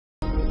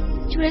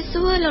ช่วย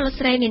สู้โลลส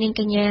ไลในนิง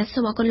กัญญาส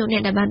มกุลเนี่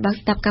ยดับบันบักส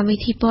ตับกรรมวิ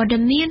ธีปอด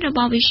มีนระบ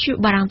อบวิชุ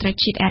บารังตรัก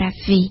ชิด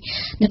RFI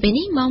ในปี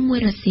นี้มองมวย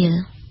รัสเซีย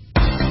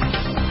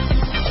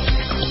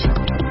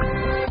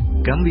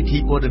กรรมวิธี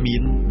ปอดมี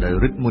นใน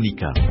ริทโมนิ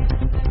กา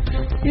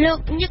โลก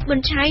ยึดบน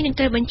ใช้หนึ่งเ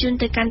ตยบรรจุ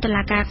ในการตล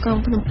าดการกรอง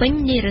พนมเป้ง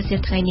ในรัสเซีย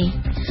ไทยนี้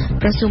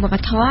กระทรวงปป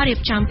ทเรียบ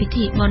จำพิ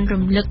ธีบอลร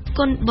ำลึก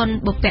ก้นบอล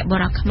บกแปะบ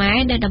รักไม้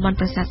ในดับบอล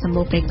ประสาทสม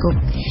บูรณ์ไปกุบ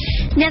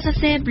เนส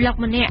เซบล็อก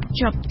มันเนี่ย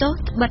จบโต๊ะ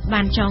บัดบา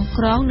นจองค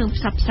ล้องหนึ่ง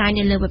สับสายใ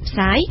นเว็บไซ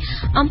ต์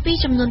อมปี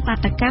จำนวนปา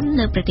ตกรรมใ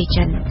นประเทศ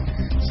จัน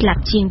สลับ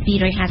เชียงปี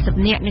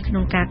150เนี่ยในขน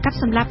มการกับ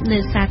สำหรับใน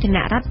สาธารณ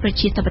รัฐประ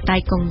ชาธิปไตย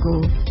คองโก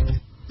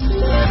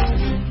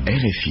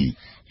RFI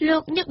โล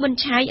กยึดบน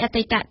ใช้อ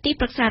ติตะที่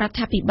ปรึกษารั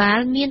ฐบาล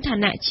มีฐา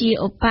นะเชีย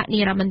อุปนิ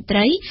รมันต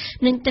รี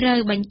หนึ่งเตย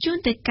บรรจุ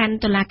ในการ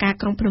ตลาดการ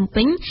กรองพนมเ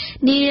ป้ง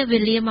เดียเว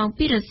ลีมอง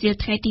พิรัสเซีย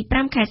ไทยที่พ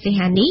ร่ำคายเสียห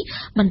านี้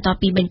บรรทอ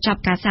ปีบรรจับ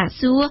การสะ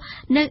ซัว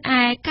ใน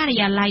การ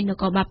ยาลัยน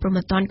กบาลประม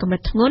ตอนกำลั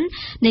งงน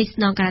ในส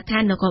นองการท่า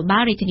นนกบา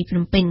ลในที่พน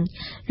มเป้ง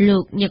โล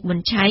กยึดบน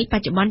ใช้ปั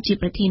จจุบันจี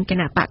ประเทศค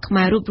ณะปะขม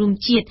ารูปรุม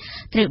จีด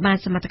เตยบาน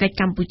สมัติการ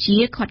กัมพูชี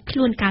ขอดค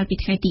ล้วนการปิด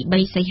ไทยติใบ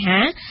ใส่หา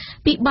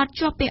ปีบอด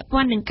จอบเปะป้อ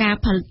นหนึ่งการ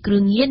ผลิตกรึ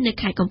งเย็นใน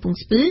ขายกำปง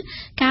สปื้อ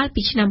การ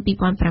ปีชนำปี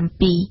ปอนปร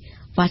ำปี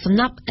ว่าสำ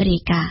นับเร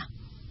กา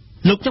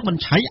ลูกจักบัน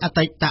ใช้อ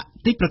ติตะ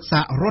ที่ปรึกษา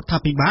รัฐ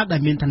บาลได้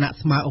มีฐานะ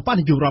สมาอุป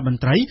นายกรัฐมน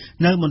ตรี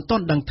ในมณฑ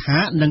ลดังท้า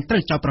หนังเต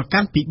ยเจ้าประกั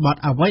นปีบอด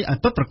เอาไว้อัน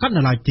ประกาศใน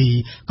ลายตี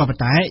ก็ป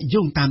แต่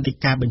ยุ่งตามติ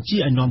การบัญชี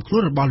อนอมครัว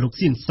ระบอลลูก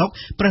สิ้นซก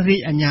ประริ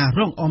อัญญา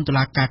ร่องอมตล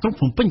าการกรม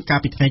ผงเป็นการ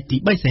ปิดไงตี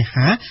ใบเสห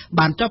าบ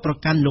านเจ้าประ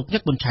กันลูกยั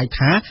กษ์บนใช้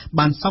ท้าบ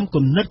านซ่อมกล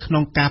มเนิดขน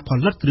องกาผ่อน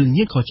ลัดกรึง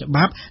ยืนขอฉ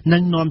บับนั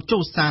งนอมโจ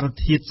สาร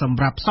เทียสำ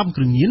หรับซ่อมก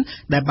รึงยืน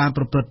ได้บานป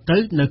ระเปิดเต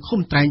ยในคุ้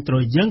มไตรตรอ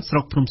ยยังสร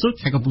กพรมสุด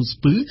ไข่กระปุกส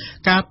ปื้อ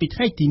การปิดใ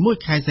ห้ตีมวย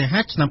ไข่เสหา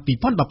ชนำปี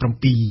พ่อนดับปร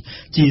ำปี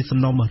จีส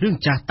ำนองมาเรื่อง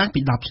จากตั้งปี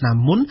ดับสนาม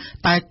มุน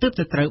ตายเติบจ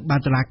ะเตะบาน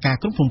ตลาการ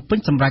กรมผมเป็น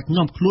สำหรับ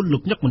ย่อมคลุ้นลุ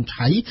กยักษ์บนไฉ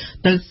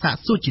เตอสะ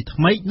สู้จิตทำ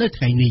ไมเนื้อไท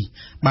ยนี่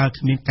บาง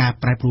เมียนกา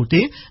ปลายโปรเต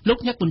ลุก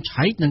ยักษ์บนไฉ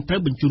นังเตะ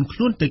บรรจุค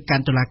ลุ้นเตอการ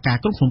ตลาการ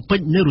กรมผมเป็น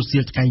เนื้อรัสเซี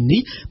ยไทยนี้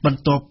บรร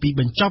ทอปี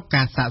บรรจบก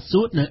ารสะ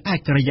สู้เนื้อไอ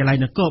กระยาลัย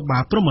นกบา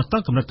โปรโมต้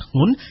นกำลังถน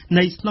นใน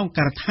สนองก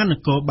ารท่าน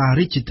กบา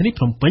ริจิตนิพ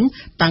รมเป็น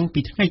ตั้งปี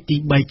ไทยตี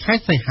ใบไข่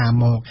ใส่หา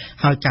หมอก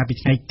หายการปี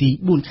ไทยตี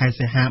บุญไข่ใ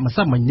ส่หามา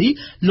สักวันนี้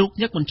ลุก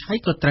ยักษ์บนไฉ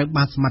ก็เตะบ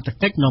านสมัติ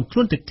เต็กนองค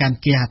ลุ้นเตอการ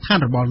เกียร์ท่าน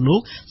ระบอลลู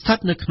กสัต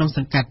ว์ในขนม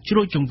สังกัดช่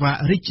วยจงว่า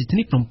ริจิต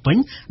นิพรมเป็น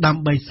ด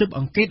ำใบซึบ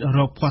อังเกตร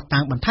อพอต่า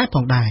งบรรทัดผ่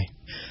องได้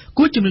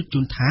กู้จำนวนจุ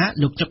นท้า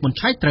ลูกจักบนใ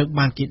ช้เตะบ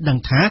านกิดัง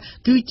ท้า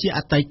คือเจีย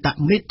ตัยตะ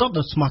เมตต์ด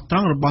สมาร์ตรั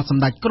งระบอบส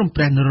ำนักกรมแป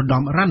รนรดอ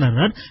มรัน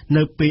รัตใน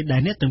ปีใด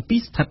เนี่ยตั้งปี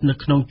สถัดใน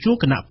ขนมจู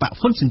ขณะปะ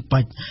ฝนสินไป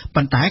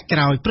ปัญหาก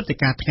ล่าวพฤติ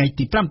การไง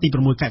ตีปล้ำตีปร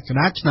ะมวยกะกระ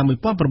ดาษนำมือ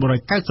ป้อมประมวย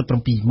ก้าวสปร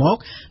ปีมก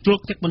ลูก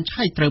จักบนใ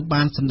ช้เตะบ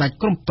านสำนัก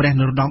กรมแปร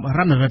นรดอม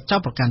รันรัตเจ้า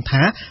ประการท้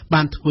าบ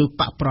านถือ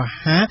ปะประ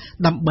หา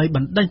ดำใบบั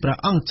นได้ประ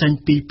อ่องจัน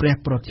ปีแปร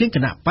โปรเทียนข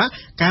ณะปะ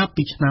ก้าว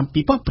ปีนำปี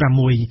ป้อมประม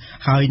วย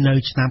หายใน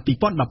นำปี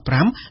ป้อมดับพร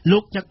ำลู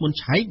กจักบน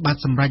ใช้บาน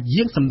สำนักเ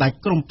ยี่ยงสำนัก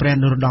กรมแปร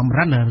นรดอม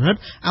รันรัต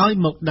เอา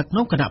หมกดักน้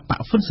องกระดาปะ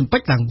ฝนสินไป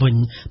กลางบิน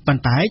ปัญ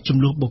หาจุ่ม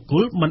ลูกบกุ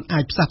ลมันอา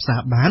ยสับสา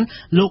บาน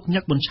ลูก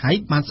ยักษ์บนใช้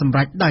บานสำ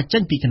รักได้เช่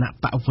นปีขณะ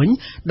ปะวิญ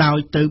ดาว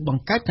เตอบัง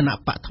คับขณะ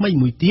ปะทำไม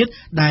มวยเตี้ย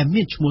ได้เมี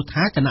ยนชมูท้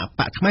าขณะป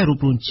ะทำไมรู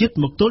ปรุนชิด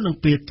หมกต้นลัง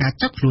เปียการ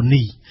จับครู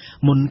นี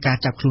มุนการ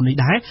จับครูนี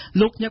ได้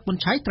ลูกยักษ์บน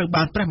ใช้ตระบ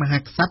านพระมหา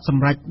กษัตริย์ส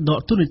ำรักดอก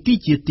ตุนตี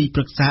เจียตีป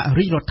รึกษา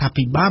ริรธา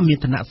พิบ้ามี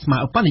ฐานะสมา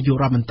อุปนายก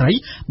รัฐมนตรี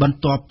บรร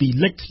ทอปี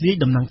เล็กเลี้ย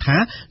ดำนังท้า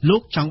ลู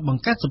กจังบัง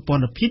คับสปอ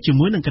นพิจิ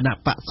มวยนังขณะ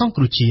ปะซ่องค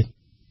รูชี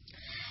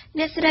เ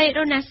นสไดโร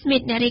นัสมิ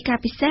ธนาฬิกา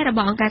พิเศษระบ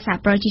อกองการสห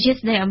ประชาชา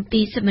ติได้อัมพี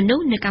สมนุ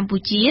ในกัมพู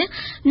ชี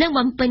เนื่องบ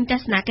ำเพ็ญทั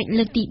ศนกิจเ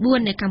ลือกตีบ้วน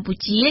ในกัมพู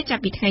ชีจาก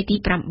ปีไทยตี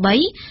ปรำใบ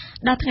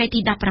ดาวไทยตี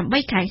ดับปรำใบ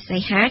ขายใส่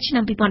หาชน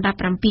ำปีปอนดับ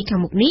ปรำปีข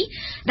มุกนี้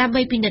ดับใบ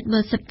ปีนัดเมื่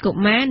อสับกบ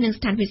ม้าหนึ่งส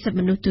ถานพิเศษ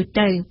มนุตุเต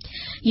อร์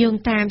โยง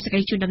ตามสกั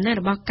ดจุดดำเนิน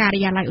ระบอกการ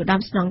ยาลายอุด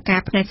มสนองกา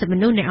รในสม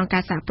นุในองกา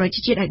รสหประช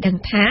าชาติได้ดัง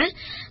ท้า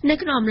ใน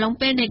ขนมลงเ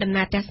ป็นในดำน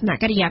าทัศน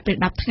กิจยาเปรียบ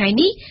ดับไทย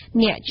นี้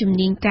เนี่ยจุ่ม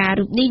นิงการ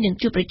รูปนี้หนึ่ง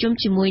จุดประจุม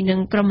จมวยหนึ่ง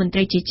กรมมนต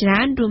รีจิตรา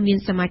นรวมมี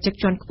สมาชิก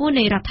จวนคู่ใ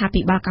นรัฐ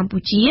บาลกัมพู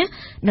ชี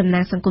ดำนา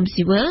งสังคม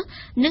ซิเวอร์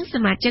นึ่งส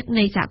มาชิกใน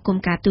สากล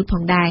การตูดผ่อ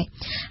งได้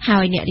หา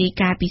ยเนี่ยรี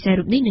กาปีไซ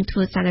รุปนี้หนึ่งทั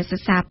วร์สาร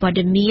สาปอด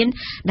เมียน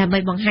ดำใบ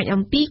บังหันอ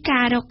มปีกา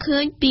รเราเค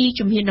ยปี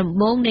จุ่มเฮียนด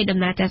ำบงในด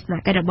ำนาทัศน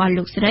กระบอล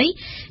ลูกสไล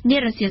เนี่ย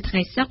รัสเซียไท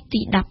ยซอกตี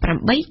ดับปร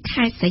ำใบ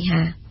ค่ายใส่ห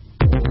า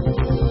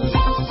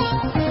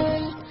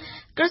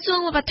กระทรวง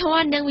วัฒนธรร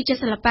มเนื่องวิจัย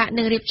ศิลปะเ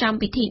นื่องเรียบจ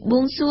ำพิธีบว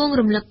งสรวง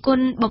รำลึกกุ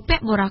ลบกแป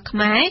ะโบราณข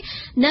มาย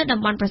เนื่องด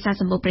ำบอลประสา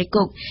สมบูรณ์ประก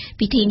อบ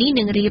พิธีนี้เ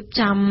นื่องเรียบ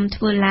จำ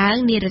ทัวล้าง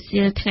นิรัสเซี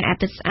ยทางอั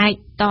ตสไอ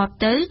ต่อ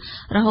เตอร์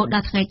ระหดดา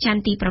วทางจัน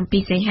ตีปรำปี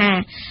ใส่หา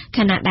ข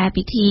ณะได้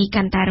พิธีก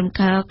ารตารำเค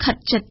อขัด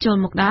จัดโจร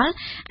หมกดอล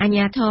อัญญ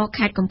าทอข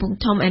าดกำปง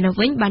ทอมแอน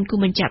วินบานกุ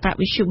มันจะประ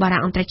วิชุบารา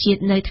อันตรจิต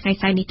ในทาง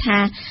ไซนิธา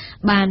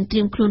บานเตรี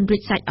ยมคลุนบริ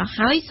ษัทออกใ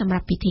ห้สำหรั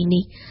บพิธี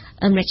นี้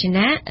รัชน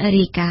ะ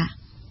ริกา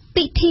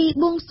ពិធី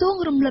បួងសួង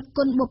រំលឹក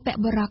គុណបុព្វ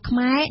បុរសខ្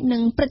មែរនិ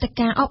ងព្រឹត្តិ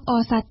ការណ៍អបអ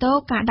រសាទរ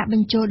ការដាក់ប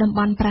ញ្ចូលតំប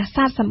ន់ប្រា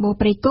សាទសម្បូរ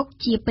ព្រៃគុក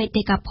ជាបេ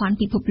តិកភណ្ឌ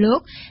ពិភពលោក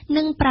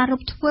និងប្រារ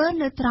ព្ធធ្វើ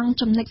នៅត្រង់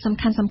ចំណុចសំ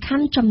ខា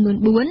ន់ៗចំនួន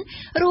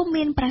4រួម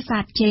មានប្រាសា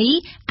ទជ័យ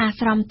អា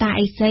ស្រមតា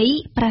អេសី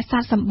ប្រាសា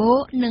ទសម្បូរ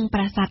និងប្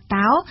រាសាទ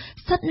តោ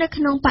ស្ថិតនៅ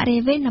ក្នុងបរិ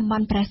វេណតំប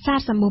ន់ប្រាសាទ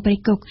សម្បូរព្រៃ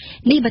គុក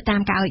នេះបើតា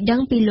មការឲ្យដឹ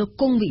ងពីលោក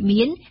គង់វិ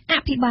មានអ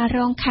ភិបាលរ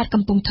ងខេត្ត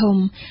កំពង់ធំ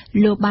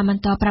លោកបានប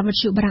ន្តប្រាប់វិ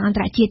ទ្យុបារាំងអន្ត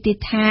រជាតិទៀត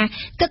ថា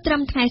គិតត្រឹ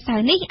មថ្ងៃសៅ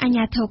រ៍នេះអាជ្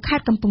ញាធរខេ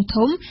ត្តកំពង់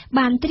ធំ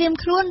បានត្រៀម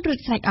ខ្លួនរួច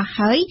ស្រេចអស់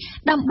ហើយ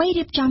ដើម្បី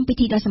រៀបចំពិ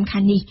ធីដ៏សំខា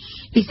ន់នេះ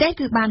ពិសេស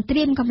គឺបានត្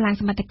រៀមកម្លាំង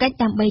សមត្ថកិច្ច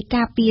ដើម្បី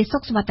ការពារសុ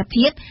ខសុវត្ថិ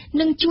ភាព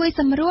និងជួយ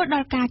សម្រួលដ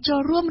ល់ការចូល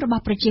រួមរប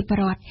ស់ប្រជាពល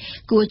រដ្ឋ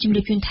គួរជំ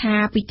រាបជូនថា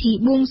ពិធី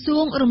បួងសួ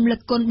ងរំលឹក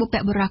គុណបុព្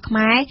វបុរសខ្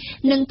មែរ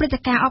និងព្រឹត្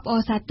តិការណ៍អបអ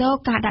រសាទរ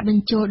ការដាក់ប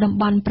ញ្ចូលតំ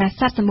បន់ប្រា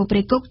សាទសម្បូរព្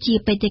រៃគុកជា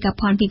បេតិក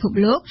ភណ្ឌពិភព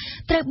លោក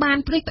ត្រូវបាន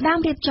ផ្ដួចផ្ដើម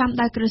រៀបចំ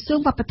ដោយក្រសួង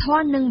វប្បធ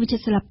ម៌និងវិចិ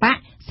ត្រសិល្បៈ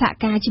សហ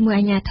ការជាមួយ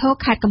អាជ្ញាធរ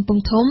ខេត្តកំព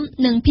ង់ធំ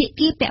និងភា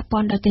គីពាក់ព័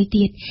ន្ធដទៃ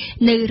ទៀត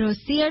នៅរ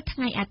សៀលថ្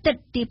ងៃអាទិត្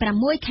យទី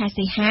6ខែ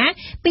សីហា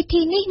ពិ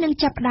ធីនេះនឹង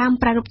ចាប់ផ្ដើម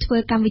ប្រារព្ធធ្វើ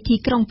កម្មវិធី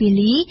ក្រុងពា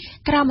លី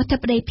ក្រោមអធិ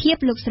បតីភាព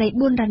លោកស្រី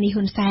ប៊ុនរ៉ានី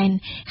ហ៊ុនសែន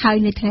ហើយ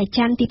នៅថ្ងៃ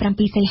ច័ន្ទទី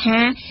7សីហា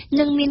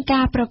នឹងមាន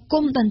ការប្រ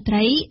គំតន្ត្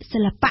រីសិ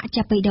ល្បៈ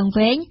ចាប៉ីដង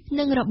វែង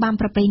និងរបាំ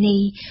ប្រពៃណី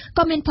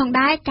ក៏មានផង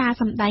ដែរការ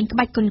សម្ដែងក្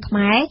បាច់គុនខ្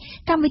មែរ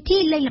កម្មវិធី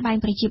លេងល្បែង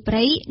ប្រជាប្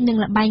រិយនិង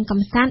ល្បែងក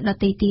ម្សាន្តដ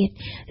ទៃទៀត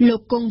លោក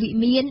គង់វិ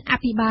មានអ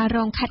ភិបាលរ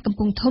ងខេត្តកំ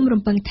ពង់ធំ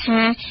រំពឹង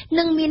ថា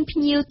នឹងមានភ្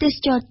ញៀវទេស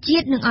ចរជា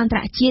តិនិងអន្តរ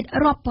ជាតិ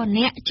រាប់ពាន់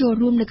នាក់ចូល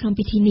រួមនៅក្នុង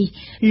ពិធីនេះ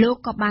លោក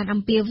ក៏បាន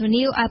អំពាវ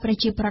នាវឲ្យប្រ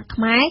ជាពលរដ្ឋ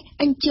ខ្មែរ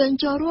អញ្ជើញ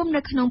ចូលរួម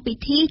នៅក្នុងពិ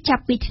ធីចា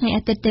ប់ពីថ្ងៃ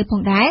អាទិត្យទៅផ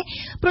ងដែរ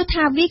ព្រោះ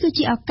ថាវាគឺ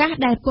ជាឱកាស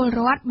ដែលពលរ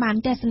ដ្ឋបាន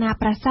ទស្សនា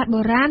ប្រាសាទបុ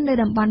រាណនៅ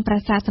តំបន់ប្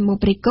រាសាទសម្បូរ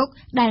ព្រៃគុក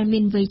ដែលមា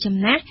នវ័យចំ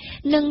ណាស់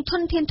និងធ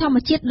នធានធម្ម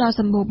ជាតិដ៏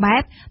សម្បូរបែ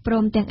បព្រ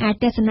មទាំងអាច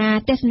ទស្សនា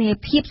ទស្សនីយ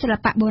ភាពសិ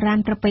ល្បៈបុរាណ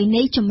ប្រពៃ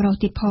ណីចម្រុះ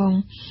ទៀតផង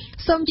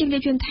សូមជម្រា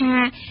បជូនថា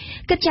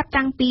គិតចាប់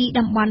តាំងពី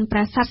តំបន់ប្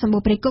រាសាទសម្បូ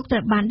រព្រៃគុកត្រូ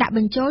វបានដាក់ប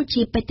ញ្ចូល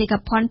ជាបេតិក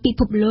ភណ្ឌពិ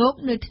ភពលោក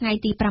នៅថ្ងៃ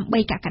ទី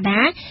8កក្ក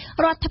ដារ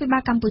ដ្ឋាភិបា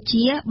លកម្ពុ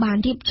ជាបាន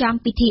រៀបចំ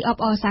ពិធីអប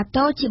អរសាទ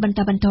រជាបន្ត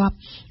បន្ទាប់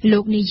លោ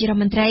កនាយរដ្ឋ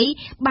មន្ត្រី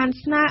បាន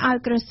ស្នើឲ្យ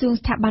ក្រសួង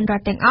ស្ថាប័នរ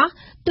ដ្ឋទាំងអស់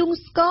ទូង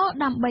ស្គរ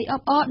ដើម្បីអ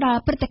បអរដ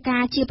ល់ព្រឹត្តិកា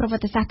រណ៍ជាប្រវ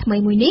ត្តិសាស្ត្រថ្មី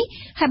មួយនេះ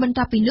ហើយបន្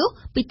ទាប់ពីនោះ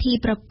ពិធី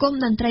ប្រគំ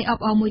តន្ត្រីអប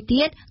អរមួយ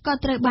ទៀតក៏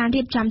ត្រូវបាន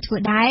រៀបចំធ្វើ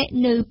ដែរ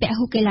នៅព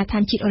ហុកីឡដ្ឋា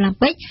នជាតិអូ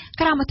ឡ িম্প ិក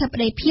ក្រោមអធិប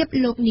តីភាព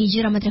លោកនាយ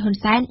រដ្ឋមន្ត្រីហ៊ុន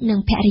សែននិង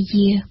ភរិ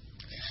យា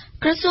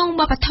ក្រសួង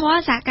វប្បធម៌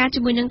សហការជា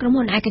មួយនឹងក្រុម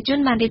ហ៊ុនឯកជន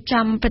បានរៀប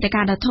ចំព្រឹត្តិ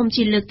ការណ៍ដ៏ធំ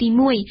ជាលើកទី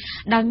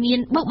1ដោយមាន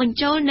បូកបញ្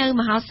ចូលនៅ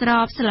មហោស្រ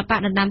ពសិល្បៈដ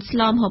ណ្ដើមស្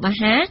លម្ហូបអា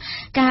ហារ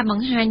ការប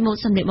ង្ហាញម៉ូដ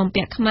សម្លៀកបំ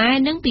ពាក់ខ្មែរ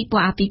និងពិព័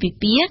រណ៍អាពាហ៍ពិ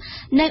ពាហ៍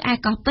នៅឯ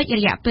កោះពេជ្រ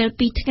រយៈពេល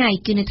2ថ្ងៃ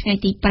គឺនៅថ្ងៃ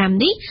ទី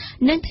5នេះ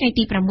និងថ្ងៃ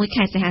ទី6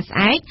ខែសីហាស្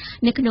អែក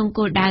នៅក្នុង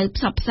គោលដៅ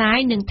ផ្សព្វផ្សាយ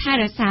និងថែ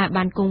រក្សា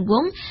បានគង់វ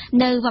ង្ស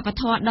នៅវប្ប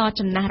ធម៌ដ៏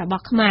ចំណាស់រប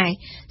ស់ខ្មែរ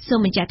សូម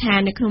បញ្ជាក់ថា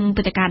នៅក្នុង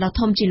ព្រឹត្តិការណ៍ដ៏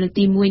ធំជាលើក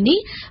ទី1នេះ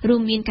រួ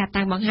មមានការ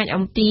តាំងបង្ហាញ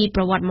អំពី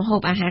ប្រវត្តិម្ហូ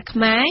បអាហារខ្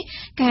មែរ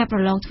ការប្រ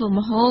ឡងធ្វើ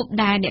ម្ហូប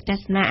ដែលអ្នកទ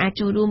ស្សនាអាច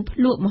ចូលរួមភ្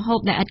លក់ម្ហូប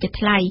ដែលឥតគិត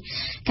ថ្លៃ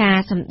ការ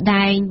សម្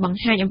ដែងបង្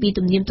ហាញអំពី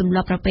ទំនៀមទម្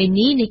លាប់ប្រពៃ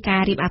ណីនៃកា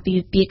ររៀបអាពាហ៍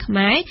ពិពាហ៍ខ្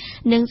មែរ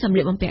និងសម្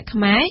លៀកបំពាក់ខ្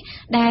មែរ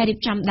ដែលរៀប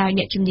ចំដោយ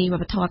អ្នកជំនាញវ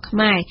ប្បធម៌ខ្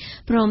មែរ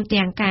ព្រម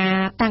ទាំងការ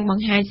តាំងប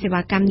ង្ហាញសេ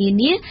វាកម្មនា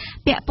នា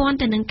ពាក់ព័ន្ធ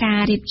ទៅនឹងការ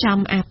រៀបចំ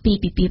អាពាហ៍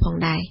ពិពាហ៍ផង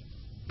ដែរ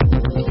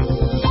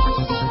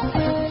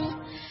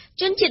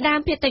ជនជាតិដើ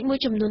មភាគតិចមួយ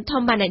ចំនួន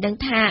ធំបានដឹង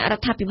ថារ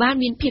ដ្ឋាភិបាល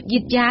មានភាពយឺ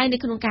តយ៉ាវនៅ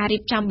ក្នុងការរៀ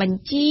បចំបញ្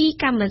ជី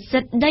កម្មសិ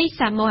ទ្ធិដី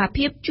សមូហ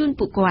ភាពជូន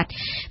ពួកគាត់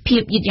ភា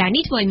ពយឺតយ៉ាវ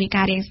នេះធ្វើឲ្យមាន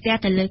ការរាំងស្ទះ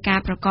ទៅលើការ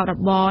ប្រកបរ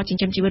បរចិ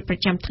ញ្ចឹមជីវិតប្រ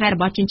ចាំថ្ងៃរ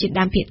បស់ជនជាតិ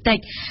ដើមភាគតិច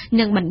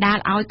និងបណ្ដាល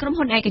ឲ្យក្រុម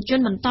ហ៊ុនឯកជន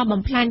បន្ត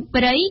បំផ្លាញ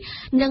ព្រៃ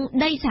និង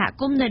ដីសហ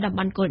គមន៍នៅតំប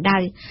ន់គោលដៅ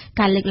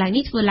ការលើកឡើង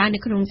នេះធ្វើឡើងនៅ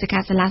ក្នុងសិក្ខា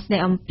សាលាស្ដី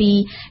អំពី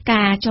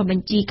ការចុះប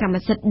ញ្ជីកម្ម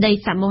សិទ្ធិដី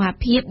សមូហ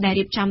ភាពដែល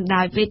រៀបចំ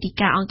ដោយវេទិ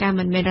កាអង្គការ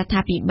មិនមែនរដ្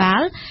ឋាភិបា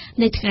ល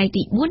នៅថ្ងៃ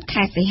ទី4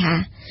ខែសីហា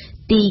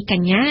ទីក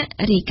ញ្ញា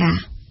រី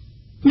កា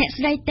អ្នក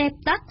ស្រីទេព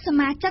ទឹកស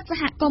មាជិកស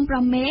ហគមន៍ប្រ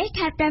មេ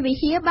ខេត្តព្រះវិ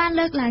ហារបាន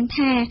លើកឡើង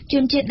ថាជ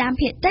នជាតិដើម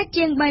ភាគតិច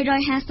ជាង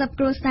350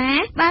គ្រួសារ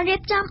បានរៀ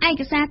បចំឯ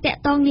កសារតាក់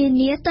ទងនា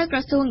នាទៅក្រ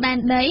សួងដែន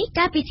ដី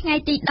កាលពីថ្ងៃ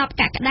ទី10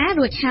កក្កដា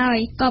រួចហើយ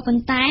ក៏ប៉ុ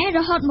ន្តែរ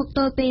ហូតមកទ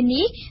ល់ពេល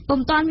នេះពុំ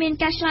ទាន់មាន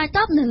ការឆ្លើយត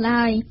បនៅ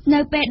ឡើយនៅ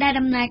ពេលដែល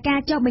ដំណើរការ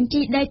ចុះបញ្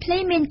ជីដីធ្លី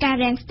មានការ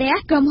រាំងស្ទះ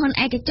ក្រុមហ៊ុន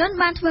ឯកជន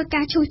បានធ្វើ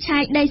ការឈូសឆា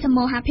យដីស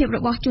មូហភាពរ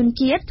បស់ជន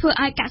ជាតិធ្វើ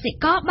ឲ្យកសិ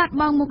ករបាត់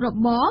បង់មុខរ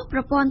បរប្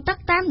រព័ន្ធទឹក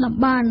តាមតំ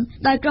បន់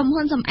ដោយក្រុម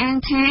ហ៊ុនសំអាង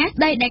ថា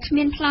ដីដែលគ្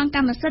មានប្លង់ក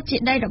ម្មសិទ្ធិជា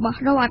ដីរបស់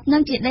រដ្ឋនិ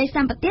ងជាដីស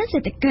ម្បត្តិសេ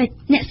ដ្ឋកិច្ច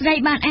អ្នកស្រី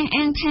បានអះ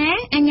អាងថា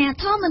អាជ្ញា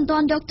ធរមិនទា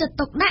ន់យកចិត្ត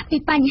ទុកដាក់ពី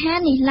បញ្ហា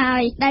នេះឡើ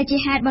យដែលជា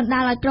ហេតុបណ្ដា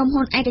លឲ្យក្រុម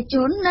ហ៊ុនឯកជ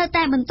ននៅ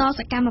តែបន្តស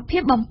កម្មភា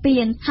ពបំពា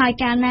នហើយ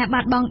កាលណា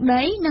បាត់បង់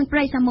ដីនិងព្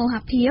រៃសមូហ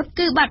ភាព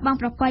គឺបាត់បង់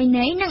ប្រពៃ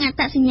ណីនិងអត្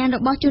តសញ្ញាណរ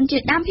បស់ជនជា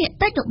តិដើមភាគ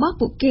តិចរបស់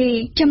ពួកគេ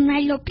ចំណែ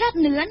កលោកក្រាត់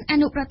លឿនអ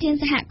នុប្រធាន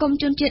សហគមន៍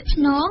ជនជាតិ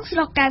ភ្នងស្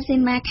រុកកែវសី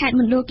មាខេត្ត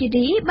មណ្ឌលគិ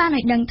រីបាន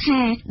ឲ្យដឹងថា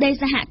ដី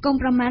សហគមន៍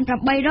ប្រមាណ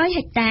800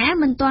ហិកតា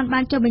មិនទាន់បា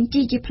នចុះបញ្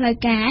ជីជាផ្លូវ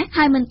ការ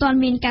ហើយមិនទាន់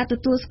មានការទ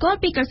ទួលស្គាល់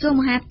ពីក្រសួង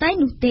មហាផ្ទៃ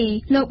នោះទេ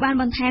លោកបាន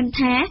បន្ថែម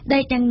ថាដី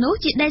ទាំងនោះ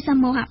ជាដីស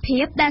មូហភា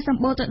ពដែលស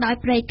ម្បូរទៅដោយ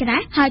ព្រៃក្រា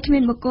ស់ហើយគ្មា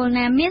នបុគ្គល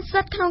ណាមាន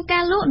សិទ្ធិក្នុងកា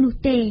រលក់នោះ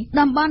ទេ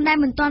តំបន់ដែល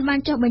មិនទាន់បាន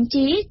ចុះបញ្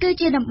ជីគឺ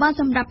ជាតំបន់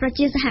សម្រាប់ប្រ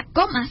ជាសហគ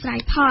មន៍អាស្រ័យ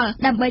ផល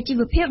ដើម្បីជី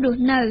វភាពរ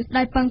ស់នៅ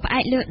ដោយពឹងផ្អែ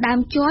កលើដើម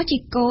ជ័រជី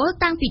កូល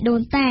តាំងពីដូ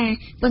នតា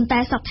ប៉ុន្តែ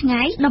សប្តាហ៍ថ្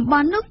ងៃតំប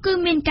ន់នោះគឺ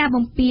មានការ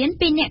បំពាន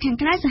ពីអ្នកខាង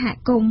ក្រៅសហ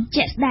គមន៍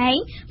ជាក់ស្ដែង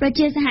ប្រ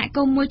ជាសហគ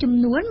មន៍មួយចំ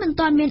នួនមិន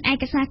ទាន់មានឯ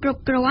កសារគ្រប់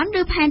គ្រាន់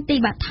ឬផែនទី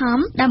បឋម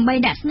ដើម្បី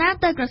ដាក់ស្នើ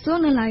ទៅក្រសួង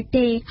នៅឡើយ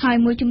ទេហើយ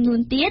មួយចំនួន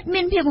ទៀត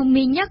មានភាពម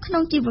មាញឹកក្នុ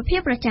ងជីវភាព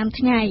ប្រចាំ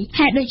ថ្ងៃ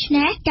ហេតុដូច្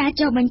នេះការ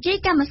ចុះបញ្ជី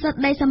កម្មសិទ្ធិ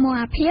ដីសមូ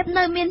ហភាព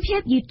នៅមានភា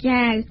ពយឺត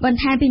យ៉ាវបន្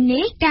ថែមពី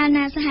នេះកាល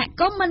ណាសហ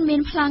គមន៍មិនមា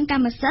នប្លង់ក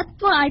ម្មសិទ្ធិ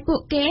ធ្វើឲ្យពួ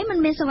កគេមិន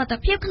មានសុវត្ថិ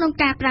ភាពក្នុង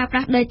ការប្រើប្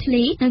រាស់ដីធ្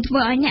លីនិងធ្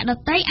វើឲ្យអ្នកដ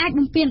ទៃអាច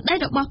បំពានដី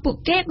របស់ពួក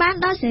គេបាន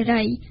ដោយសេ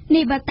រី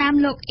នេះបើតាម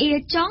លោកអ៊ីល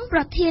ចុងប្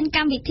រធានក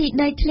ម្មវិធី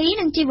ដីធ្លី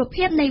និងជីវ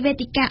ភាពនៃវេ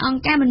ទិកាអង្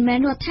គការមិនមែន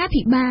រដ្ឋា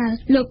ភិបាល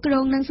លោកគ្រ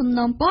ងនឹងសំ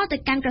ណូមពរទៅ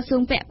កាន់ក្រសួ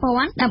ងពាក់ព័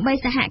ន្ធដើម្បី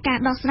សហការ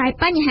ដោះស្រាយ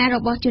បញ្ហារ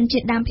បស់ជនជា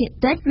តិដើមភាគ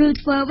តិចឬ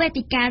ធ្វើវេ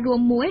ទិការួ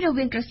មមួយរ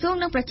វាងក្រសួង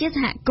និងប្រជាស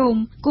ហគម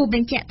ន៍គូប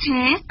ញ្ជាក់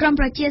ថាក្រុម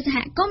ប្រជាសហ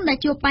គមន៍ដែល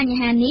ជួបបញ្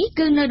ហានេះ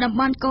គឺនៅតំ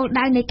បន់គោល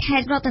ដៅនៃខេ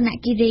ត្តរតន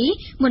គិរី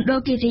មណ្ឌល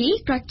គិរី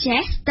ក្រ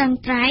ចេះស្ទឹង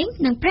ត្រែង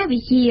និងព្រះវិ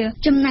ហារ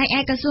ចំណែកឯ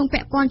ក្រសួងពា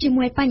ក់ព័ន្ធជា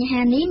មួយបញ្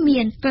ហានេះ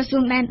មានក្រសួ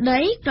ងដែន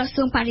ដីក្រ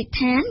សួងបរិស្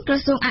ថានក្រ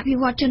សួងអភិ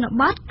វឌ្ឍជន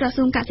បទក្រ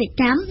សួងកសិ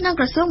កម្មនិង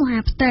ក្រសួងមហា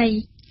ផ្ទៃ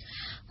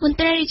មន្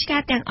ត្រីរាជកា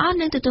រទាំងអស់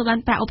នឹងទទួលបាន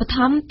ប្រាក់ឧបត្ថ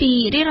ម្ភពី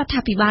រាជរដ្ឋា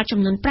ភិបាលចំ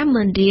នួន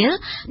 50,000 រៀល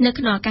នៅ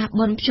ក្នុងឱកាស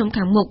បុណ្យភ្ជុំ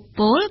ខាងមុខ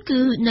ពល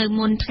គឺនៅ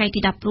មុនថ្ងៃទី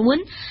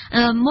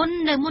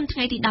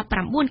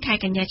19ខែ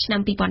កញ្ញាឆ្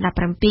នាំ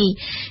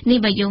2017នេះ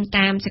បើយោង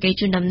តាមសេចក្តី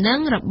ជូនដំណឹង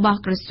របស់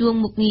ក្រសួង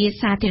មុខងារ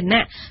សាធារ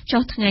ណៈ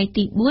ចុះថ្ងៃ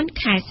ទី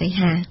4ខែសី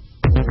ហា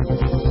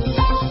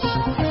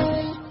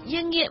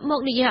យើងងាកម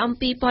កនិយាយអំ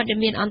ពីព័ត៌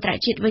មានអន្តរ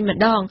ជាតិវិញម្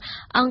ដង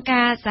អង្គ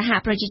ការសហ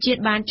ប្រជាជាតិ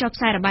បានចុះផ្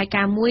សាយរបាយ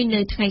ការណ៍មួយ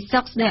នៅថ្ងៃសុ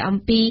ក្រស្ដីអំ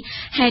ពី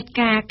ហេតុ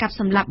ការណ៍កាប់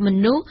សម្លាប់ម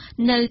នុស្ស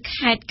នៅ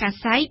ខេត្តកា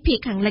សៃភាគ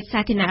ខាងលិចសា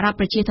ធារណរដ្ឋ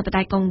ប្រជាធិប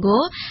តេយ្យកុងហ្គោ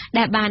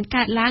ដែលបាន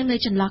កើតឡើងនៅ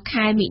ចន្លោះ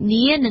ខែមិនិ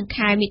នានិង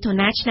ខែមិថុ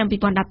នាឆ្នាំ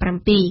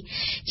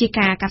2017ជា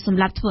ការកាប់សម្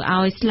លាប់ធ្វើ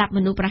ឲ្យស្លាប់ម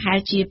នុស្សប្រហែល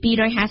ជា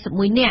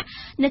251នាក់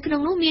នៅក្នុង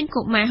នោះមាន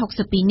កុមារ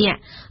62នាក់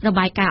រ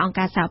បាយការណ៍អង្គ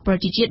ការសហប្រ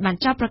ជាជាតិបាន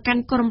ចោទប្រកា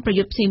ន់ក្រុមប្រ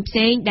យុទ្ធផ្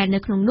សេងៗដែលនៅ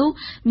ក្នុងនោះ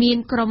មាន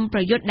ក្រុមប្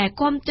រយុទ្ធដែល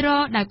គាំទ្រ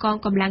ដោយកង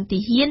កម្លាំងទា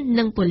ហាន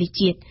និងប៉ូលីស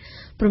ជាតិ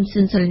ព្រម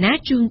សិនសលណា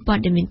ជួនព័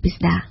ត៌មានពិ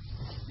ស្ដា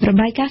រ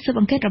បាយការណ៍ស៊ើប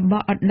អង្កេតរប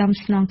ស់ឧត្តម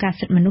ស្នងការ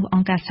សិទ្ធិមនុស្សអ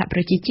ង្គការសហប្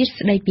រជាជាតិ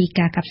ស្ដីពី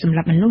ការកាប់សម្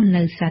លាប់មនុស្ស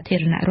នៅសាធា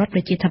រណរដ្ឋប្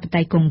រជាធិប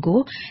តេយ្យកុងហ្គោ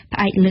ផ្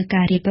អែកលើ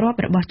ការរៀបរាប់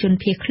របស់ជន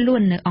ភៀសខ្លួ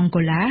ននៅអង់ហ្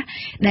គូឡា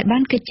ដែលបា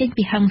នគេចចេញ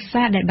ពីហិង្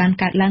សាដែលបាន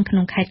កើតឡើងក្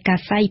នុងខេត្តកា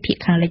សៃភាគ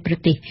ខាងលិចប្រ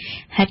ទេស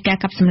ហេតុការ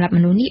ណ៍កាប់សម្លាប់ម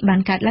នុស្សនេះបាន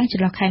កើតឡើងច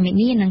ន្លោះខែមិនិ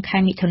នានិងខែ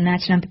មិថុនា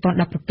ឆ្នាំ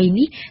2017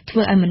នេះធ្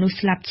វើឲ្យមនុស្ស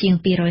ស្លាប់ជាង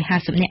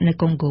250នាក់នៅ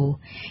កុងហ្គោ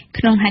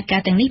ក្នុងហេតុការ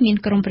ណ៍ទាំងនេះមាន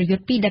ក្រុមប្រយុ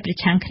ទ្ធពីរដែលប្រ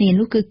ឆាំងគ្នា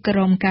នោះគឺក្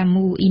រុមកា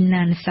មូអ៊ី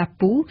ណានសា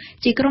ពូ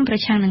ជាក្រុមប្រ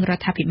ឆាំងនឹងរ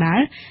ដ្ឋាភិបា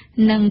ល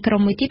និងក្រុ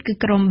មមួយទៀតគឺ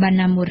ក្រុមបា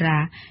ណាមូរ៉ា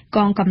ក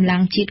ងកម្លាំ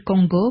ងជាតិកុ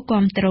ងហ្គោ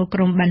គាំទ្រក្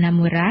រុមបាណា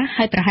មូរ៉ា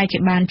ហើយប្រហែលជា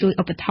បានជួយ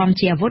ឧបត្ថម្ភ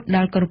ជាអាវុធដ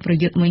ល់ក្រុមប្រ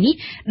យុទ្ធមួយនេះ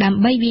ដើ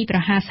ម្បីវាយប្រ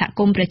ហារសហ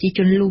គមន៍ប្រជាជ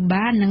នលូ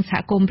បានិងសហ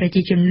គមន៍ប្រ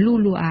ជាជនលូ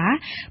លូអា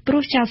ព្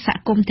រោះចៅសហ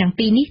គមន៍ទាំង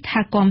ពីរនេះ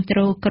ថាគាំទ្រ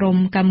ក្រុម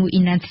កាមូ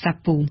អ៊ីណានសា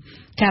ពូ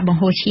ការបង្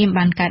ហូរឈាម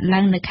បានកើតឡើ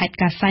ងនៅខេត្ត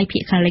កាសៃភា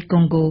គខាងលិចកុ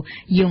ងហ្គោ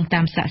យោង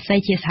តាមសាក្សី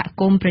ជាសហ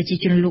គមន៍ប្រជា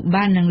ជនលូ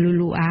បានិងលូ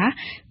លូអា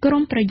ក្រុ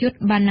មប្រយុទ្ធ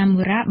បាណា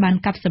មូរ៉ាបាន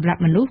កាប់សម្លា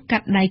ប់មនុស្សកា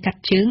ត់ដៃកាត់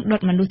ជើងដុ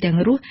តមនុស្សទាំង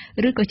រស់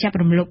ឬក៏ចាប់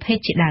រំលោភភេទ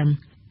ជាដើម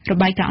រ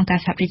បាយការណ៍អង្គការ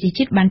សហប្រជា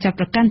ជាតិបានចាប់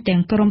ប្រកាន់ទាំ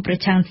ងក្រុមប្រ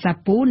ឆាំងសា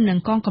ពូនិង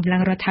កងកម្លាំ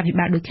ងរដ្ឋាភិ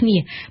បាលដូចគ្នា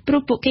ព្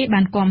រោះពួកគេ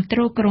បានគាំទ្រ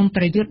ក្រុម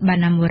ប្រយុទ្ធបា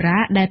ណាមូរ៉ា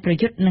ដែលប្រ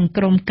យុទ្ធនឹង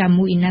ក្រុមកា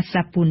មូអ៊ីណា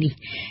សាពូនេះ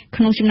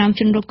ក្នុងចំណោម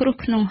ជនរងគ្រោះ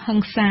ក្នុងហិ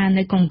ង្សា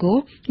នៅកុងហ្គោ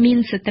មាន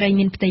ស្ត្រី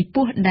មានផ្ទៃ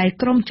ពោះដែល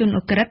ក្រុមជនអ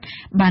ក្រិត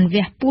បាន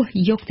វះពោះ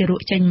យកទៅរ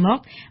កចេញម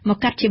ក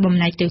កាត់ជាបំ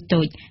ណែក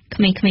តូចៗ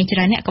ក្មេងៗច្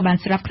រើនអ្នកក៏បាន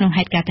ស្លាប់ក្នុង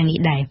ហេតុការណ៍ទាំងនេះ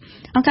ដែរ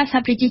អង្គការសហ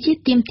ប្រជាជាតិ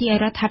ទាមទារឲ្យ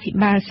រដ្ឋាភិ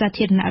បាលសា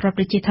ធារណរដ្ឋ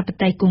ប្រជាធិប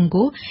តេយ្យកុងហ្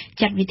គោ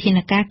ចាត់វិធាន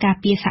ការការ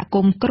ពារសហគ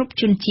មន៍គ្រប់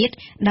ជនជាតិ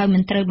ដោយមិ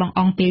នត្រូវបង្អ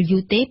ង់ពេលយូ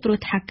រទេព្រោះ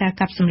ថាការ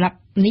កាប់សម្លាប់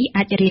នេះ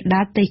អាចរាល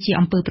ដាលទៅជា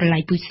អំពើប្រល័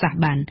យពូជសាសន៍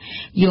បាន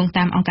យោង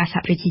តាមអង្គការសហ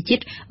ប្រជាជា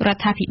តិរ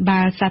ដ្ឋាភិបា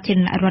លសាធារ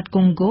ណរដ្ឋ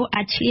កុងហ្គោ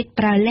អាចឆ្លៀត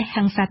ប្រើលេស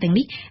ហិង្សាទាំង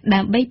នេះដើ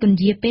ម្បីពន្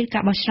យាពេលកា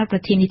របោះឆ្នោតប្រ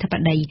ធានាធិប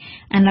តី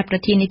អាណត្តិប្រ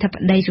ធានាធិប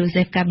តីរ៉ូ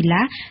សេហ្វកាប៊ី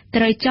ឡា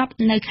ត្រូវចប់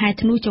នៅខែ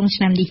ធ្នូចុង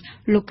ឆ្នាំនេះ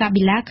លោកកា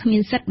ប៊ីឡាគ្មា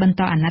នសិទ្ធិបន្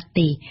តអាណត្តិ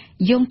ទេ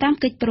យោងតាម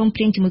កិច្ចព្រមព្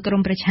រៀងជាមួយក្រុ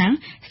មប្រឆាំង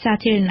សា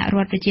ធារណរ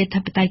ដ្ឋប្រជាធិ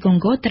បតេយ្យកុង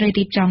ហ្គោត្រូវ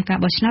រៀបចំការ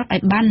បោះឆ្នោតឲ្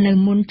យបាននៅ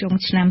មុនចុង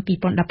ឆ្នាំ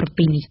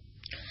2017នេះ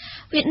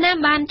វៀតណាម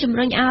បានជំ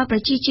រុញឲ្យប្រ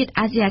ជាជាតិ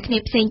អាស៊ីអាគ្នេ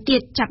យ៍ផ្សេងទៀ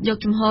តចាប់យក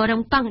ជំហររឹ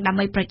ងប៉ឹងដើម្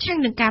បីប្រឆាំង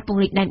នឹងការព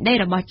ង្រីកដែនដី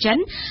របស់ចិន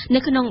នៅ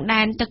ក្នុង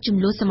ដែនទឹកជ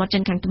ម្លោះសមុទ្រចិ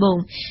នខាងត្បូង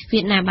វៀ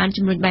តណាមបាន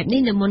ជំរុញបែប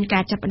នេះនៅមុនកា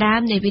រចាប់ផ្ដើម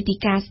នៃវេទិ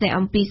កាស្ដី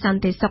អំពីស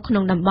ន្តិសុខក្នុ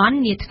ងតំបន់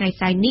នាថ្ងៃ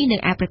ស្អែកនេះនៅ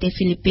ឯប្រទេសហ្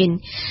វីលីពីន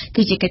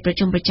គឺជាកិច្ចប្រ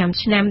ជុំប្រចាំ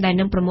ឆ្នាំដែល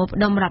នឹងប្រមូលផ្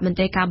ដុំរដ្ឋមន្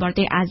ត្រីការបរ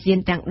ទេសអាស៊ាន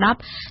ទាំង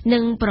10និ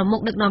ងប្រមុខ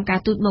ដឹកនាំការ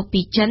ទូតមក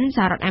ពីចិនស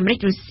ហរដ្ឋអាមេរិក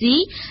រុស្ស៊ី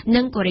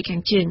និងកូរ៉េខា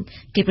ងជើង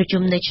កិច្ចប្រ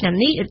ជុំនៅឆ្នាំ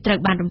នេះត្រូវ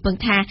បានរំពឹង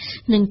ថា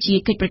នឹងជា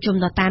កិច្ចប្រជុំ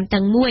ដ៏តាន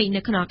តឹងមួយ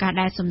នៅក្នុងឱកាស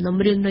ដែលសំណុំ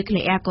រឿងនុយក្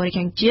លេអ៊ែរកូរ៉េ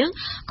ខាងជើង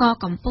ក៏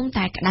កំពុង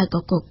តែក្តៅគ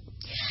គុក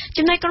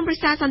ចំណែកក្រុមប្រឹ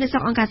ក្សាសន្តិសុ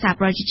ខអង្គការសហ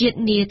ប្រជាជាតិ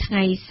នាថ្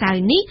ងៃសៅ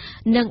រ៍នេះ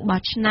នឹងបោះ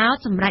ឆ្នោត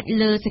សម្រាប់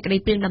លើសេចក្តី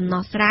ព្រាងដំ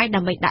ណោះស្រាយដើ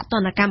ម្បីដាក់ទ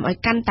ណ្ឌកម្មឲ្យ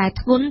កាន់តែ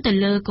ធ្ងន់ទៅ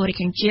លើកូរ៉េ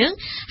ខាងជើង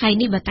ហើយ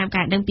នេះបើតាម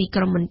ការដឹងពី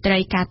ក្រុមមន្ត្រី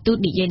ការទូត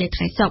និយាយនៅថ្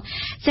ងៃសុក្រ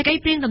សេចក្តី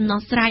ព្រាងដំណោះ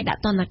ស្រាយដា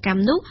ក់ទណ្ឌកម្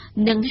មនោះ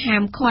នឹងហា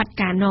មឃាត់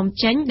ការនាំ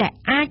ចេញដែល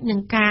អាចនឹង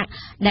កា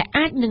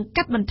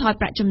ត់បន្ថយ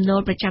ប្រាក់ចំណូល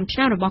ប្រចាំឆ្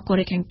នាំរបស់កូ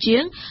រ៉េខាងជើ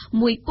ង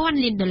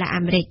$1000 លាន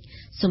អាមេរិក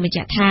សូមបញ្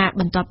ជាក់ថា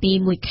បន្ទាប់ពី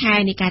1ខែ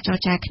នៃការចរ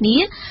ចាគ្នា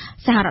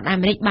សហរដ្ឋអា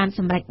មេរិកបានស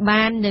ម្រេច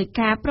បាននៅ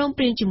ការព្រម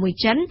ព្រៀងជាមួយ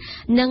ចិន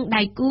និង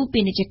ដៃគូ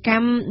ពាណិជ្ជក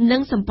ម្មនិ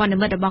ងសម្ព័ន្ធ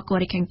មិត្តរបស់កូ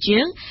រ៉េខាងជើ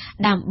ង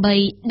ដើម្បី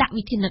ដាក់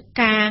វិធាន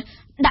ការ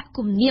ដាក់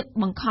គំនាប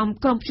បង្ខំ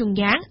ក្រុមព្យុង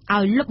យ៉ាងឲ្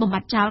យលុបបំបា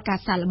ត់ចោលការ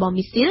សាកល្បង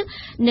មីស៊ីល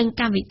និង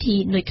កម្មវិធី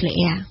នុយក្លេ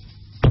អ៊ែរ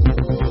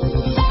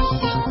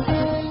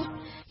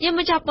យើង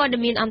មកចាប់ព័ត៌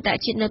មានអន្តរ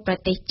ជាតិនៅប្រ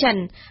ទេសចិន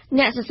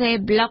អ្នកសរសេរ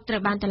blog ត្រូ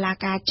វបានតុលា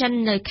ការចិន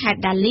នៅខេត្ត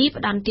ដាលី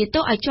ផ្តន្ទាទោ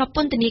សឲ្យជាប់ព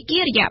ន្ធនាគា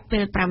ររយៈពេ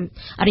ល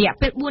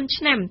4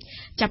ឆ្នាំ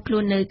ចាប់ខ្លួ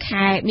ននៅ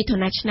ខែមិថុ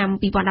នាឆ្នាំ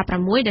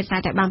2016ដោយសារ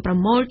តែបានប្រ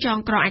មូលចង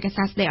ក្រងឯក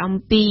សារស្តីអំ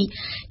ពី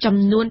ចំ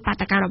នួនបា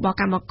តកម្មរបស់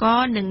កម្មក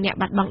រនិងអ្នក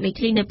បាត់បង់ដី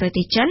ធ្លីនៅប្រ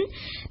ទេសចិន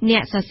អ្ន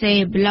កសរសេរ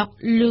blog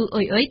លូ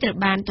អ៊ុយអ៊ុយត្រូវ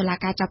បានតុលា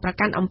ការចាប់ប្រ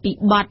កាន់អំពី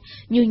បទ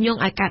ញុះញង់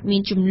ឲ្យកើតមា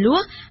នជម្លោះ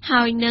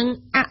ហើយនឹង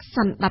អស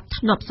ន្តិ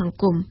ភាពសង្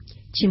គម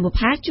ជាម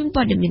ហាជុំ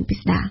ព័ត៌មានពិ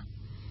ស្ដា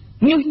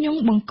ញុះញង់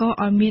បង្ក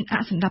ឲ្យមានអ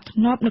សន្តិភា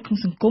ពនៅក្នុង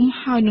សង្គម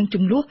ហើយនឹង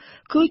ចំនួន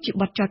គឺជា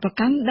បទចោទប្រ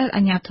កាន់ដែល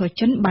អាជ្ញាធរ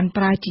ចិនបាន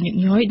ប្រើជាញឹក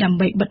ញយដើម្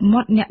បីបិទមា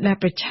ត់អ្នកដែល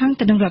ប្រឆាំង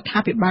ទៅនឹងរដ្ឋា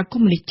ភិបាលកុ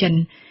ម្មុយនីសចិន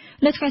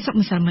នៅថ្ងៃសុក្រ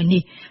ម្សិលមិញ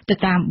នេះទៅ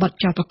តាមបទ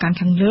ចោទប្រកាន់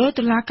ខាងលើ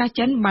តុលាការ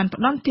ចិនបាន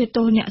ផ្តន្ទា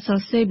ទោសអ្នកសរ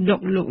សេរប្លុក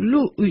លោក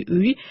លូអ៊ុយ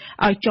អ៊ុយ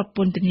ឲ្យជាប់ព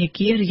ន្ធនា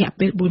គាររយៈ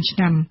ពេល4ឆ្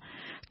នាំ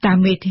តាម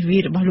មេធាវី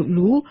របស់លោក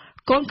លូ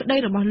កូនក្តី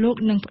របស់លោក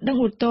នឹងប្តឹង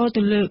ឧទ្ធរណ៍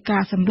ទៅលើកា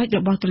រសម្រេច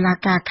របស់តុលា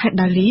ការខេត្ត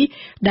ដាលី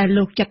ដែល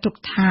លោកចាត់ទុក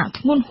ថា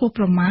ធ្ងន់ហួស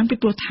ប្រមាណពី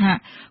ព្រោះថា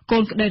កូ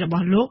នក្តីរប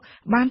ស់លោក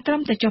បានត្រឹ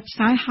មតែចុះផ្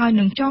សាយហើយ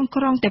នឹងចង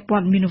ក្រងតែព័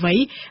ត៌មានអ្វី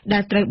ដែ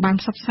លត្រូវបាន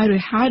ផ្សព្វផ្សាយរួ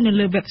ចហើយនៅ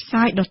លើ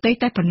website ដទៃ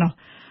តែប៉ុណ្ណោះ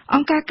អ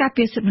ង្គការការ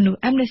ពារសិទ្ធិមនុស្ស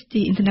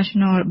Amnesty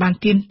International បាន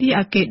ទាមទារ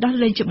ឲ្យគេដោះ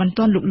លែងជាបន្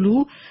ទាន់លោកលូ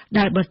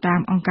ដែលបើតាម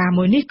អង្គការ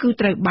មួយនេះគឺ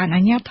ត្រូវបាន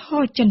អាជ្ញាធ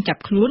រចិនចា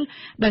ប់ខ្លួន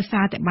ដោយ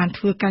សារតែបាន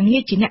ធ្វើការងា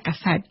រជាអ្នកកា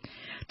សែត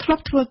ធ្លា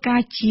ប់ធ្វើការ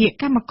ជា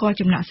កម្មករ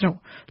ចំណាក់ស្រុក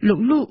លោក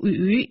លូអ៊ុយ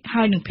អ៊ុយ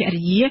ហើយនឹងភ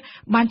រិយា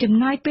បានចំ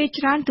ណាយពេល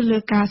ច្រើនទៅលើ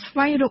ការស្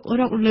វែងរក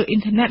រកលើអ៊ី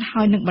នធឺណិត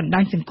ហើយនឹងបណ្ដា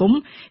ញសង្គម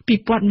ពី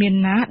ព័ត៌មាន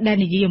ណាដែល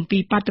និយាយអំពី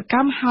បាតុក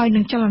ម្មហើយនឹ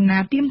ងចលនា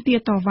ទាមទារ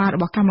តវ៉ារ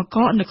បស់កម្មក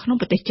រនៅក្នុង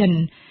ប្រទេសចិន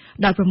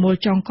ដោយប្រមូល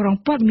ចងក្រង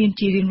ព័ត៌មាន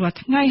ជារៀងរាល់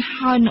ថ្ងៃ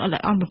ហើយនៅល្អិ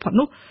តអន់បំផុត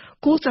នោះ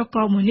គូស្រក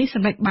រមួយនេះស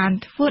ម្រេចបាន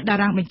ធ្វើតា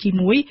រាងបញ្ជី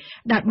មួយ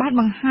ដែលបាន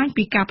បង្ហាញ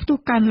ពីការផ្ទុះ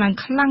កើនឡើង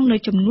ខ្លាំងនៅ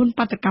ចំនួន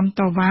បាតុកម្ម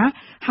តវ៉ា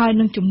ហើយ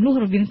នឹងចំនួន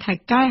រវាងថៃ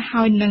កែ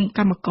ហើយនឹងក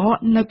ម្មករ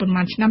នៅប្រ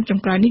មាណឆ្នាំចុង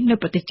ក្រោយនេះនៅ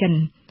ប្រទេសចិន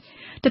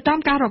ទៅតាម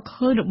ការរក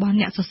ឃើញរបស់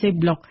អ្នកសរសេរ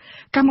blog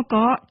កម្មក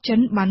រចិន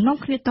បាននាំ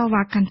គ្នាត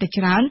វ៉ាកាន់តែ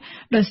ច្រើន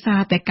ដោយសារ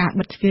តែការ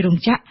បិទទ្វាររោង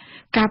ចក្រ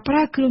ការប្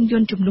រើគ្រឿងយ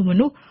ន្តជំនួសម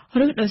នុស្ស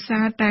ឬដោយសា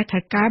រតែថៃ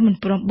កែមិន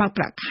ព្រមបើក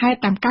ប្រាក់ខែ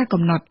តាមការ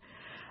កំណត់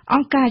អ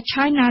ង្គការ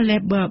China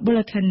Labor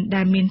Bulletin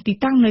ដែលមានទី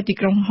តាំងនៅទី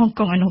ក្រុងហុង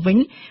កុងឯនោះវិញ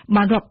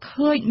បានរាប់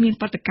ឃើញមាន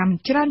បាតុកម្ម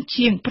ច្រើន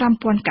ជាង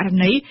 5,000 ករ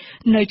ណី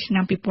នៅឆ្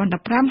នាំ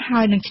2015ហើ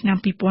យនិងឆ្នាំ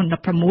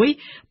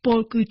2016ពល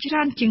គឺច្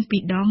រើនជាង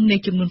2ដងនៃ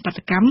ចំនួនបា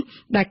តុកម្ម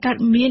ដែលកើត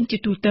មានជា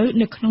ទូទៅ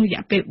នៅក្នុងរ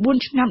យៈពេល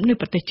4ឆ្នាំនៅ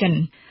ប្រទេសចិន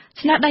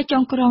ស្នាដៃច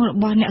ងក្រងរ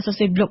បស់អ្នកសរ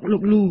សេរ blog លោ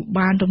កលូ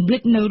បានរំលេ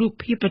ចនៅរូប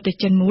ភាពប្រទេស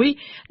ចិនមួយ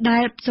ដែ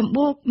លសម្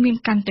បូរមាន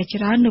កាន់តែ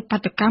ច្រើននៅបា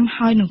តុកម្ម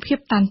ហើយនឹងភាព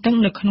តានតឹង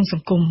នៅក្នុងស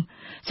ង្គម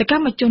សក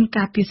ម្មជន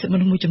ការពារសិទ្ធិម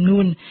នុស្សមួយចំនួ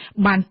ន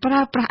បានប្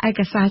រើប្រាស់ឯ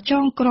កសារច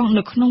ងក្រង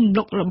នៅក្នុង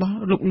blog របស់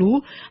លោកលូ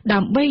ដើ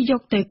ម្បីយ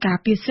កទៅការ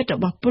ពារសិទ្ធិរ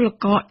បស់ពល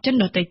ករចិន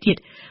ដទៃទៀត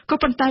ក៏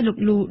ប៉ុន្តែលោក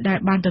លូដែល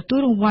បានទទួល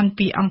រង្វាន់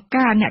ពីអង្គ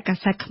ការអ្នកកា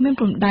សែតគ្មាន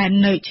ព្រំដែន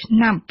នៅឆ្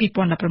នាំ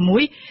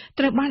2016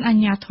ត្រូវបានអា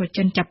ជ្ញាធរ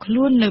ចិនចាប់ខ្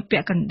លួននៅពា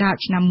ក់កណ្ដាល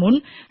ឆ្នាំមុន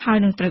ហើយ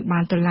នឹងត្រូវបា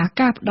នតុលា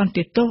ការផ្តន្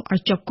ទាទោសឲ្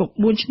យជាប់គុក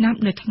4ឆ្នាំ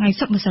នៅថ្ងៃ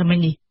សុក្រម្សិលមិញ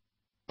នេះ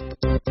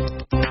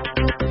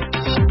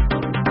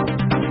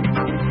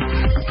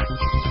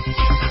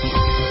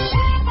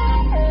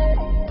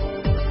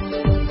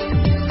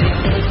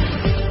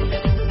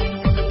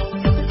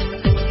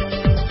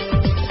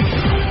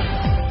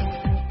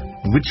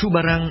វិទ្យុ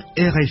បារាំង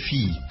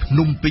RFI ភ្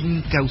នំពេញ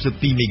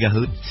 92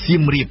 MHz សៀ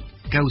មរាប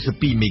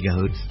 92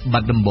 MHz បា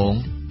ត់ដំបង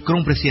ក្រុ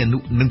ងព្រះសីហនុ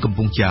និងកំព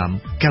ង់ចាម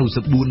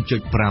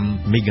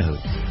 94.5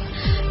 MHz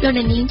លោក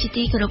នាងជា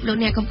ទីគោរពលោក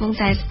អ្នកកំពុង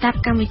តែស្ដាប់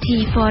កម្មវិធី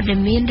For the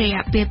Min រ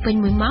យៈពេលពេញ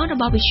1ម៉ោងរ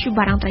បស់វិទ្យុ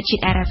បារាំងប្រជាជា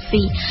តិ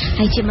RFI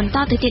ហើយជាបន្ត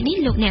ទៅទៀតនេះ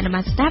លោកអ្នក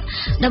បានស្ដាប់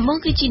ដំបូង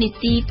គឺជានី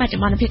តិបច្ចុ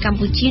ប្បន្នភាពកម្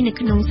ពុជានៅ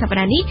ក្នុងសប្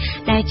តាហ៍នេះ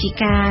ដែលជា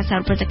ការសា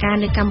រព្រឹត្តិការ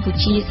ណ៍នៅកម្ពុ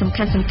ជាសំ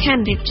ខា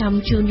ន់រៀបចំ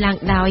ជូនឡើង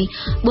ដោយ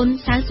ប៊ុន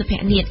សៅសុភ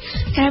នេត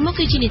ក្រោយមក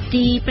គឺជានី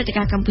តិព្រឹត្តិ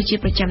ការណ៍កម្ពុជា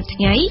ប្រចាំថ្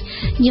ងៃ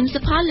ញឹមសុ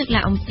ផលលើកឡើ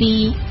ងអំពី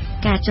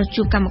ការចុះ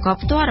ជួបកម្មករ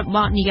ផ្ទាល់រប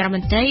ស់នាយករដ្ឋម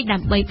ន្ត្រីដើ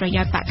ម្បីប្រ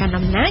យោជន៍បកកណ្ដាល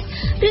អំណាច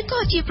ឬក៏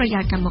ជាប្រយោ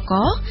ជន៍កម្មក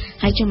រ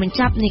ហើយជុំបញ្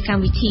ចប់នៃកម្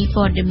មវិធី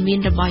For the Min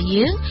របស់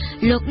យើង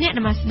លោកអ្នក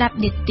បានស្ដាប់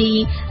នីតិ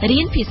រៀ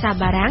នភាសា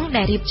បារាំង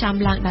ដែលរៀបចំ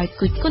ឡើងដោយ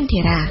គុជគុនធី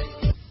រ៉ា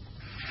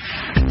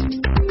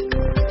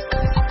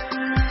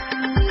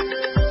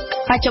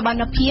បច្ចុប្បន្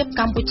នភាព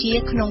កម្ពុជា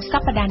ក្នុងស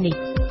ប្តាហ៍នេះ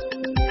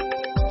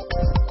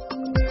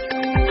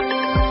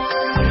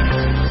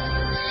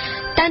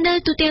តើនៅ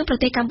ទូទាំងប្រ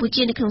ទេសកម្ពុ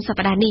ជានៅក្នុងស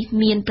ប្តាហ៍នេះ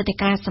មានព្រឹត្តិ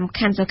ការណ៍សំ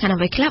ខាន់ៗ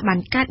អ្វីខ្លះបាន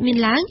កើតមាន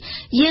ឡើង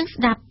យើង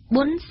ស្ដាប់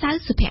ប៊ុនសៅ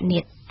សុភ័ក្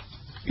រ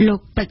លោក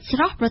ពេជ្រស្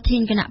រស់ប្រធា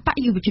នគណៈបក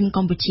យុវជនក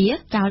ម្ពុជា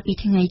កាលពី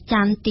ថ្ងៃ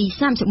ច័ន្ទទី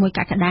31ក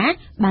ក្កដា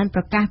បាន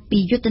ប្រកាសពី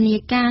យុទ្ធនា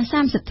ការ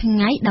30ថ្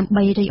ងៃដើម្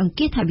បីរៃអង្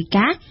គាសថវិ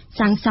កា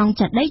សាងសង់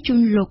ចេតិយជូន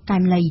លោកកែ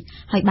មលី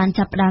ហើយបាន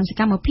ចាប់ផ្ដើមស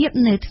កម្មភាព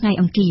នៅថ្ងៃ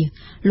អង្គារ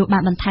លោកបា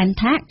នបន្ថែម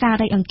ថាការ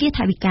រៃអង្គាស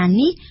ថវិកា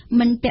នេះ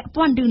មិនពាក់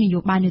ព័ន្ធនឹងនយោ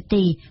បាយនោះ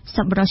ទេស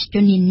ប្បុរសជ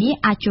ននានា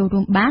អាចចូលរួ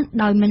មបាន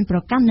ដោយមិនប្រ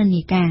កាន់និន្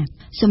នាការ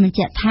សូមបញ្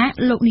ជាក់ថា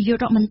លោកនាយក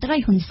រដ្ឋមន្ត្រី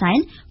ហ៊ុនសែន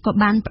ក៏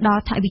បានផ្ដ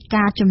ល់ថវិ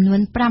កាចំនួន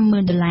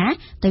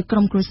$50,000ទៅក្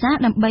រុមគ្រួសារ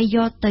ដើម្បីយ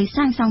កទៅ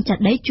សាងសង់ចេ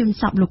តិយជូន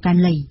សពលោកកែម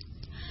លី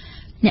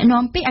អ្នក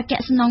នាំពាក្យអគ្គ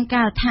ស្នង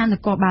ការដ្ឋានន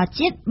គរបាល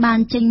ជាតិបាន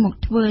ចេញមក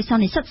ធ្វើស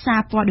ន្និសីទសារ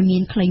ព័ត៌មា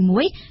នខ្លីមួ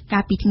យកា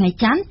លពីថ្ងៃ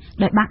ច័ន្ទ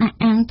ដោយបានអះ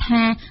អាង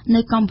ថា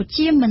នៅកម្ពុ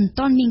ជាមិន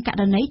ទាន់មានក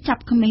រណីចា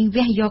ប់ក្មេង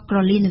វះយកក្រ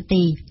លៀននោះ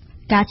ទេ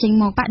ការចេញ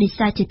មកបដិ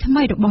សេធជាថ្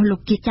មីរបស់លោ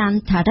កគៀច័ន្ទ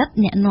ថារិទ្ធ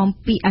អ្នកនាំ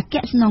ពាក្យអគ្គ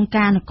ស្នង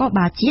ការនគរ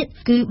បាលជាតិ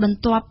គឺបន្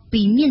ទាប់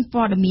ពីមាន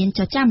ព័ត៌មាន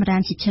ចចាមរា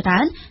នជាច្រើ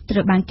នត្រូ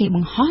វបានគេប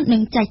ង្ហោះនិ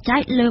ងចែកចា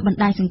យលើបណ្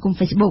ដាញសង្គម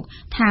Facebook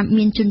ថា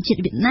មានជនជាតិ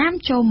វៀតណាម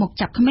ចូលមក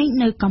ចាប់ក្មេង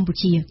នៅកម្ពុ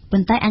ជាប៉ុ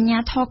ន្តែអាជ្ញា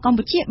ធរកម្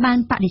ពុជាបាន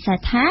បដិសេធ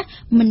ថា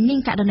មិនមាន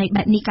ករណី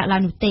បែបនេះកើតឡើ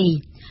ងនោះទេ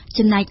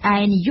ចំណែកឯ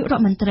នាយករ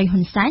ដ្ឋមន្ត្រីហ៊ុ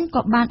នសែន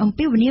ក៏បានអំ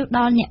ពាវនាវដ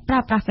ល់អ្នកប្រើ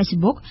ប្រាស់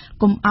Facebook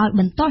កុំឲ្យ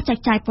បន្តចែក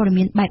ចាយព័ត៌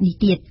មានបែបនេះ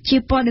ទៀតជា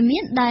ព័ត៌មា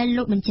នដែល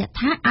លោកបញ្ជាក់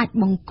ថាអាច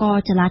បង្ក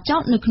ចលាច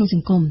លនៅក្នុងស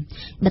ង្គម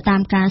បើតា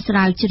មការស្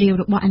រាវជ្រាវ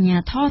របស់អាជ្ញា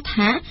ធរ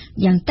ថា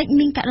យ៉ាងតិច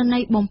មានករណី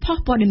បំផុស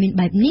ព័ត៌មាន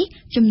បែបនេះ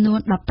ចំនួន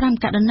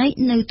15ករណី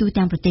នៅទូ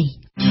ទាំងប្រទេស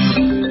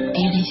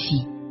RFI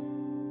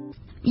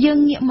យើង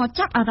ងាកមក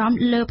ចាប់អារម្មណ៍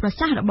លើប្រ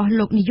សាសន៍របស់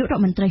លោកនាយករដ្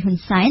ឋមន្ត្រីហ៊ុន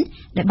សែន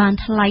ដែលបាន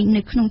ថ្លែង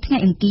នៅក្នុងថ្ងៃ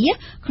អង្គារ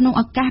ក្នុង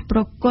ឱកាសប្រ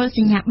គល់ស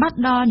ញ្ញាបត្រ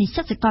ដល់និស្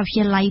សិតសាកលវិទ្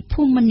យាល័យ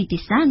ភូមិន្ទនីតិ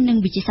សាស្ត្រនិង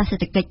វិទ្យាសាស្ត្រសេ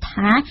ដ្ឋកិច្ច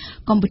ថា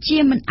កម្ពុជា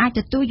មិនអាច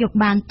ទទួលយក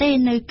បានទេ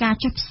នៅការ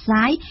ចុះផ្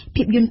សាយ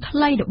ភាពយន្តខ្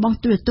លីរបស់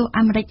ទូរទស្សន៍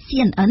អាមេរិក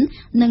CNN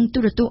និងទូ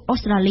រទស្សន៍អូ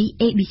ស្ត្រាលី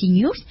ABC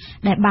News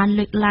ដែលបាន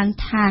លើកឡើង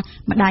ថា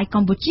ម្ដាយក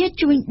ម្ពុជា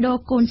ជួញដូរ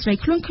កូនស្រី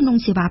ខ្លួនក្នុង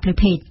សេវាផ្លូវ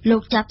ភេទលោ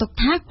កចាត់ទុក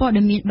ថាព័ត៌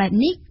មានបែប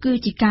នេះគឺ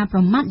ជាការប្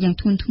រមាថយ៉ាង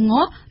ធ្ងន់ធ្ង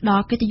រដ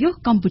ល់កិត្តិយ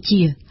សកម្ពុ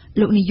ជា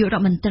លោកនាយករ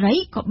ដ្ឋមន្ត្រី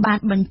ក៏បាន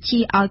បញ្ជា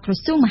ឲ្យក្រ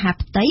សួងមហា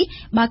ផ្ទៃ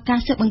បើកការ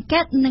ស៊ើបអង្កេ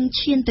តនិង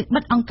ឈានទៅបិ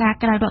ទអង្គការ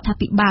ក្រៅរដ្ឋា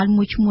ភិបាល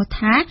មួយឈ្មោះ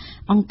ថា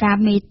អង្គការ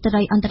មេត្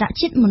រីអន្តរ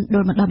ជាតិមណ្ឌ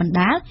លបណ្ដុះបណ្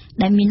ដាល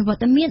ដែលមានវត្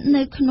តមាន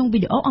នៅក្នុងវី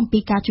ដេអូអំពី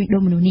ការជួញដូ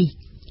រមនុស្សនេះ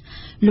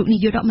លោកនា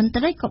យករដ្ឋមន្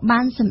ត្រីក៏បា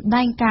នសម្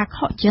ដែងការខ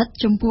កចិត្ត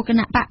ចំពោះគ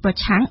ណៈបកប្រ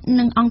ឆាំង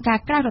និងអង្គការ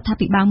ក្រៅរដ្ឋា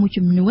ភិបាលមួយ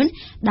ចំនួន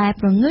ដែល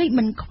ប្រងើយ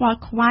មិនខ្វល់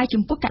ខ្វាយ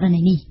ចំពោះករ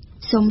ណីនេះ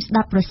សូមស្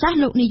ដាប់ប្រសាសន៍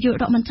លោកនាយក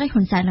រដ្ឋមន្ត្រី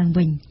ហ៊ុនសែនឡើង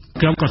វិញ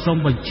ខ្ញុំក៏សូម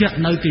បញ្ជាក់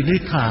នៅទីនេះ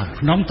ថា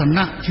ក្នុងឋា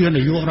នៈជា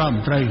នាយករដ្ឋម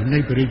ន្ត្រីនៃ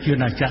ប្រជា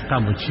ណាចក្រក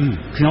ម្ពុជា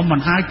ខ្ញុំមិន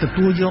អាចទ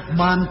ទួលយក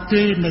បាន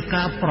ទេនៅ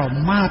ការប្រ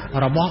មាថ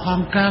របស់អ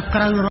ង្គការក្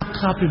រៅរដ្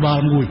ឋាភិបាល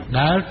មួយ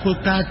ដែលធ្វើ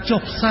ការ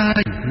ចុះផ្សាយ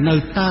នៅ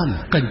តាម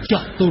កញ្ច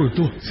ក់ទូរទ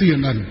ស្សន៍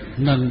CNN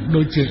និង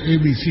ដូចជា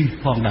ABC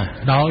ផងដែរ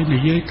ដោយនិ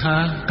យាយថា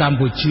កម្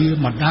ពុជា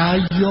មិនដែរ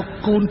យក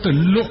កូនទៅ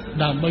លក់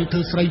ដើម្បីធ្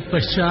វើស្រី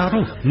បេសារ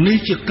នេះ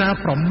ជាការ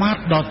ប្រមាថ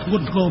ដ៏ធ្ង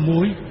ន់ធ្ងរ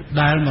មួយ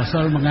ដែលម្សិ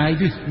លមិញ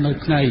នេះនៅ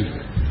ថ្ងៃ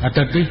អា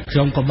ទិត្យនេះខ្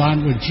ញុំក៏បាន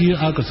បញ្ជា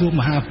ឲ្យក្រសួង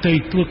មហាផ្ទៃ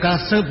ធ្វើការ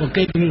ស៊ើបអង្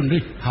កេតរឿង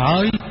នេះហើ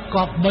យ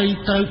ក៏បី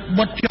ត្រូវ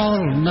បិទចោល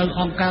នៅ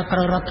អង្គការក្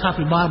រៅរដ្ឋា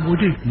ភិបាលមួយ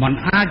នេះមិន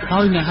អាច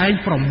ឲ្យអ្នកឯង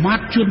ប្រមាថ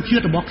ជនជា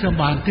តិរបស់ខ្ញុំ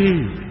បានទេ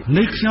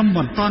នេះខ្ញុំ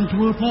មិនតាន់ធ្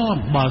វើផង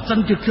បើសិន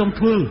ជាខ្ញុំ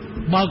ធ្វើ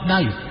បើក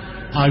ដៃ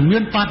ឲ្យមា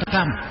នបាតក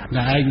ម្ម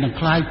អ្នកឯងនឹង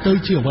ខ្លាយទៅ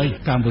ជាអ្វី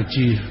កម្ពុ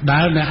ជា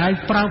ដែលអ្នកឯង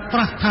ប្រើប្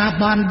រាស់ថា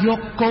បានយក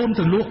កូន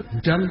ទៅលក់អ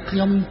ញ្ចឹងខ្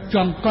ញុំច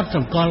ង់កត់ស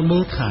ម្គាល់មើ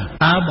លថា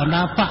តើបណ្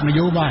ដាបកន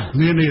យោបាយ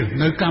នានា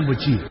នៅកម្ពុ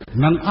ជា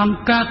និងអង្គ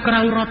ការក្រៅ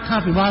រដ្ឋា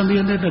ភិបាលនា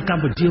នានៅក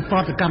ម្ពុជាប្រ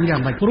តិកម្មយ៉ា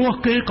ងម៉េចព្រោះ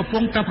គេកំពុ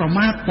ងតែប្រ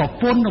មាថប្រ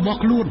ពន្ធរបស់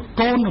ខ្លួន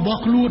កូនរបស់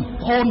ខ្លួន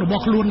ប្អូនរប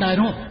ស់ខ្លួនដែរ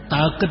នោះ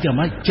តើគិតយ៉ាង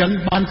ម៉េចចឹង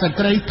បានតែ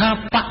ក្រៃថា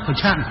បកប្រ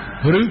ឆាំង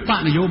ឬបក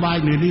នយោបាយ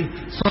នានា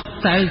សុទ្ធ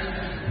តែ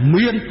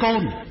មានកូ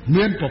ន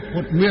មានប្រព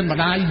ន្ធមានម្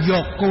ដាយយ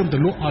កកូនទៅ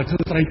លក់ឲ្យធ្វើ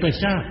ស្រីបេ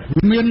សា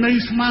មានន័យ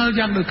ស្មើ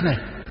យ៉ាងដូចគ្នា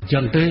ចឹ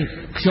ងទេ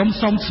ខ្ញុំ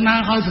សូមស្នើ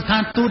ឲ្យស្ថា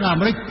នទូតអា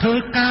មេរិកធ្វើ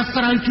ការ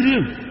ស្រាវជ្រា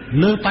វ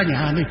លើបញ្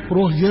ហានេះព្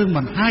រោះយើង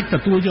មិនអាចទ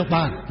ទួលយក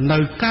បាននៅ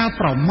ការ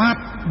ប្រមាថ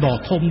ដ៏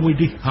ធំមួយ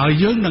នេះហើយ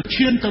យើងនឹង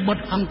ឈានទៅបិទ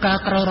អង្គការ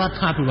ក្រៅរដ្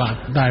ឋាភិបាល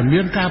ដែលមា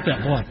នការពា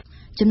ក់ព័ន្ធ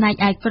ចំណែក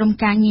ឯក្រុម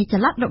ការងារច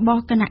ល័តរប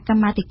ស់គណៈក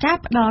ម្មាធិការ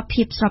ផ្ដល់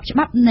ភាពស្របច្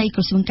បាប់នៃក្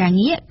រសួងការ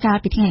ងារកាល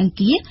ពីថ្ងៃអង្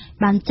គារ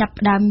បានចាប់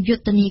ផ្ដើមយុ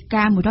ទ្ធនា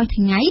ការ100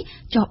ថ្ងៃ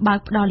ចុះបើក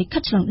ផ្ដល់លិខិ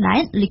តឆ្លងដែ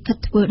នលិខិត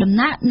ធ្វើដំ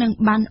ណើរនិង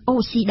បាន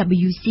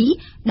OCWC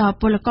ដល់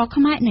ពលករ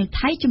ខ្មែរនៅ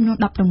ថៃចំនួន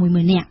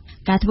 16,000 នាក់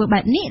ការធ្វើបែ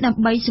បនេះដើ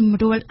ម្បីសម្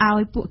រួលឲ្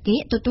យពួកគេ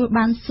ទទួល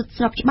បានសិទ្ធិ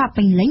ស្របច្បាប់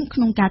ពេញលេញក្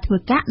នុងការធ្វើ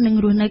ការនិង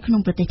រស់នៅក្នុ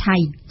ងប្រទេសថៃ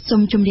សូ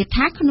មជម្រាប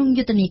ថាក្នុង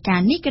យុទ្ធនាការ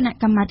នេះគណៈ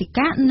កម្មាធិ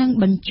ការនឹង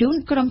បញ្ជូន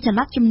ក្រុមច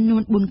ល័តចំនួ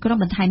ន4ក្រុម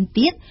បន្ថែម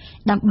ទៀត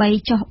ដើម្បី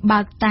ចុះបើ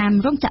កតាម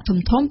រោងចក្រធំ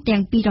ៗទាំ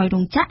ង200រោ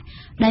ងចក្រ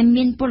ដែល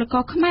មានពលក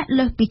រខ្មែរ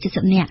លើសពី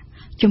70នាក់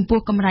ចំពោះ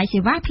កម្រៃសេ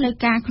វាផ្លូវ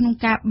ការក្នុង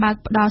ការបើក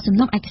ផ្ដល់សំ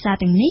ណុំឯកសារ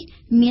ទាំងនេះ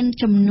មាន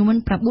ចំនួន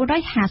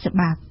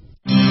950បាត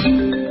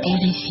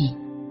RFI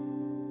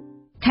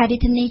ខេត្តរាជ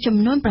ធានីចំ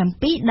នួន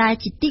7ដែល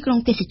ជាទីក្រុង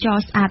ទេសចរ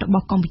ស្អាតរប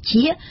ស់កម្ពុ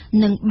ជា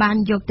នឹងបាន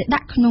យកទៅដា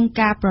ក់ក្នុង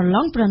ការប្រឡ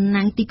ងប្រ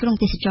ណាំងទីក្រុង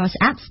ទេសចរស្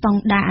អាតស្តង់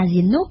ដារអា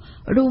ស៊ាននោះ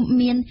រួម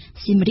មាន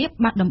សៀមរាប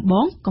បាត់ដំប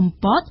ងកំ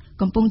ពត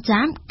កំពង់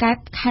ចាមកែប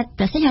ខេត្ត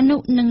ព្រះសីហនុ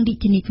និងរាជ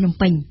ធានីភ្នំ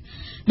ពេញ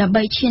ដើម្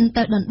បីឈាន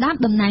ទៅដណ្ដើម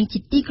តំណែងជា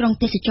ទីក្រុង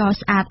ទេសចរ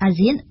ស្អាតអា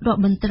ស៊ានរដ្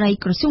ឋមន្ត្រី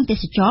ក្រសួងទេ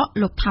សចរ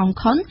លោកថោង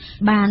ខុន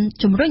បាន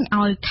ជំរុញ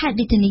ឲ្យខេត្ត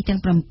រាជធានីទាំង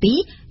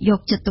7យក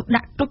ចិត្តទុក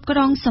ដាក់គ្រប់គ្រ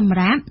ងសម្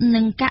រាប់និ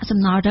ងកាកសំ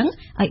ណល់រឹង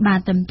ឲ្យបាន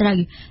ត្រឹមត្រូវ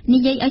និ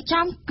យាយឲ្យ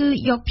ចំគឺ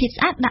យកភាព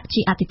ស្អាតដាក់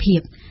ជាអាទិភាព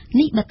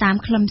នេះបើតាម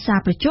ខ្លឹមសារ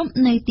ប្រជុំ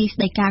នៅទីស្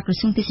តីការក្រ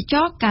សួងទេសច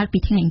រកាលពី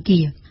ថ្ងៃអង្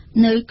គារ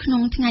នៅក្នុ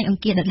ងថ្ងៃអ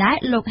ង្គារដដែល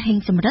លោកហេង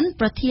សំរិន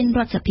ប្រធានរ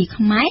ដ្ឋសភា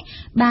ខ្មែរ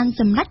បាន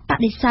សម្រេចប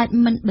ដិសេធ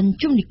មិនបញ្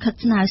ជូនលិខិត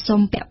ស្នើសុំ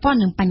ពាក់ព័ន្ធ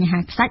នឹងបញ្ហា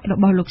ខ្សាច់រ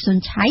បស់លោកសុន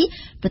ឆៃ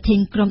ប្រធាន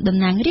ក្រុមតំ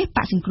ណាងរាស្ត្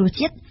របកសង្គ្រោះ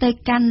ជាតិទៅ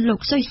កាន់លោក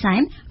សុយសែ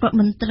នរដ្ឋ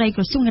មន្ត្រី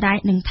ក្រសួងរាយ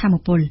និងធម្ម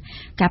ពល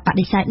ការប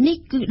ដិសេធនេះ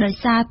គឺដោយ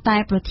សារតែ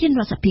ប្រធាន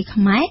រដ្ឋសភា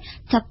ខ្មែរ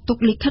ចាត់ទុក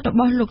លិខិតរ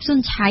បស់លោកសុន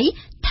ឆៃ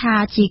ថា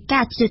ជា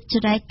ការជ្រៀត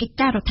ជ្រែកកិច្ច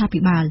ការរដ្ឋា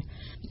ភិបាល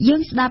យើ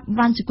ងស្ដាប់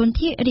វ៉ាន់សុគន្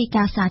ធារាយ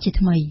ការណ៍សារជា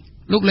ថ្មី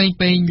លោកលេង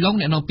ពេងឡុង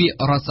អ្នកនាំពាក្យ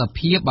រដ្ឋស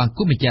ភាបាន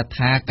គូបញ្ជាក់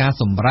ថាការ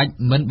សម្រេច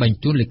មិនបញ្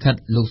ជូនលិខិត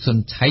លោកសុន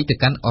ឆៃទៅ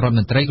កាន់រដ្ឋម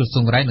ន្ត្រីក្រ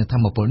សួងរាយនិងធ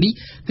ម្មពលនេះ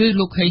គឺ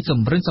លោកហេងសំ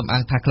រិនសំអា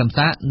ងថាខ្លឹម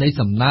សារនៃ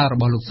សំណើរ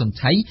បស់លោកសុន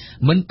ឆៃ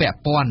មិនពាក់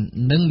ព័ន្ធ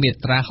នឹងមា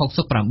ត្រា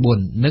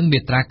69និងមា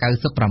ត្រា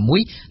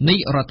96នៃ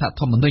រដ្ឋ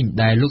ធម្មនុញ្ញ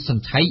ដែលលោកសុន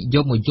ឆៃយ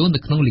កមកយោននៅ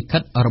ក្នុងលិខិ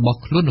តរបស់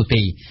ខ្លួននោះ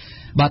ទេ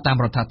បើតាម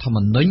រដ្ឋធម្ម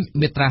នុញ្ញ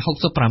មាត្រា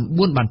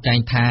69បានចែង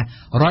ថា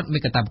រដ្ឋមា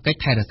នកាតព្វកិច្ច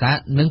ថែរក្សា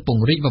និងព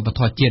ង្រីកវប្ប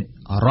ធម៌ជាតិ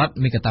រដ្ឋ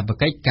មានកាតព្វ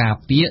កិច្ចការ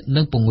ពារ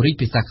និងពង្រីក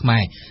ភាសាខ្មែ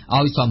រ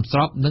ឲ្យសមស្រ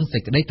បនឹងសេ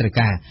ចក្តីត្រូវ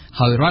ការ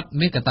ហើយរដ្ឋ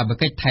មានកាតព្វ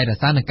កិច្ចថែរ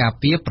ក្សានិងការ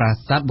ពារប្រា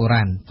សាទបុ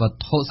រាណវត្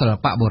ថុសិល្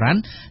បៈបុរាណ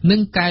និ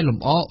ងកែល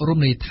ម្អរម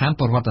ណីយដ្ឋាន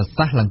ប្រវត្តិ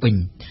សាស្ត្រឡើងវិញ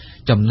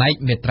ចំណែក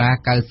មាត្រា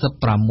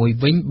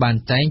96វិញបាន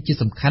ចែងជា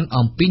សំខាន់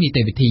អំពីនី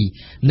តិវិធី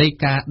នៃ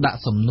ការដាក់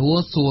សំណួរ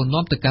សួរ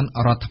នាំទៅកាន់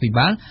រដ្ឋាភិ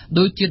បាល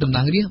ដោយជាតំ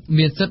ណាងរាស្ត្រ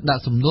មានសិទ្ធិដា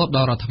ក់សំណួរដ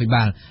ល់រដ្ឋាភិ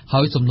បាល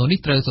ហើយសំណួរនេះ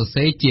ត្រូវសរ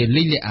សេរជា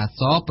លេខអក្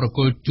សរប្រគ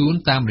ល់ជូន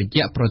តាមរ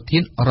យៈប្រធា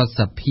នរដ្ឋ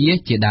សភា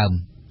ជាដើម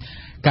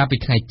កាលពី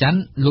ថ្ងៃច័ន្ទ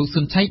លោក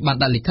សុនឆៃបាន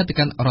ដាក់លិខិតទៅ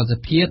កាន់រដ្ឋស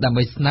ភាដើម្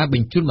បីស្នើប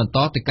ញ្ជូនបន្ត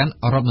ទៅកាន់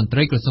រដ្ឋមន្ត្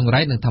រីក្រសួង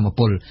រាយនិងធម្ម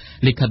ពល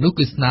លិខិតនោះ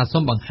គឺស្នើ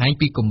សុំបង្ហាញ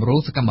ពីគម្រោង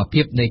សកម្ម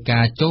ភាពនៃកា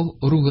រចុះ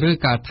រុះរើ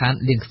ការដ្ឋាន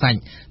លៀងខ្សាច់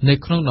នៅ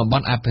ក្នុងតំប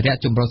ន់អភិរក្ស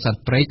ចម្រុះសត្វ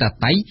ព្រៃតា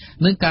តៃ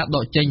និងការដ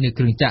កចេញនូវ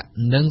គ្រឿងចក្រ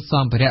និងស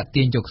ម្ភារៈ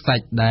ទាញយកខ្សា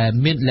ច់ដែល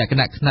មានលក្ខ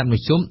ណៈខ្នាតម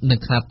ធ្យមនិង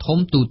ខ្នាតធំ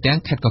ទូទាំង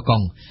ខេត្តកោះកុ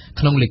ង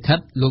ក្នុងលិខិត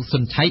លោកសុ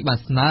នឆៃបាន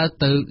ស្នើ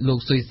ទៅលោក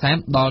សុយសែម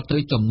ដល់ទៅ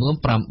ចំនួន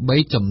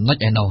8ចំណុច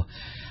ឯណោះ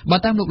បើ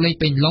តាមលោកលេង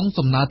ពេញឡុង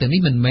សំណើទាំង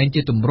នេះមិនមែន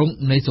ជាទម្រង់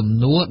នៃសំ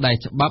ណួរដែល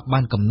ច្បាប់បា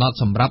នកំណត់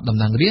សម្រាប់តំ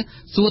ណាងរាស្ត្រ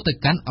សួរទៅ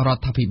កាន់រ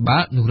ដ្ឋាភិបា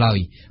លនោះឡើយ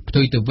ផ្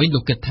ទុយទៅវិញលោ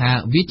កគិតថា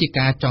វាជា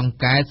ការចង់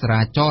កែច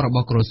រាចរណ៍រប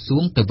ស់ក្រសួ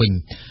ងទៅវិញ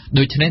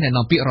ដូច្នេះអ្នក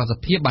នាំពាក្យរដ្ឋស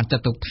ភាបានចា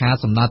ត់ទុកថា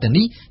សំណើទាំង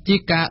នេះជា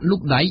ការលូ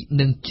កដៃ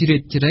និងជ្រៀ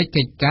តជ្រែក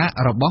កិច្ចការ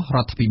របស់រ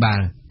ដ្ឋាភិបា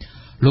ល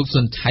លោក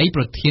សុនឆៃ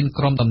ប្រធាន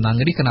ក្រុមតំណាង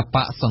រាស្ត្រគណប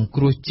កសង្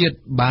គ្រោះជាតិ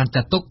បាន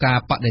ចាត់ទុកការ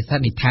បដិសេធ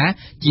នេះថា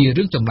ជា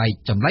រឿងចម្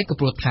លែកក៏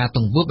ព្រោះថាទ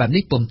ង្វើបែប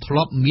នេះពុំធ្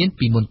លាប់មាន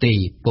ពីមុនទេ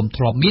ពុំ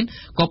ធ្លាប់មាន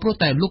ក៏ព្រោះ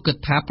តែលោកគិត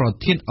ថាប្រ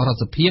ធានរដ្ឋ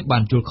សភាបា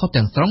នយល់ខុស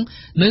ទាំងស្រុង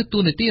នៅទូ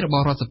នាទីរប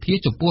ស់រដ្ឋសភា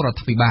ចំពោះរដ្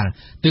ឋាភិបាល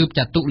ទើប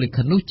ចាត់ទុកលិ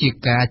ខិតនោះជា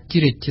ការជ្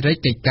រៀតជ្រែក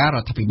កិច្ចការរ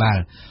ដ្ឋាភិបាល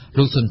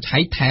លោកសុនឆៃ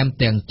ថែម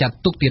ទាំងចាត់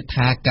ទុកទៀត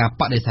ថាការ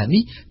បដិសេធ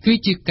នេះគឺ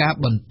ជាការ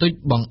បន្តិច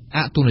បង្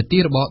អាក់ទូនាទី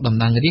របស់តំ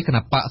ណាងរាស្ត្រគណ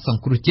បកស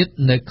ង្គ្រោះជាតិ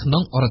នៅក្នុ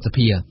ងរដ្ឋស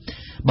ភា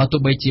បើទោះ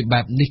បីជា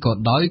បែបនេះក៏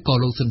ដោយក៏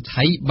លោកសុន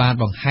ឆៃបាន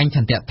បង្ហាញឆ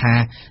ន្ទៈថា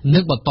នឹ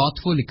ងបន្ត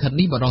ធ្វើលិខិត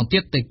នេះម្ដងទៀ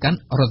តទៅកាន់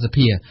រដ្ឋស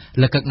ភា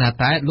លក្ខណៈ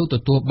តែលោកទ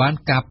ទួលបាន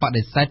ការប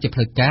ដិសេធជាផ្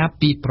លូវការ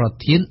ពីប្រ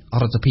ធាន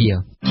រដ្ឋសភា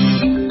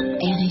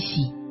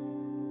RFI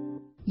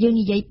យើង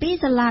និយាយពី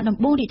សាលាដំ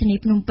បងរាជធានី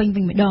ភ្នំពេញ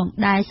វិញម្ដង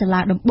ដែលសាលា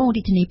ដំបង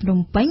រាជធានីភ្នំ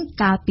ពេញ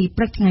កាលពី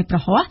ព្រឹកថ្ងៃប្រ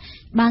ហ័ស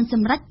បានស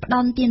ម្រេចផ្ត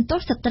ន្ទាទោស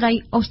ស្ត្រី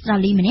អូស្ត្រា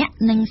លីម្នាក់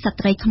និងស្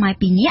ត្រីខ្មែរ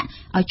2នាក់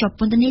ឲ្យជាប់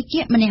ពន្ធនាគា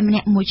រម្នា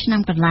ក់1ឆ្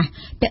នាំកន្លះ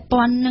ពាក់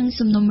ព័ន្ធនឹង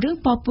សំណុំរឿង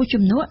ពពុះ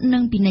ជំនួសនិ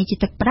ងពិន័យជា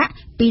ទឹកប្រាក់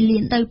2លា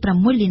នទៅ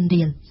6លាន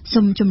រៀល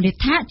សូមជម្រាប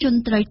ថាជន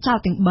ត្រូវចោទ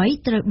ទាំង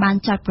3ត្រូវបាន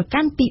ចោទប្រ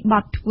កាន់ពីប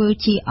ទធ្វើ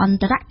ជាអន្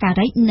តរកា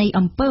រីនៃ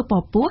អំពើព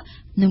ពុះ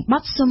និងប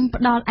ទសុំ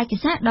ផ្ដល់ឯក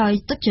សារដោយ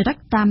ទុច្ចរិត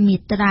តាមមា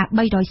ត្រា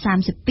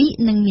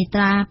332និងមា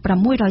ត្រា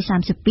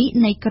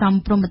632នៃក្រម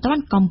ព្រហ្មទណ្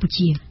ឌកម្ពុ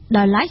ជា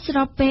ដោយឡែកស្រ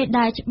បពេល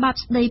ដែលច្បាប់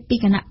ស្ដីពី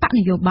គណៈបកន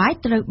យោបាយ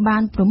ត្រូវបា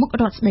នប្រមុខ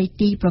រដ្ឋស្ដី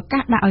ទីប្រកា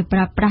សដាក់ឲ្យប្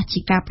រើប្រាស់ជា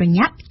ការប្រ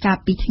ញាប់កាល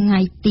ពីថ្ងៃ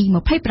ទី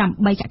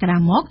28កក្កដា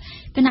មក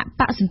គណៈ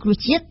បកសង្គ្រោះ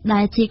ជាតិដែ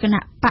លជាគ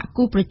ណៈបក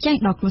គូប្រជែង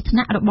ដ៏គ្រោះថ្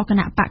នាក់របស់គ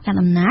ណៈបកកណ្ដា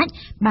លអំណាច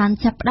បាន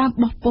ចាប់ផ្ដើម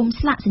បោះពុម្ព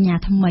ស្លាកសញ្ញា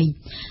ថ្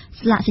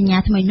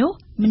មីនោះ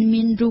មិន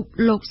មានរូប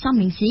លោកសំ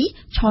រងស៊ី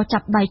ឈរចា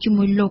ប់ដៃជា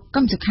មួយលោក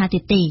កឹមសុខាទៀ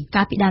តទេ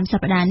កាលពីដើមស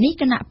ប្តាហ៍នេះ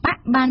គណៈបក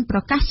បានប្រ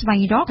កាសស្វែង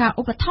រកការ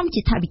ឧបត្ថម្ភ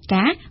ជាថវិ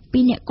កាពី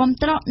អ្នកគាំ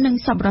ទ្រនិង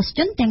សប្បុរសជ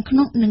នទាំងក្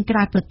នុងនិងក្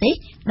រៅប្រទេស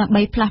ដើម្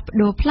បីផ្លាស់ប្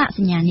ដូរផ្លាកស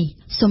ញ្ញានេះ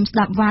សូមស្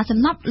ដាប់វ៉ាសំ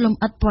ណប់លំ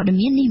អិតព័ត៌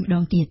មាននេះម្ដ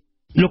ងទៀត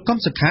លោកកំ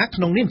សខា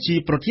ក្នុងនាមជា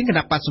ប្រធានគ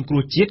ណៈបក្សសង្គ្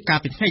រោះជាតិកាល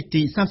ពីថ្ងៃ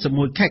ទី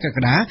31ខែកក្ក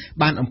ដា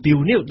បានអំពាវ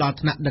នាវដល់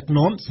ថ្នាក់ដឹក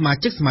នាំសមា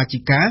ជិកសមាជិ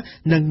កា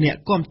និងអ្នក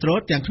គាំទ្រ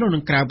ទាំងក្នុងនិ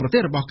ងក្រៅប្រទេ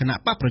សរបស់គណៈ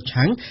បកប្រ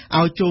ឆាំង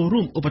ឲ្យចូល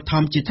រួមឧបត្ថ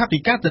ម្ភជាថវិ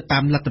កាទៅតា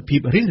មលទ្ធភាព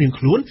រៀងៗ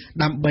ខ្លួន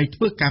ដើម្បីធ្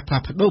វើការផ្លា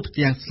ស់ប្ដូរផ្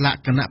ទាំងស្លាក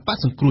គណៈបក្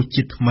សសង្គ្រោះ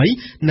ជាតិថ្មី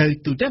នៅ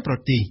ទូទាំងប្រ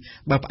ទេស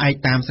បើផ្អែក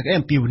តាមសេចក្តី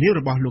អំពាវនាវ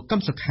របស់លោក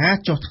កំសខា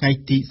ចុះថ្ងៃ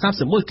ទី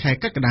31ខែ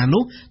កក្កដា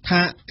នោះ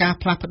ថាការ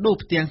ផ្លាស់ប្ដូរ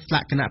ផ្ទាំងស្លា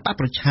កគណៈបក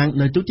ប្រឆាំង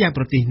នៅទូទាំង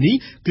ប្រទេសនេះ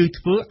គឺ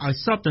ធ្វើឲ្យ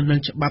ស្របទៅនឹង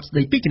ច្បាប់ស្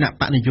តីពីគណៈ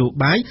បកនយោ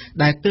បាយ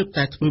ដែលទើប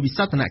តែធ្វើវិ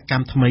សោធនក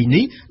ម្មថ្មី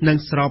នេះនិង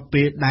ស្រប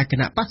ពេលដែលគ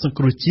ណៈបកសង្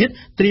គ្រោះជាតិ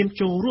ត្រៀម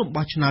ចូលរួម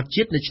បោះឆ្នោត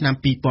ជាតិនៅឆ្នាំ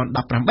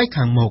2018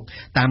ខាងមុខ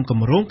តាមគ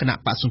ម្រោងគណៈ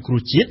បកសង្គ្រោះ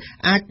ជាតិ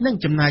អាចនឹង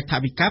ចំណាយថ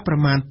វិកាប្រ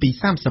មាណពី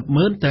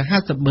$30,000 ទៅ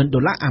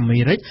$50,000 អាមេ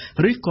រិក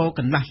ឬក៏ក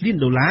ន្លះលាន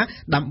ដុល្លារ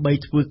ដើម្បី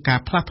ធ្វើការ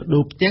ផ្លាស់ប្ដូ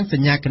រផ្ទាំងស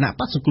ញ្ញាគណៈ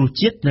បកសង្គ្រោះ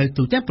ជាតិនៅ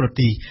ទូទាំងប្រ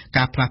ទេស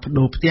ការផ្លាស់ប្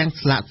ដូរផ្ទាំង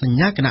ស្លាកសញ្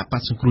ញាគណៈប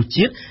កសង្គ្រោះ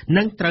ជាតិ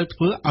នឹងត្រូវធ្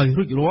វើឲ្យ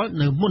រួចរាល់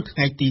នៅមុនថ្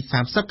ងៃទី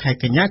30ខែ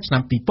កញ្ញាឆ្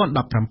នាំ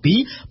2017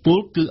ពល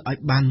គឺឲ្យ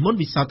បានមុន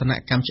វិសោធន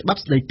កម្មច្បាប់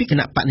ស្តីពីគ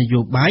ណៈបកនយោ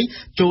បាយ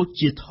ចូល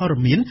ជាធរ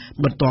មាន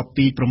បន្ទាប់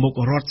ពីប្រមុខ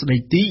រដ្ឋស្តី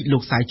ទីលោ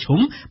កសៃឈុំ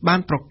បាន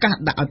ប្រកាស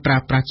ដាក់ឲ្យប្រើ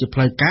ប្រាស់ជាផ្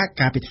លូវការ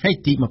កាលពីថ្ងៃ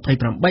ទី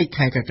28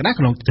ខែកក្កដាក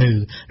ន្លងទៅ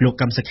លោក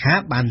កំសខា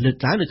បានលើក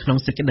ឡើងនៅក្នុង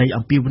សេចក្តី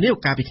អំពាវនាវ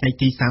កាលពីថ្ងៃ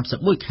ទី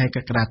31ខែក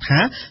ក្កដាថា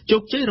ជោ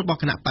គជ័យរបស់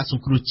គណៈបកស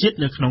ង្គ្រោះជាតិ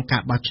នៅក្នុងកា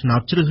របោះឆ្នោត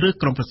ជ្រើសរើស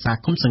ក្រុមប្រឹក្សា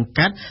គុំសង្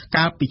កាត់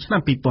កាលពីឆ្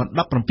នាំ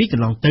2017ក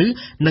ន្លងទៅ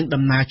នឹង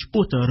ដំណើរឆ្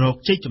ពោះទៅរក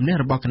ជ័យជំនះ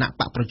របស់គណៈ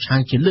បកប្រឆាំង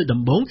ជាលើក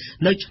ដំបូង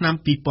នៅឆ្នាំ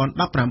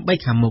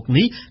2018ខាងមុខ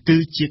នេះគឺ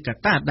ជាក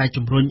ត្តាដែល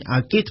ជំរុញឲ្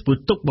យគេធ្វើ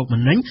ទុកបុក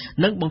ម្នេញ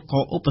និងបង្ក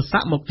ឧបស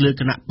គ្គមកលើ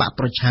គណៈបក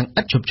ប្រឆាំង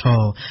ឥតឈប់ឈ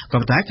រក៏ប៉ុ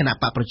ន្តែគណៈ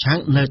បកប្រឆាំង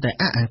នៅតែ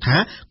អះអាងថា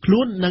ខ្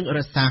លួននឹងរ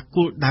ក្សា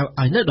គោលដៅ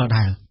ឲ្យនៅដ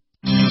ដែល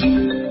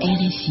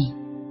RFI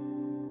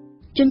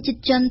ជនជាតិ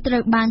ចិនត្រូ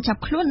វបានចា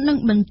ប់ខ្លួននិង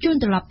បញ្ជូន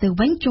ត្រឡប់ទៅ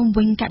វិញជុំ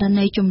វិញករ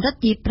ណីចម្រិត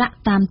ទារប្រាក់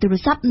តាមទូរ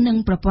ស័ព្ទនិង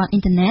ប្រព័ន្ធអ៊ី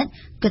នធឺណិត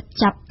គិត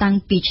ចាប់តាំង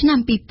ពីឆ្នាំ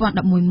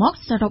2011មក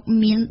សរុប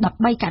មាន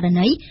13ករ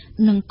ណី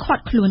និងឃា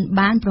ត់ខ្លួន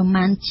បានប្រ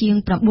មាណជាង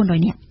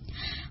900នាក់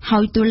ហើ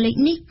យតួលេខ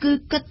នេះគឺ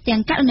គិតទាំ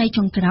ងករណី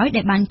ចុងក្រោយ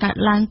ដែលបានកើត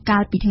ឡើងកា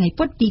លពីថ្ងៃ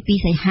ពុធទី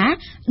2សីហា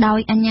ដោយ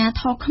អាជ្ញា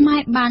ធរខ្មែ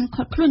របាន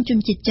ឃាត់ខ្លួនជន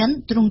ជាតិចិន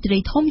ទ្រង់ទ្រា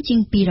យធំជាង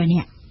200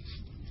នាក់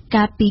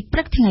កាលពីព្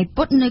រឹកថ្ងៃ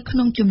ពុធនៅក្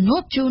នុងជំនួ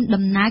បជូន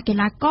ដំណើរកី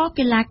ឡាករ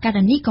កីឡាកា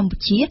រិនីកម្ពុ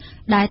ជា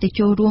ដែលទៅ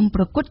ចូលរួម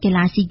ប្រកួតកី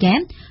ឡាស៊ីហ្គេម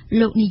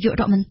លោកនាយក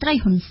រដ្ឋមន្ត្រី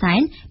ហ៊ុនសែ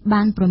ន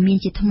បានប្រមាន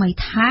ជាថ្មី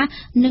ថា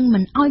នឹងមិ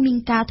នអោយមាន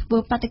ការធ្វើ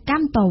បាតក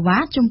ម្មតវ៉ា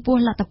ចំពោះ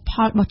លទ្ធផ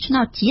លបោះឆ្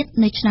នោតជាតិ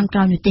នៅឆ្នាំក្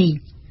រោយនោះទេ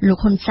លោក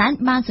ហ៊ុនសែន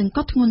បានសង្ក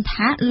ត់ធ្ងន់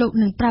ថាលោក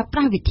នឹងប្រើប្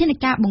រាស់វិធាន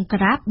ការបង្ក្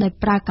រាបដោយ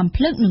ប្រើកាំ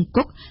ភ្លើងនិង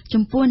គុក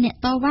ចំពោះអ្នក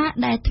តវ៉ា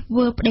ដែលធ្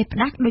វើផ្ដេសផ្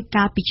ដាសដោយ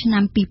កាលពីឆ្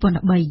នាំ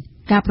2013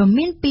ការប្រ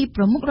មានពី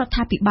ប្រមុខរដ្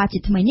ឋាភិបាលជា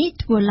ថ្មីនេះ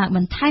ធ្វើឡើងប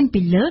ន្ថែម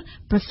ពីលើ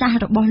ប្រសាស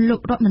ន៍របស់លោក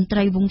រដ្ឋមន្ត្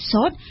រីវង្ស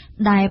សូត្រ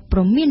ដែលប្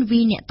រមានវី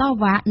អ្នកត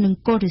វ៉ានិង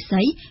កូរ៉េ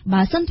សី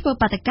បើសិនធ្វើ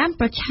បាតកម្ម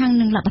ប្រឆាំង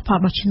នឹងលទ្ធផល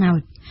បោះឆ្នោត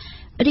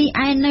រី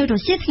ឯនៅរ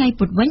សៀលថ្ងៃ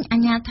ពុធវិញអា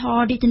ជ្ញាធរ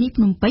រាជធានី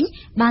ភ្នំពេញ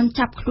បាន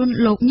ចាប់ខ្លួន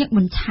លោកញឹក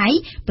ប៊ុនឆៃ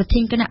ប្រធា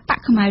នគណៈបក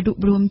ផ្នែករួប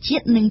រวมជា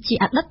តិនិងជា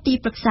អតីតទី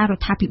ប្រឹក្សារ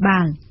ដ្ឋាភិ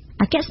បាល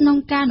អគ្គស្នង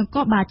ការនគ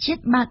របាលជា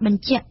តិបានប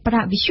ញ្ជាក់ប្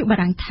រាប់វិទ្យុបា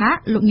រាំងថា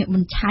លោកញឹក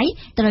ប៊ុនឆៃ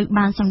ត្រូវ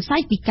បានសង្ស័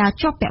យពីការ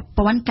ជាប់ពាក់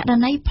ព័ន្ធករ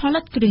ណីផលិ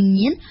តគ្រឿង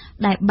ញៀន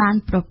ដែលបាន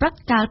ប្រព្រឹត្ត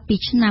កាលពី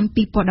ឆ្នាំ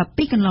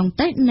2012កន្លង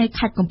ទៅនៅ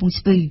ខេត្តកំពង់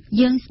ស្ពឺ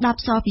យើងស្ដាប់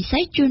សពិសេ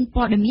សជូន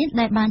ព័ត៌មាន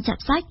ដែលបានចាត់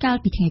ផ្សាយកាល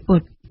ពីថ្ងៃពុ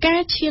ធកា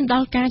រឈានដ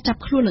ល់ការចាប់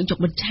ខ្លួនលោកញឹក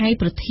ប៊ុនឆៃ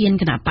ប្រធាន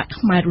គណៈបក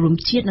ខ្មែររួម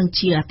ជាតិនិង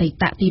ជាអតី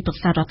តទីប្រឹ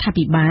ក្សារដ្ឋា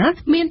ភិបាល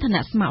មានឋា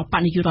នៈស្មើឧប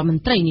នាយករដ្ឋម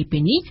ន្ត្រីនេះពេ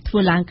លនេះធ្វើ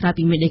ឡើងក្រោយ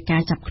ពីមានដីកា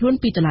ចាប់ខ្លួន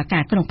ពីតុលាកា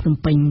រក្រុងភ្នំ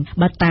ពេញ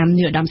បើតាម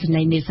នាយឧត្តមសេ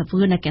នីយ៍នេសា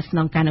វឿននៃអគ្គស្ន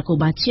ងការនគរ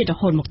បាលជាតិរ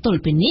ហូតមកទល់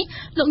ពេលនេះ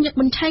លោកញឹក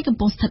ប៊ុនឆៃកំ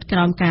ពុងស្ថិតក្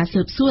រោមការ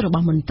ស៊ើបសួររប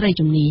ស់មន្ត្រី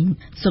ជំនាញ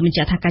សូមបញ្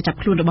ជាក់ថាការចាប់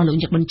ខ្លួនរបស់លោក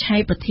ញឹកប៊ុនឆៃ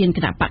ប្រធានគ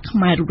ណៈបកខ្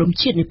មែររួម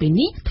ជាតិនេះពេល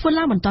នេះធ្វើ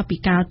ឡើងបន្ទាប់ពី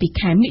កាលពី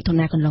ខែមិថុ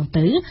នាកន្លង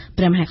ទៅ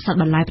ព្រះមហាក្សត្រ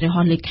បន្លាយព្រះហ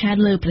ស្ថលេខា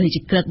លើព្រះរាជ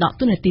ក្រឹត្យដក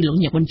ទូនាទីលោក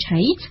ញឹកប៊ុនឆៃ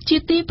ជា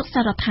ទីប្រឹក្សា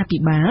រដ្ឋាភិ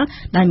បាល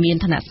ដែលមាន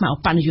ឋានៈស្មើឧ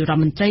បនាយករដ្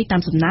ឋមន្ត្រីតា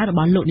មសំណើរប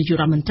ស់លោកនាយក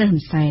រដ្ឋមន្ត្រីហ៊ុ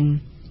នសែន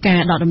កា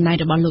រដកតំណែង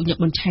របស់លោកញឹក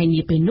ប៊ុនឆៃ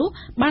នាពេលនោះ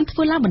បានធ្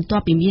វើឡើងបន្ទា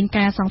ប់ពីមាន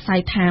ការសង្ស័យ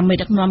ថាមេ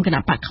ដឹកនាំគណៈ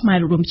បកខ្មែរ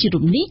រួមជាតិរូ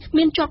បនេះ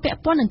មានជាប់ពាក់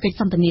ព័ន្ធនឹងកិច្ច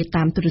សន្ទនា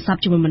តាមទូរស័ព្ទ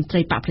ជាមួយមន្ត្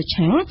រីបកប្រ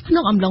ឆាំងក្នុ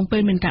ងអំឡុងពេ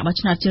លមានការបោះ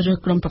ឆ្នោតជ្រើសរើស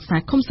ក្រុមប្រឹក្សា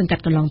ឃុំសង្កា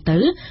ត់កន្លងទៅ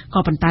ក៏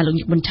ប៉ុន្តែលោក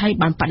ញឹកប៊ុនឆៃ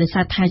បានបដិ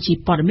សេធថាជា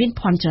ព័ត៌មាន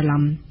ភ័ន្តច្រ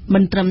ឡំមិ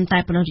នត្រឹមតែ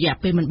ប៉ុណ្ណោះរយៈ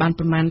ពេលមិនបាន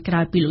ប្រមាណក្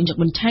រោយពីលោកញឹក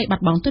ប៊ុនឆៃបា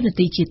ត់បង់តួនា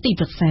ទីជាទី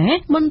ប្រឹក្សា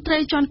មន្ត្រី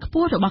ជាន់ខ្ព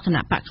ស់របស់គ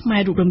ណៈបកខ្មែ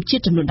ររួមជា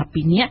តិចំនួន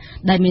12នាក់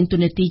ដែលមានតួ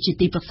នាទីជា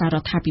ទីប្រឹក្សារ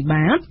ដ្ឋាភិ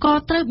បាលក៏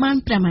ត្រូវបាន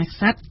ព្រះមហាក្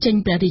សត្រចេញ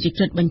ព្រះរាជ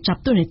ក្រឹត្យបញ្ចប់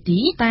តួនាទី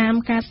តាម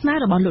ការស្នើ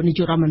របស់លោកនាយ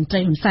ករដ្ឋមន្ត្រី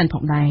ហ៊ុនសែនផ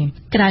ងដែរ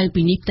ក្រៅ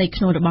ពីនេះផ្ទៃ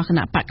ក្នុងរបស់គ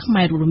ណៈបកខ្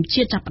មែររួម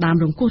ជាតិចាប់ផ្ដើម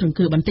រង្គោះរង្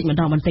គើបន្តិចម្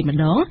ដង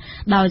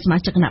ដោយសមា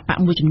ជិកគណៈបក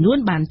មួយចំនួន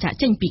បានចាក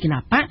ចេញពីគណៈ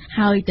បក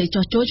ហើយទៅ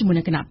ចោះចូលជាមួយ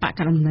នឹងគណៈបក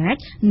កណ្ដាលអំណាច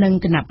និង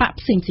គណៈបក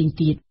ផ្សេងៗ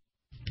ទៀត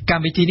ក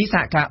ម្មវិធីនេះស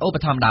ហការឧប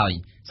ត្ថម្ភដោយ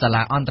សា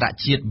លាអន្តរ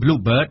ជាតិ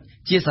Bluebird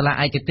ជាសាលា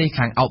ឯកទេស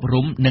ខាងអប់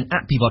រំនិងអ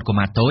ភិវឌ្ឍកុ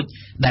មារតូច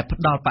ដែលផ្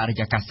ដល់បរិ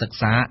យាកាសសិក្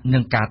សានិ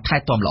ងការថែ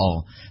ទាំល្អ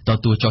ទ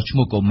ទួលចុះឈ្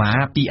មោះកុមារ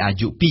ពីអា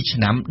យុ2ឆ្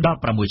នាំដល់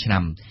6ឆ្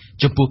នាំ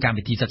ចំពោះកម្ម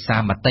វិធីសិក្សា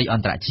មត្តេយ្យអ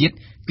ន្តរជាតិ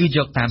គឺយ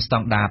កតាមស្ត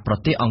ង់ដារប្រ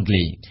ទេសអង់គ្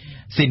លេស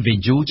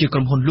Sinvenju ជាក្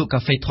រុមហ៊ុនលក់កា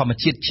ហ្វេធម្ម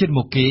ជាតិឈាន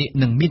មុខគេ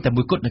និងមានតែ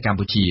មួយគត់នៅកម្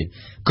ពុជា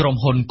ក្រុម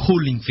ហ៊ុន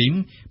Cooling Film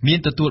មាន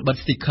ទទួលបិទ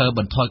sticker ប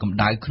ន្ថយកម្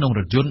ដៅក្នុងរ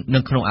ថយន្តនិ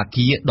ងក្នុងអ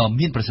គារដ៏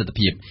មានប្រសិទ្ធ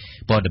ភាព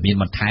ព័ត៌មាន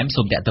បន្ថែម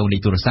សូមទាក់ទងលេខ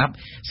ទូរស័ព្ទ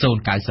 093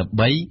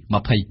 22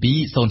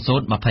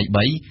 00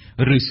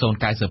 23 ឬ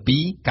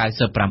 092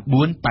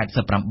 99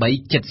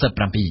 88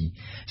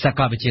 77 សាក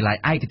លវិទ្យាល័យ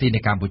ឯកទេសនៅ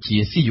កម្ពុជា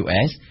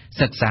CUS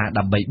សិក្សា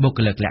ដើម្បីបុគ្គ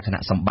លិកលក្ខ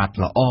ណៈសម្បត្តិ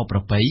ល្អប្រ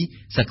ពៃ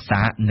សិក្សា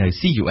នៅ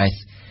CUS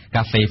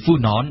កាហ្វេ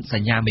Funon ស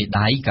ញ្ញាមេ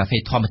ដៃកាហ្វេ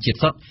ធម្មជាតិ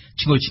សុទ្ធ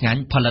ឈ្ងុយឆ្ងាញ់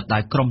ផលិតដោ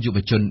យក្រុមយុវ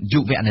ជនយុ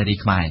វនារី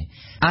ខ្មែរ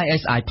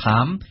ISI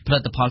Palm ផលិ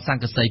តផលស័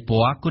ង្កសីព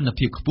ណ៌គុណ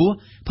ភាពខ្ពស់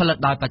ផលិត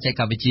ដោយបច្ចេ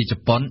កវិទ្យាជ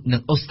ប៉ុននិ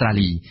ងអូស្ត្រា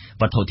លី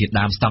វត្ថុធាតុ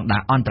ដើមស្តង់ដា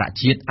រអន្តរ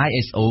ជាតិ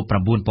ISO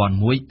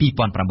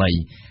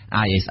 9001:2008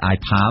 ISI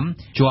Palm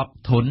ជាប់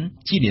ធន់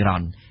ជានិរ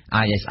ន្តរ៍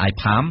ISI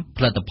Palm ផ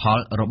លិតផល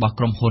របស់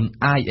ក្រុមហ៊ុន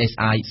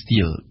ISI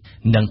Steel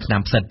និងថ្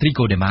នាំផ្សិត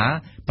Trichoderma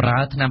ប្រើ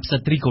ថ្នាំផ្សិត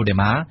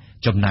Trichoderma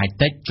ចំណាយ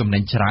តិចចំណេ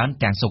ញច្រើន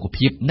ទាំងសុខ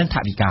ភាពនិងថ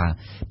វិកា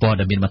ព័ត៌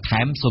មានបន្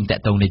ថែមសូមទា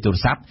ក់ទងលេខទូរ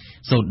ស័ព្ទ 012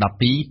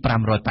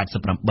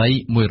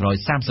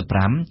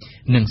 588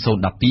 135 និង 012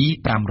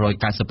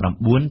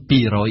 599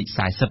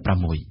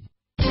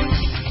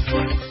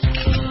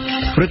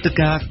 246 ព្រឹត្តិ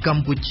ការណ៍ក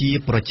ម្ពុជា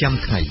ប្រចាំ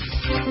ថ្ងៃ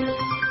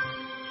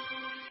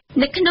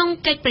នៅក្នុង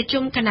កិច្ចប្រ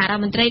ជុំគណៈរដ្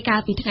ឋមន្ត្រីកាល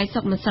ពីថ្ងៃសុ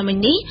ក្រម្សិលមិញ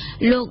នេះ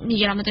លោកនា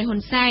យរដ្ឋមន្ត្រីហ៊ុ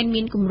នសែន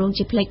មានគម្រោង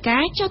ជាផ្លូវកា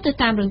រចុះទៅ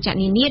តាមរោងចក្រ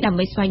នានាដើម្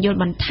បីស្វែងយល់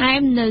បន្ថែម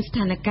នៅស្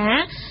ថានភាព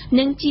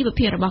និងជីវ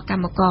ភាពរបស់ក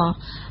ម្មករ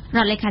រ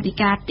ដ្ឋលេខាធិ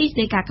ការទីស្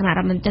តីការគណៈរ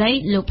ដ្ឋមន្ត្រី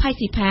លោកផៃ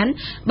ស៊ីផាន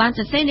បានស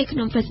រសេរនៅក្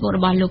នុង Facebook រ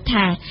បស់លោក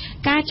ថា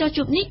ការចុះ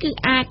ជួបនេះគឺ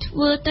អាចធ្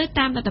វើទៅ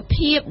តាមលទ្ធ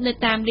ភាពនៅ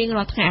តាមរៀង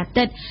រាល់ថ្ងៃអា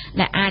ទិត្យ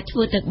ដែលអាចធ្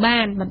វើទៅបា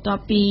នបន្ទា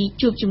ប់ពី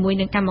ជួបជាមួយ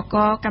នឹងកម្ម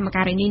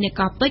ការិនីនៅ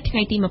កោះពេជ្រថ្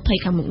ងៃទី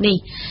20ខាងមុខនេះ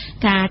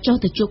ការចុះ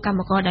ទៅជួបកម្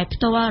មករដែលផ្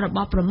ទាល់រប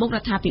ស់ប្រមុខរ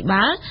ដ្ឋាភិ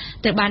បាល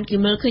ត្រូវបានគេ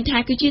មើលឃើញថា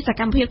គឺជាស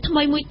កម្មភាពថ្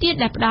មីមួយទៀត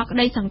ដែលផ្ដល់ក្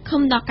តីសង្ឃឹ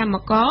មដល់កម្ម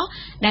ករ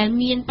ដែល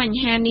មានបញ្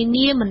ហានា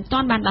នាមិនទា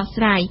ន់បានដោះ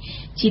ស្រាយ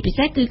ជាពិ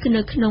សេសគឺ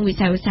នៅក្នុងវិ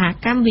ស័យឧស្សាហ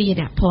កម្មវិទ្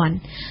យាភ័ណ្ឌ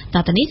ត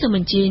ទៅនេះសូម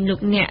អញ្ជើញលោ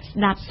កអ្នក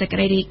ស្ដាប់សេចក្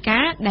តីរាយកា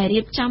រណ៍ដែលរៀ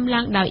បចំឡើ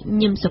ងដោយ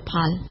ញឹមសុផ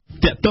ល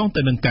តាក់ទង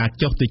ទៅនឹងការ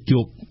ចុះទៅជួ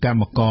បកម្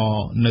មករ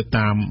នៅ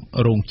តាម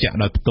រោងចក្រ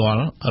ដោយផ្ទា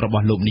ល់រប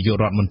ស់លោកនាយក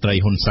រដ្ឋមន្ត្រី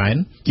ហ៊ុនសែន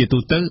ជាទូ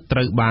ទៅត្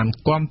រូវបាន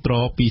គាំទ្រ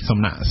ពីសំ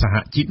ណាក់សហ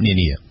ជីពនា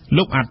នា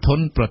លោកអាតធុន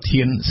ប្រ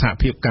ធានសហ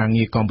ភាពការ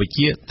ងារកម្ពុ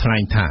ជាថ្លែ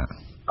ងថា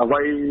អ្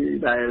វី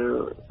ដែល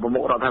ប្រមុ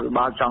ខរដ្ឋាភិ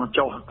បាលចង់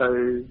ចុះទៅ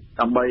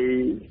ដើម្បី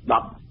ស្ដា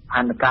ប់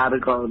ផែនការឬ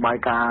ក៏របាយ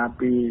ការណ៍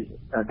ពី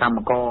កម្ម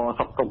ករ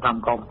សុខទុក្ខកម្ម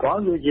ករផ្ទា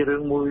ល់វាជារឿ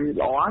ងមួយ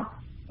ល្អ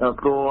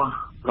ព្រោះ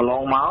កន្ល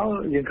ងមក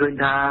យើងឃើញ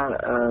ថា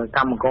ក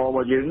ម្មកររប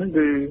ស់យើងហ្នឹង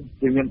គឺ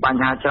វាមានប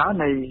ញ្ហាច្រើន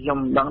ហើយខ្ញុំ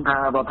ដឹងថារ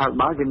ដ្ឋាភិ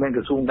បាលគេមាន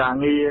ក្រសួងការ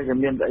ងារគេ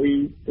មានស្អី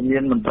គេមា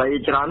នមន្ត្រី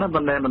ច្រើនណាស់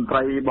ប៉ុន្តែមន្ត្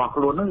រីរបស់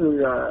ខ្លួនហ្នឹងគឺ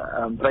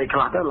មន្ត្រីខ្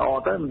លះទៅល្អ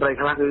ទៅមន្ត្រី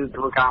ខ្លះគឺ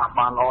ធ្វើការ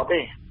បានល្អទេ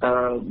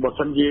បើ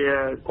សិនជា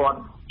គាត់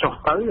ចុះ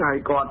ទៅហើយ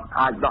គាត់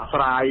អាចដោះស្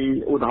រាយ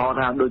ឧទាហរណ៍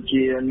ថាដូច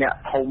ជាអ្នក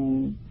ធំ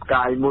ផ្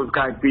កាយ1ផ្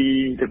កាយ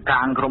2ទៅ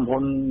កាងក្រុមហ៊ុ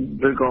ន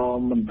ឬក៏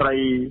មន្ត្រី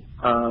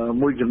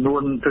មួយចំនួ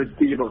នទៅ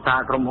ទីប្រឹក្សា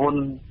ក្រុមហ៊ុន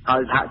ហើ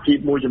យសហជីព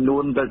មួយចំនួ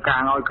នទៅកា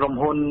ងឲ្យក្រុម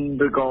ហ៊ុន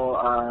ឬក៏រ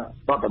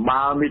ដ្ឋបា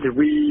លមេធា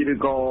វីឬ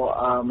ក៏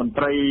មន្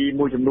ត្រី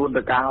មួយចំនួន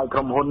ទៅកាងឲ្យក្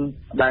រុមហ៊ុន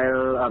ដែល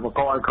បង្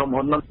កឲ្យក្រុម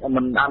ហ៊ុននោះ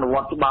មិនអនុវ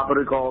ត្តច្បាប់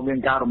ឬក៏មាន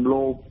ការរំ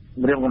លោភ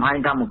រៀបកំហែង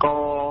កម្មក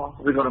រ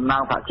ឬក៏តំណា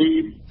ងសហជី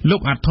ពលោ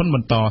កអាតធុនប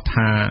ន្ត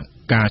ថា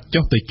ការ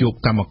ចុះទៅជួប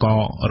កម្មករ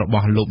រប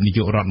ស់លោកនាយ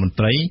ករដ្ឋមន្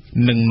ត្រី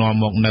នឹងនាំ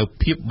មកនូវ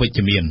ភាពវិជ្ជ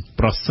មាន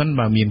ប្រសិន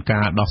បើមាន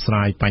ការដោះស្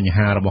រាយបញ្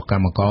ហារបស់ក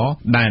ម្មករ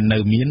ដែលនៅ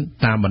មាន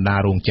តាមបណ្ដា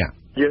រោងចក្រ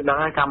យើងដឹង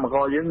ហើយកម្មក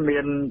រយើងមា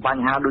នប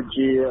ញ្ហាដូច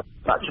ជា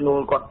ប្រាក់ឈ្នួល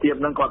គាត់ទាប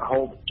ហ្នឹងគាត់ហូ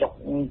បចុក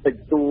តិច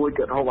តួច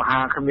គាត់ហូបអាហា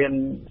រគ្មាន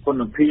គុ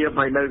ណភាព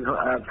ហើយនៅស្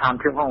ថាន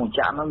ភាពក្នុងរោងច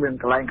ក្រហ្នឹងមាន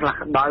កន្លែងខ្លះ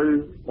ក្តៅ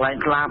កន្លែង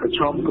ខ្លះប្រឈ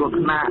មគ្រោះ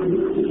ថ្នាក់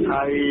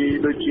ហើយ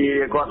ដូចជា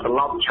គាត់សន្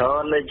លប់ច្រើ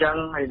នអីចឹង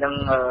ហើយនឹង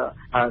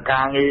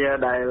ការងារ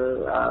ដែល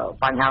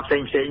បញ្ហាផ្សេ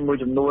ងមួយ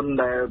ចំនួន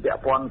ដែលពា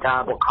ក់ព័ន្ធការ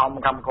បង្ខំ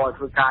កម្មករ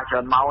ធ្វើការច្រើ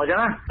នមកអញ្ចឹង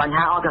ណាបញ្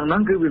ហាអស់ទាំងហ្នឹ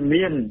ងគឺវា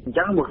មានអញ្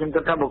ចឹងបើខ្ញុំ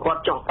គិតថាបើគា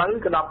ត់ចុះទៅ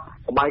ក្តាប់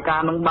របាយការ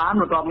ណ៍នឹងបាន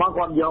បន្ទាប់មក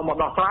គាត់យកមក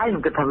ដោះស្រាយខ្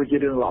ញុំគិតថាវាជា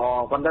រឿងល្អ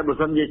ប៉ុន្តែបើ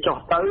សិនជាចុះ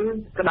ទៅ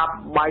ក្តាប់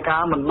បាយកា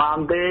រមិនបាន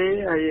ទេ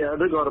ហើយ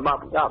ឬក៏របប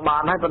បា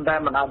នហើយប៉ុន្តែ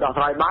មិនអាចដោះ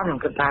ស្រាយបានខ្ញុំ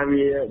គិតថា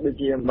វាដូច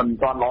ជាមិន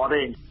ទាន់ល្អ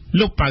ទេ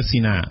លោកប៉ៅស៊ី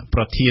ណា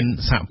ប្រធាន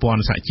សហព័ន្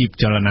ធសហជីព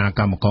ចលនា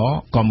កម្មករ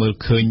ក៏មើល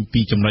ឃើញ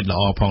ពីចំណុចល្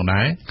អផង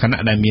ដែរខណៈ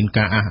ដែលមាន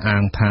ការអះអា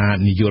ងថា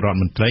នាយករដ្ឋ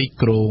មន្ត្រី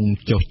គ្រោង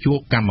ចុះជួប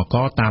កម្មក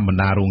រតាមបណ្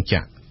ដារោងច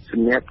ក្រស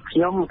ម្រាប់ខ្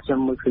ញុំ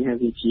មើលឃើញថា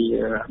វាជា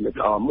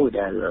ល្អមួយ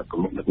ដែលប្រ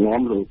មុខដឹក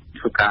នាំលោក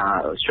ធ្វើការ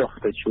ចុះ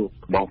ទៅជួប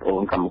បងប្អូ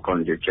នកម្មករ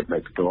និយោជិតដោ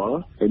យផ្ទាល់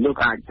ហើយលោក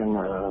អាចនឹង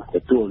ទ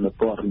ទួលនូវ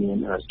ព័ត៌មាន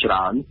ច្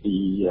រើនពី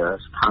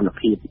ស្ថាន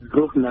ភាពរ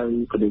ស់នៅ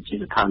ក៏ដូចជា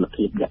ស្ថាន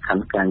ភាពលក្ខខ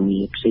ណ្ឌការងា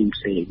រផ្សេង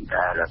ៗ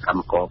ដែលកម្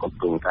មករកំ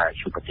ពុងតែ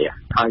ជួបប្រទះ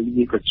ហើយ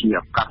វាក៏ជា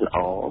ឱកាសល្អ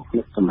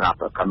សម្រាប់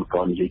កម្មក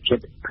រនិយោជិត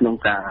ក្នុង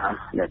ការ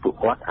ដែលពួក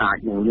គាត់អាច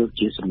នឹងលើក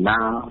ជាសំណើ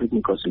ឬ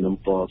ក៏សំណុំ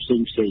ពរផ្សេង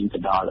ៗទៅ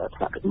ដល់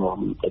ថ្នាក់ដឹកនាំ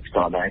ទៅផ្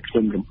ទាល់ដែរខ្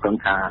ញុំរំពឹង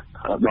ថា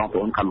បងប្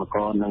អូនកម្មក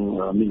រនឹង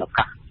មានឱ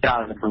កាសច្រើ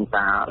នក្នុង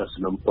ការ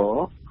សំណុំពរ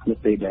នៅ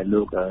ពេលដែល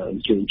លោកអ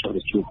ញ្ជើញចូល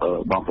ទៅជួប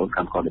បងប្អូនក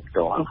ម្មករផ្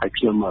ទាល់ហើយ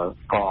ខ្ញុំ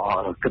ក៏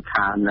គិត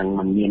ថានឹង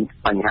មិនមាន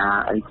បញ្ហា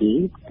អីទេ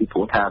ពីព្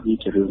រោះថាវា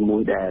ជារឿងមួ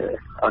យដែល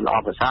ល្អ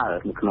ប្រសើរ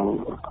នៅក្នុង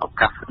ឱ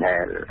កាសដែ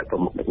លប្រ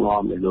មុខដឹក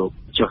នាំដែលលោក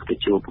ចុះទៅ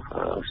ជួប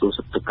សួរ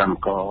សុខទុក្ខកម្ម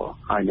ករ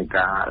ហើយនឹង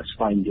ការស្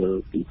វែងយល់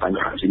ពីបញ្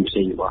ហាផ្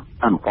សេងៗរបស់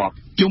កម្មករ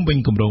ជុំវិញ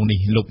គម្រោងនេះ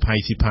លោកផៃ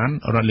ស៊ីផាន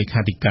រដ្ឋលេ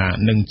ខាធិការ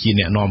និងជា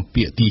អ្នកនាំ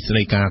ពាក្យទីស្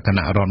តីការគ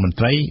ណៈរដ្ឋមន្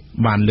ត្រី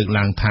បានលើក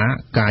ឡើងថា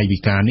កាយវិ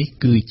ការនេះ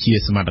គឺជា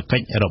សមត្ថកិ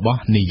ច្ចរបស់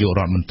នាយក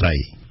រដ្ឋមន្ត្រី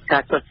កា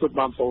រចុះជួប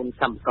បងប្អូន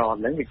កម្មករ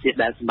ហ្នឹងវាជា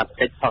ដែលសមត្ថ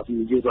កិច្ចរបស់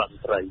នាយករដ្ឋម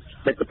ន្ត្រី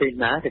តែប្រទេស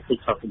ណាគេជិះ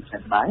ចូលសំខា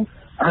ន់ដែរ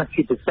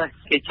គឺពិសេស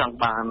គេចង់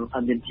បាន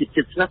មានជាតិ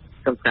ចិត្តស្និទ្ធ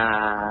ក្នុងការ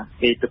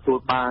គេទទួល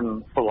បាន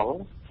ពល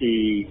ពី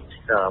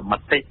ម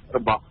តិរ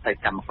បស់តែ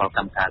កម្មករក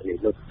ម្មការលើ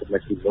លោកចំណុ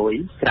ចទី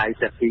1ក្រៅ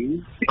តែពី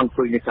អង្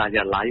គុយនៅការិ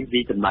យាល័យ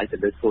វាចំណាយទៅ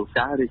លើគោល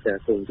ការណ៍ឬក៏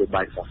គោលនយោ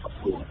បាយរបស់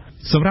ខ្លួន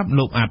សម្រាប់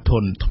លោកអាតធុ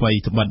នថ្មី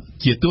ត្បិត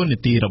ជាតួនា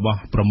ទីរបស់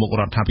ប្រមុខ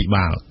រដ្ឋាភិ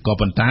បាលក៏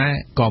ប៉ុន្តែ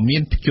ក៏មា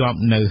នភ្ជាប់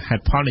នៅហេ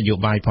តុផលនយោ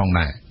បាយផង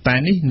ដែរតែ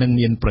នេះនឹង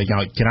មានប្រយោ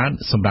ជន៍ច្រើន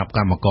សម្រាប់ក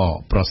ម្មករ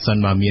ប្រសិន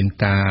បើមាន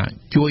ការ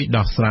ជួយ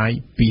ដោះស្រាយ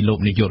ពីលោក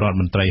នាយករដ្ឋ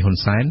មន្ត្រីហ៊ុន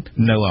សែន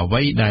នៅអ្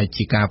វីដែល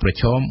ជាការប្រ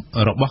ឈម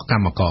របស់ក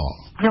ម្មករ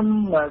ខ្ញុំ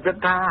គិត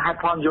ថាហេតុ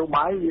ផលនយោ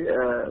បាយ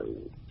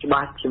ច្បា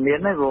ស់ជាមាន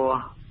ដែរព្រោះ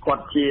គា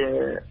ត់ជា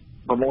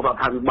ប្រមុខរដ្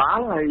ឋាភិបាល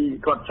ហើយ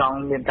គាត់ចង់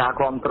មានការ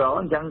គ្រប់គ្រង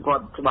អញ្ចឹងគា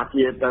ត់ច្បាស់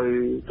ជាទៅ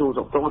ទូ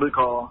សុខទុក្ខឬ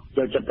ក៏យ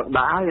កចិត្តទុក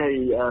ដាក់ហើយ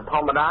ធ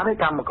ម្មតាទេ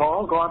កម្មករ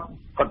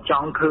គាត់ច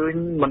ង់ឃើញ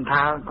មិន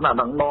ថាថ្នាក់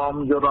ដឹកនាំ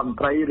យុរដ្ឋមន្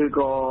ត្រីឬ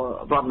ក៏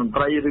រដ្ឋមន្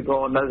ត្រីឬក៏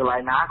នៅកន្លែ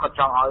ងណាគាត់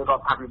ចង់ឲ្យរ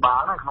ដ្ឋាភិបា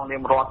លក្នុងនា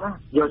មរដ្ឋ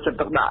យកចិត្ត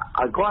ទុកដាក់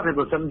ឲ្យគាត់ហើយ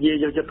បើសិនជា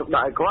យកចិត្តទុកដា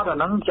ក់ឲ្យគាត់អា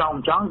ហ្នឹងច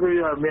ង់គឺ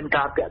មាន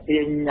ការតាក់ទា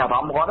ញអារ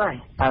ម្មណ៍គាត់ហើយ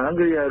អាហ្នឹង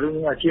គឺរឿង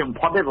ជាបំ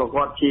ផុតទេព្រោះ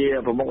គាត់ជា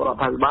ប្រមុខរដ្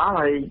ឋាភិបាល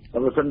ហើយ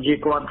បើសិនជា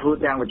គាត់ធ្វើ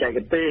ទាំងបច្ចេក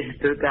ទេស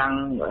ធ្វើទាំង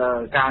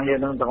ការងារ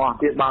នឹងទាំងអស់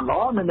ទៀតបានល្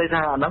អមានន័យ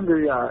ថាអាហ្នឹងគឺ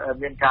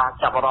មានការ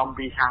ចាប់អារម្មណ៍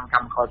ពីខាងក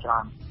ម្មករច្រើ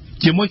ន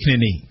ជាមួយគ្នា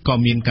នេះក៏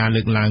មានការ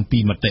លើកឡើងពី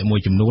មតិមួយ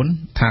ចំនួន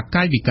ថា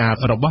កាយវិការ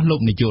របស់លោក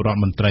នាយករដ្ឋ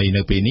មន្ត្រី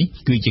នៅពេលនេះ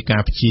គឺជាកា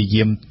រព្យា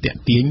យាមទាក់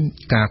ទាញ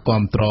ការ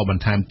គាំទ្រប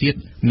ន្ថែមទៀត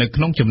នៅ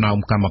ក្នុងចំណោម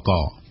កម្មក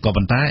រក៏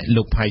ប៉ុន្តែ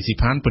លោកផៃស៊ី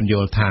ផានពន្យ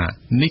ល់ថា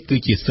នេះគឺ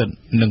ជាសិទ្ធិ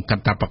និងកា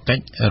តព្វកិច្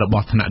ចរប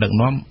ស់ថ្នាក់ដឹក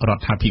នាំរ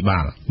ដ្ឋាភិបា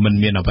លមិន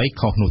មានអ្វី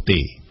ខុសនោះ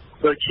ទេ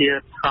ដូចជា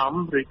ខំ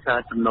ឬក៏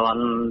ចំនួន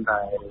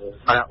ដែ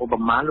លអូបា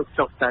ម៉ាលោក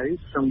ចុះទៅ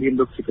ក្នុងនាម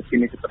លោកជាប្រធា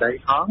នាធិបតី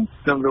ផង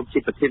ក្នុងលោកជា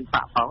ប្រធានប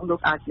កផងលោក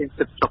អាចមាន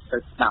សិទ្ធិចុះទៅ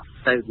ស្ដាប់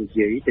ទៅនិ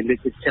យាយទៅលើក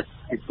ទឹកចិត្ត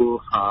ពីព្រោះ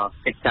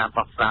កិច្ចការ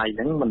បោះស្រាយហ្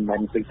នឹងមិនមែ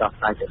នគឺដោះ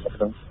ស្រាយតែ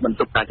មិន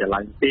ទុកតែ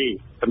ឡើងទេ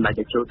សម្ដេច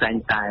តេជោតែង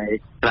តែ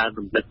ក្រើន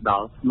រំលឹកដ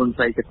ល់មន្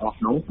ត្រីទាំងអស់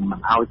នោះមិ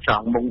នឲ្យច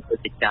ង់មុងទៅ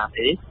កិច្ចការ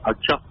ទេឲ្យ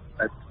ចុះ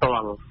ទៅផ្ទា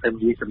ល់ទៅនិ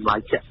យាយសម្លាយ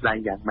ជាក់ស្ដែង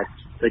យ៉ាងម៉េច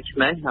ដូច្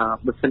នេះ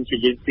បើសិនជា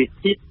យើងពិ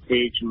ភាក្សា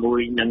ជាមួយ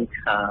នឹង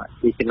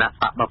គណៈ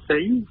បកដទៃ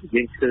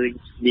យើងឃើញ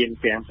មាន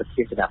ទាំងប្រ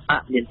ធានគណៈប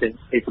កមានទាំង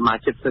សមា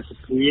ជិកប្រសិ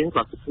ទ្ធិរ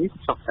ដ្ឋសភា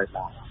ចុះទៅ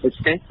ដែរដូ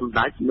ច្នេះសម្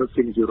ដេចលោក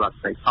ជានាយករដ្ឋម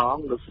ន្ត្រីផង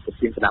លោកជាប្រ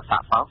ធានគណៈប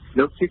កផង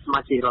លោកជាសមា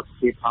ជិករដ្ឋស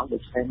ភាផងដូ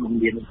ច្នេះមិន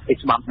មាន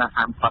ច្បាប់ណា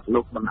ហាមឃាត់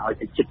លោកមិនឲ្យ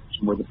ទៅជិតជា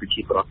មួយនឹងប្រ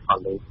ជាពលរដ្ឋផង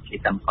លោកជា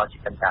កម្មករជា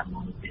កម្មការមួ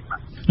យទេបាទ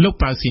លោក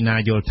ប៉ៅស៊ីណា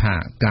យល់ថា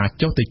ការ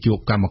ចុះទៅជួប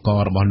កម្មករ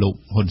របស់លោក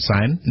ហ៊ុន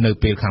សែននៅ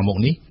ពេលខាងមុខ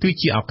នេះគឺ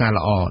ជាឱកាស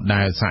ល្អ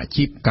ដែលសហ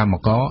ជីពកម្ម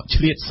ករ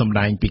ឆ្លៀតសម្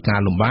ដែងពីការ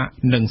លំបាក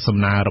និងសំ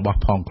ណើរបស់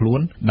ផងខ្លួ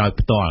នដោយ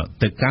ផ្ទាល់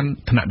ទៅកាន់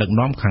ថ្នាក់ដឹក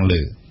នាំខាង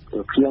លើ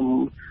ខ្ញុំ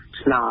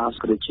ស្នើ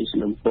ក៏ជាសំ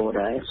ណពរ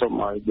ដែរសូ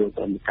មឲ្យយក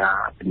ទៅការ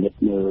ពិនិត្យ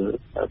មើល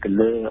ទៅ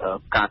លើ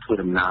ការធ្វើ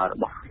ដំណើររ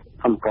បស់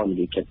កម្មករនិ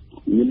យោជិត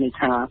មានន័យ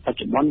ថាបច្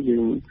ចុប្បន្នយើ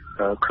ង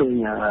ឃើញ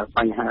ប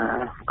ញ្ហា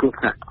គ្រោះ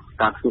ថ្នាក់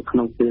ការធ្វើក្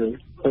នុងពេល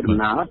ធ្វើដំ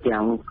ណើរ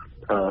ទាំង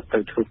ទៅ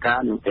ធ្វើការ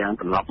និងទាំង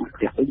ត្រឡប់មក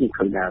ផ្ទះវិញយើង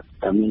ឃើញ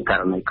ថាមានក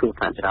រណីគ្រោះ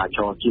ថ្នាក់ចរាច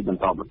រណ៍ជាបន្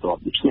តបន្ទាប់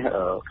ដូច្នេះ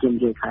ខ្ញុំ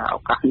យល់ថាឱ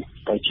កាសនេះ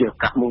ជាឱ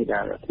កាសមួយដែ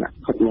លថ្នាក់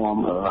ដឹកនាំ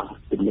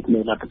ពិនិត្យមើ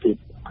លលទ្ធភាព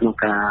ក្នុង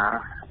ការ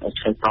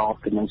ឆ្លើយតប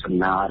ទៅនឹងសំ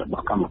ណើរប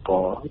ស់កម្មក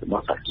ររប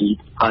ស់សហជីព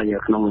ហើយ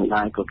ក្នុងនោះ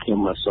ដែរក៏ខ្ញុំ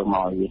សូម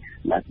ឲ្យ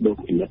អ្នកដូច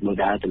ពិនិត្យមើល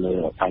ដែរទៅលើ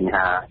បញ្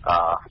ហា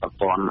ប្រ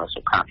ព័ន្ធ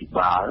សុខាភិ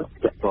បាល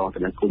ទាក់ទងទៅ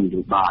នឹងគុណន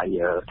យោបាយ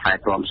ថែ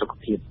ទាំសុខ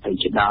ភាពទៅ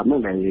ជាដើមនោះ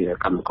ដែល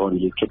កម្មករ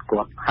និយោជិត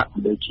គាត់ហាក់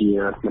ដូចជា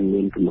មិន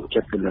មានទំនុកចិ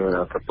ត្តទៅលើ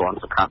ប្រព័ន្ធ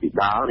សុខាភិ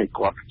បាលហើយ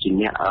គាត់ជា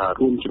អ្នក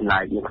រួមចំណែ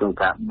កនៅក្នុង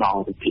ការប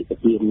ង់វិភាគ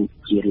ទាន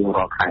ជារៀង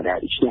រាល់ខែដែរ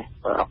ដូច្នេះ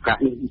ឱកាស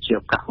នេះជា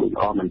ឱកាសមួយ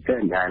ល្អមែនទែ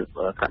នដែល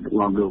ការដឹក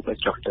នាំលោក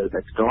ចុះទៅ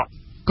ផ្ទាល់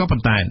ក៏ប៉ុ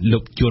ន្តែលោ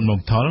កជួនមុំ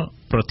ថុល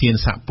ប្រធាន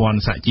សហព័ន្ធ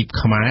សហជីព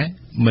ខ្មែរ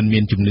មិនមា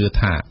នជំនឿ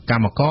ថាក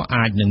ម្មករ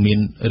អាចនឹងមាន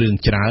រឿង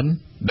ច្រើន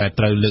ដែល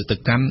ត្រូវលើកទៅ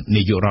កាន់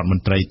នាយករដ្ឋម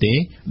ន្ត្រីទេ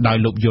ដោយ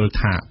លោកយល់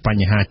ថាប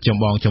ញ្ហាច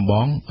ម្ប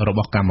ងរប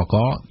ស់កម្មក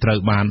រត្រូវ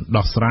បាន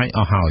ដោះស្រាយអ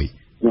ស់ហើយ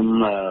ខ្ញុំ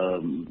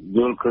យ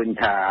ល់ឃើញ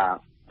ថា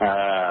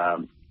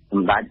ស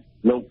ម្ដេច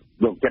លោក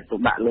យកចិត្តទុ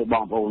កដាក់លើប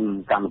ងប្អូន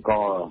កម្មក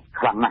រ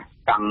ខ្លាំងណាស់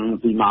តាំង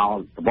ពីមក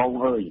ដំបូង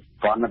អើយ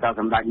គ្រាន់តែ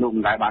សម្ដេចលោក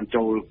មិនដែលបាន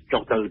ចូល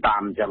ចុះទៅតា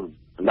មអញ្ចឹង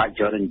សម្ដេច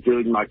ច្រើនអញ្ជើ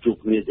ញមកជួប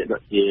គ្នាជា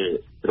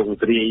ទ្រង់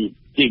ទ្រាយ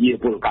ជា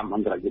ពលកម្មអ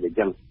ន្តរជាតិអញ្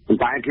ចឹងប៉ុ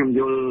ន្តែខ្ញុំយ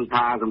ល់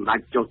ថាសម្ដេច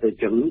ចុះទៅអ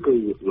ញ្ចឹងគឺ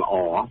ល្អ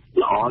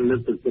លើ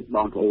កទឹកចិត្តប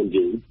ងប្អូន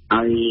យើង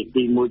ហើយ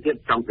ទីមួយទៀត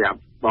ចង់ប្រាប់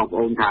បងប្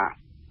អូនថា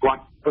គា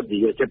ត់ពិតជា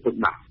យកចិត្តទុក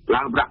ដាក់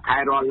ឡើងប្រាក់ខែ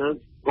រាល់លើក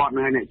គាត់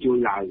នៅអ្នកជួយ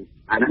ឡើង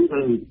អាហ្នឹង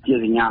គឺជា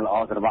សញ្ញាល្អ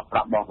សម្រាប់ប្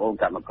រាប់បងប្អូន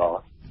កម្មករ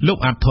លោក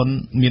អាធុន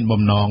មាន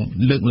បំណង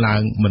លើកឡើ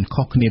ងមិន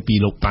ខុសគ្នាពី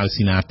លោកប៉ៅ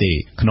ស៊ីណាទេ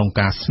ក្នុង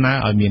ការស្នើ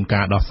ឲ្យមាន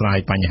ការដោះស្រាយ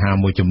បញ្ហា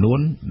មួយចំនួន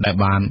ដែល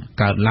បាន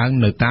កើតឡើង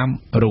នៅតាម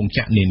រោងច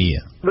ក្រនានា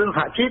រឿងសហ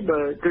ជីព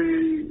គឺ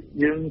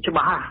យើងច្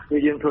បាស់គឺ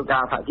យើងធ្វើកា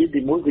រសហជីព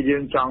ទីមួយគឺយើ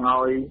ងចង់ឲ្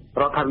យ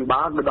រដ្ឋាភិ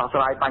បាលដោះស្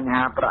រាយបញ្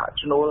ហាប្រាក់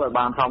ឈ្នួលឲ្យ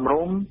បានសមរ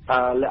ម្យ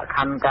លក្ខខ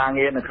ណ្ឌការ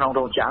ងារនៅក្នុង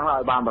រោងចក្រឲ្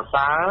យបានប្រ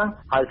សើរ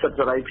ហើយសិទ្ធិ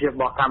សេរីភាពរ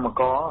បស់កម្ម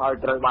ករឲ្យ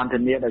ត្រូវបានធា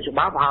នាដោយច្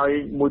បាប់ហើយ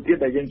មួយទៀត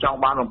ដែលយើងចង់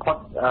បានបំផុត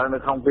នៅ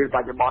ក្នុងពេលប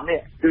ច្ចុប្បន្ននេះ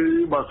គឺ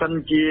បើសិន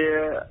ជា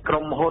ក្រុ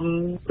មហ៊ុន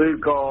ឬ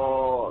ក៏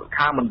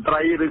ខាងមន្ត្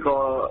រីឬក៏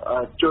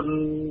ជន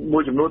មួ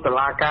យចំនួនតុ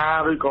លាការ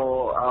ឬក៏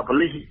ប៉ូ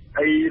លីស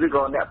អីឬ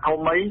ក៏អ្នកធំ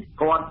អី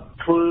គាត់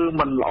ធ្វើ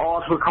មិនល្អ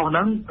ធ្វើខុសហ្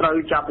នឹងត្រូវ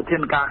ចាប់វិធា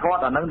នការគា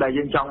ត់អាហ្នឹងដែល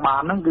យើងចង់បា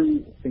នហ្នឹងគឺ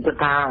ខ្ញុំគិត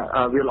ថា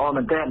វាល្អ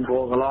មែនទែនព្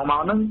រោះកន្លងមក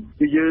ហ្នឹង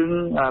គឺយើង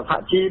សហ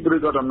ជីពឬ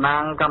ក៏តំណា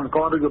ងកម្មក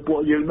រឬក៏ពួក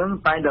យើងហ្នឹង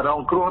តែងតែរ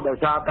ងគ្រោះដោយ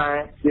សារតែ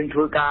យើងធ្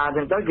វើការអញ្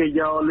ចឹងទៅគេ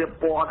យកលៀប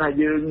ពណ៌ថា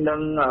យើងនឹ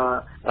ង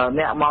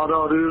អ្នកមករ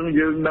ករឿង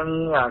យើងនឹង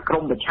ក្រុ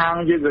មប្រឆាំង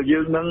យើងក៏យើ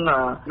ងនឹង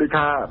ដូច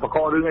ថាបកក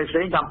រឿងអីផ្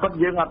សេងតាមពិត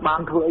យើងអត់បាន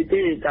ធ្វើអី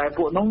ទេតែ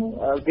ពួកនោះ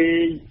គេ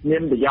មា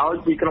នប្រយោជ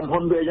ន៍ពីក្រុមហ៊ុ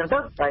នវាអញ្ចឹងទៅ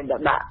តែងតែ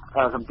ដាក់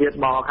សម្ពាធ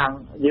មកខាង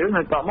យើង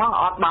ហើយតមក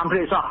អត់បានព្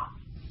រៃសោះ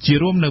ជា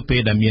រួមនៅពេ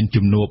លដែលមាន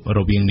ជំនួបរ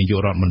វាងនាយក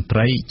រដ្ឋមន្ត្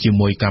រីជា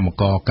មួយកម្ម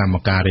ករកម្ម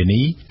ការិ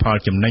នីផល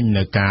ចំណេញ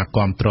នៅការគ្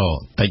រប់គ្រង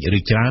តិចឬ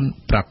ច្រើន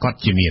ប្រកាស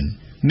ជាមាន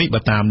នេះ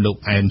បើតាមលោក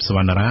អែមសវ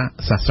ណ្ណរា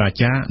សាស្ត្រា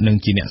ចារ្យនិង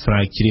ជាអ្នកស្រា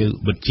វជ្រាវ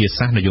វិទ្យា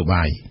សាស្ត្រនយោ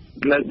បាយ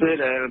នៅពេល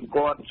ដែល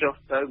គាត់ចុះ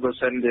ទៅបើ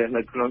សិនជា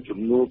នៅក្នុងជំ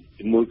នួប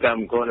ជាមួយកម្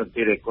មករនៅ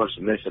ពេលដែលគាត់ស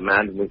ម្ដែងសមា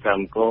ជាមួយក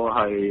ម្មករ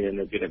ហើយ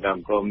នៅពេលដែលកម្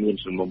មករមាន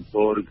សំណុំព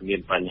រឬមា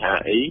នបញ្ហា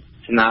អី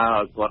ស្នើ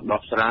ឲ្យគាត់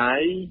ដោះស្រា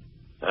យ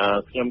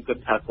ខ្ញុំគិត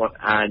ថាគាត់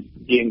អាច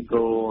ជាង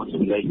គោស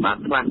ម្លេងបាន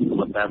ខ្លះ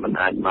ប៉ុន្តែมัน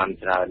អាចបាន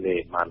ច្រើនទេ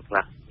បានខ្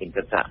លះខ្ញុំ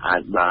គិតថាអា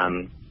ចបាន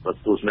ក៏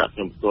ទស្សនៈខ្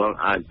ញុំផ្ទាល់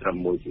អាចត្រឹម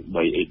1 ពី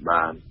 3អី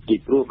បានពី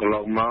ព្រោះកន្ល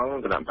ងមក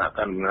គណៈបក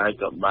កណ្ដាលអំណាច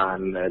ក៏បាន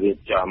រៀប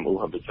ចំឧប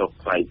បញ្ចុះ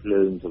ថ្លៃភ្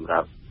លើងសម្រា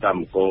ប់កម្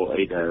មករ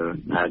អីដែល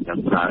អាចចាំ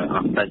ប្រើអ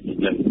ស់តែជា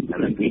ចឹងអា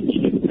នេះគឺជា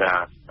កា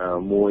រ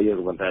មួយ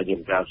ឬប៉ុន្តែជា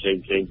ការផ្សេង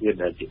ទៀត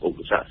ដែលជាឧប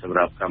សគ្គសម្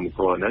រាប់កម្មក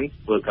រហ្នឹង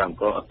ធ្វើកម្ម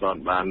ករអត់ទា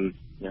ន់បាន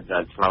អ្នកដែ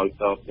លឆ្លើយ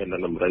តបទៅនឹ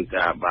ងតម្រូវ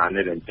ការបាន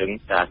ទេអញ្ចឹង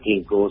ការគៀង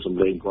គោស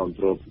ម្លេងគ្រប់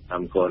គ្រងក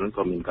ម្មករហ្នឹង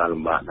ក៏មានការ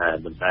លំបាកដែរ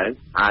ប៉ុន្តែ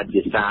អាច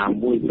ជាសារ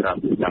មួយប្រាប់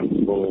កម្ម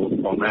ករ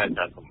ផងដែរ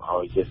ថាកុំឲ្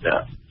យចិត្ត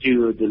ជឿ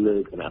ទៅលើ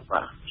គណៈប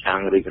កឆាំ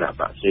ងឬគណៈ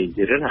បកផ្សេង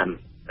ទៀតណា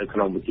នៅក្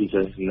នុងវិធី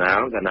សាស្ត្រស្នាល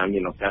កាលណាមា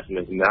នឱកាស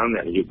នៅស្នាលអ្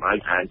នកនយោបាយ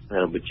អាច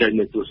បញ្ចេញ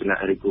នូវទស្សនៈ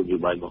ឬគោលនយោ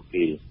បាយរបស់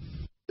គេ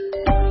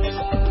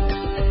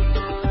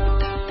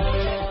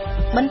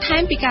បន្ថែ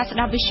មពីការស្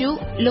ដាប់វិទ្យុ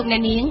លោកអ្ន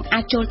កនាង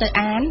អាចចូលទៅ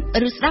អាន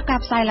ឬស្ដាប់ការ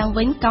ផ្សាយឡើង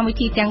វិញកម្មវិ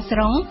ធីទាំងស្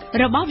រុង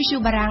របស់វិទ្យុ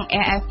បារាំង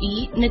RFI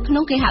នៅក្នុ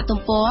ងគេហទំ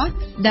ព័រ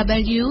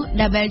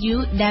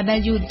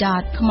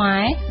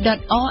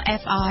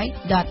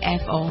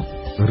www.khmer.rfi.fr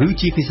ឬ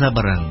ជាភាសា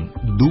បារាំង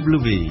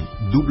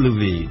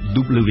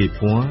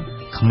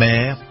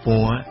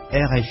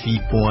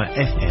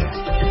www.khmer.rfi.fr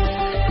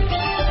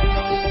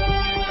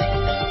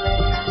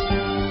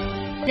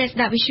អ្នកស្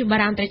ដាប់វិទ្យុបា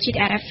រាំងត្រជាតិ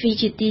RFI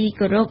ជាទី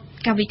គោរព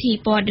កម្មវិធី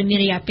ព័ត៌មាន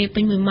រយៈពេល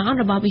ពេញ1ម៉ោង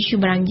របស់វិទ្យុ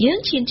បារាំងយើង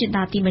ឈានជិតដ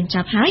ល់ទីបញ្ច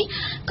ប់ហើយ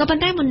ក៏ប៉ុ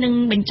ន្តែមុននឹង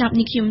បញ្ចប់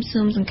នេះខ្ញុំ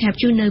សូមសង្ខេប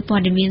ជូននៅព័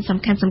ត៌មានសំ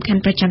ខាន់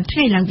ប្រចាំថ្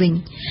ងៃឡើងវិញ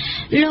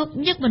លោក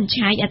ញឹកបញ្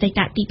ឆៃអតីត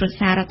ទីប្រឹក្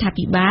សារដ្ឋា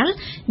ភិបាល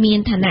មាន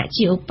ឋានៈ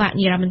ជាឧប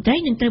នាយករដ្ឋមន្ត្រី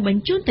នឹងត្រូវប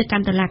ញ្ជូនទៅកា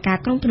ន់តុលាការ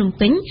ក្រុងភ្នំ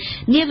ពេញ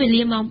នាវេ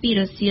លាម៉ោង 2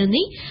 រសៀល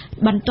នេះ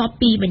បន្ទាប់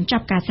ពីបញ្ច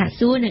ប់ការសាក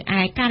សួរនៅឯ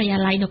ការិយា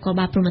ល័យនគរ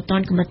បាលព្រហ្មទ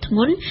ណ្ឌកម្រិតធ្ង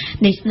ន់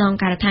នៃស្នង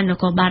ការដ្ឋានន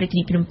គរបាលរាជធា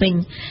នីភ្នំពេញ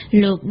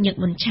លោកញឹក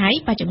បញ្ឆៃ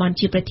បច្ចុប្បន្ន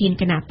ជាប្រធាន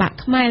គណៈបក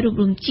ខ្មែររួប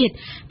រวมជាតិ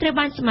ត្រូវ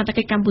បានសមត្ថ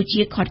កិច្ចកម្ពុ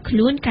ជាឃាត់ខ្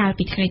លួនកាល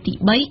ពីថ្ងៃទី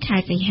 3 ខែ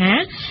សីហា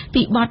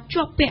ពីបទ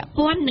ជាប់ពាក់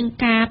ព័ន្ធនឹង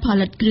ការផ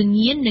លិតគ្រឿង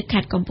ញៀននៅខេ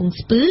ត្តកំពង់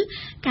ស្ពឺ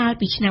កាល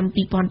ពីឆ្នាំ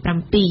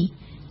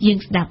 2007 យើង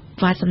ស្ដាប់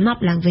វ៉ាសំណប់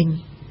ឡើងវិញ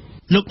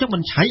លោកញឹកប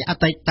ញ្ឆៃអ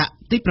តីត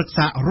ទីប្រឹក្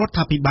សារដ្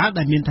ឋាភិបាល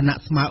ដែលមានឋានៈ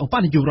ស្មើឧប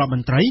នាយករដ្ឋម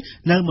ន្ត្រី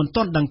នៅមិន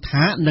ទាន់ដឹង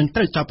ថានឹងត្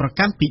រូវចោទប្រ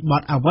កាន់ពីប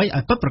ទអ្វីឲ្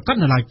យពិតប្រាកដ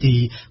នៅឡើយទេ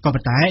ក៏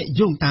ប៉ុន្តែ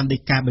យោងតាមដី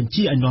កាបញ្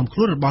ជាឲ្យនាំខ្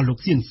លួនរបស់លោក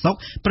សៀនសុក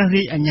ព្រះ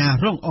រាជអាជ្ញា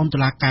រងអមតុ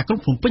លាការក្រុង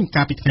ភ្នំពេញ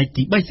កាលពីថ្ងៃ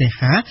ទី 3 សី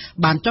ហា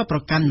បានចោទប្រ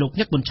កាន់លោក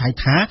ញឹកបញ្ឆៃ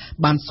ថា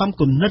បានសំ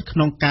គំនិតក្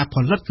នុងការផ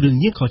លិតគ្រឿង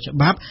ញៀនខុសច្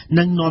បាប់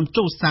និងនាំ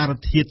ចូលសារ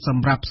ធាតុស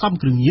ម្រាប់ផ្សំ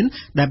គ្រឿងញៀន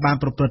ដែលបាន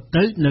ប្រព្រឹត្ត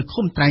ទៅនៅ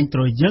ឃុំត្រែងត្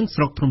រយើង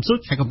ស្រុកភ្នំសួច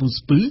ខេត្តកំពង់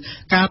ស្ពឺ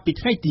កាលពី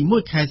ថ្ងៃទី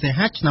 1 ខែសី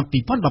ហាឆ្នាំ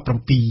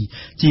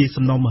 2017 ជា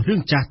សំណុំរឿ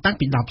ងចាស់តាំង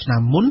ពី10ឆ្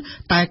នាំមុន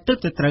តែទើប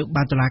តែត្រូវ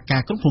បានតុលាកា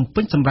រក្រុងភ្នំ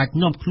ពេញសម្រេច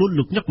នាំខ្លួន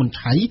លោកញឹកប៊ុន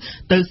ឆៃ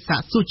ទៅសា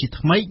កសួរជា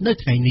ថ្មីនៅ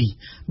ថ្ងៃនេះ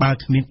បើ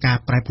គ្មានការ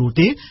ប្រែប្រួល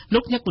ទេលោ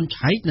កញឹកប៊ុន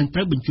ឆៃនឹងត្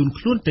រូវបញ្ជូន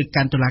ខ្លួនទៅ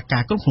កាន់តុលាកា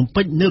រក្រុងភ្នំ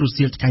ពេញនៅរ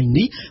សៀលថ្ងៃ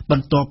នេះប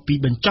ន្ទាប់ពី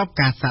បញ្ចប់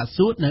ការសាក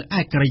សួរនៅ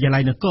ឯការិយាល័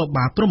យនគរ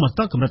បាលព្រហ្មទ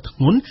ណ្ឌកម្រិតធ្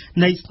ងន់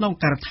នៃស្នង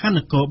ការដ្ឋានន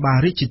គរបាល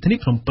រាជធានី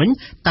ភ្នំពេញ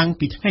តាំង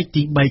ពីថ្ងៃ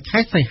ទី3ខែ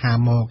សីហា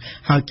មក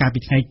ហើយកាលពី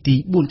ថ្ងៃទី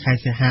4ខែ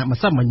សីហាម្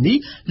សិលមិញនេះ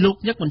លោក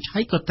ញឹកប៊ុនឆៃ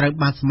ក៏ត្រូវ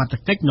បានសមត្ថ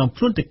កិច្ចនាំ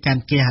ខ្លួនទៅកា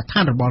ន់គេហដ្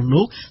ឋានរបស់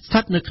លោកស្ថិ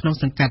តនៅក្នុង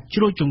សង្កាត់ជ្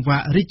រោយចង្វា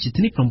ក់រាជ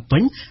ធានីភ្នំពេ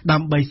ញដើ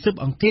ម្បីស៊ើប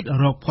អង្កេត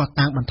រកភស្តុ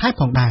តាងបន្ថែម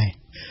ផងដែរ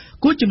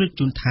គួរជំរាប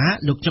ជូនថា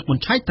លោកញឹកប៊ុន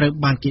ឆៃត្រូវ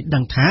បានគេដឹ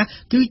ងថា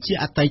គឺជា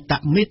អតីត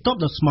មេតប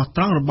ដ៏ស្មោះ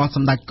ត្រង់របស់ស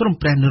ម្ដេចក្រម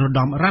ព្រះនរោត្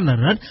តមរណ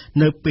រដ្ឋ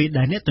នៅពេល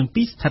ដែលអ្នកទាំង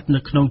ពីរស្ថិតនៅ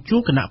ក្នុងជួ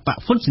រគណៈបក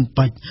ហ៊ុនស៊ិន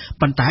ប៉ិច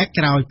ប៉ុន្តែ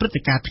ក្រោយព្រឹត្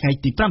តិការណ៍ថ្ងៃ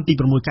ទី5ទី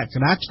6កក្ក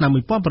ដាឆ្នាំ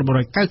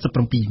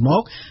1997ម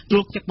ក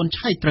លោកញឹកប៊ុន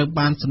ឆៃត្រូវ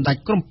បានសម្ដេច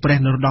ក្រមព្រះ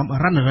នរោត្តម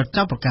រណរដ្ឋ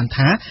ចោទប្រកាន់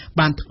ថា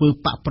បានធ្វើ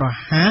បកប្រ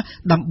ហារ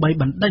ដើម្បី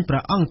បណ្ដេញព្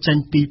រះអង្គចេញ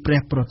ពីព្រះ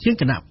ប្រធាន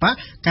គណៈបក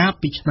កាល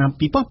ពីឆ្នាំ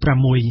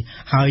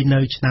2006ហើយនៅ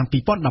ឆ្នាំ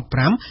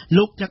2015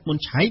លោកញឹកប៊ុន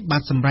ឆៃបា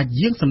នសម្រេច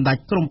យាងសម្ដេច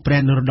ក្រមព្រះ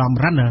នរោត្តម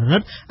រណរ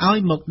ដ្ឋឲ្យ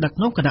មកដឹក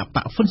នាំគណៈប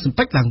កហ៊ុនស៊ិន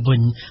ប៉ិចឡើងវិ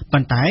ញប៉ុ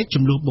ន្តែ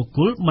ចំនួនបុគ្គ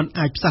លមិន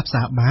អាចផ្សះផ្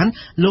សាបាន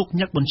លោក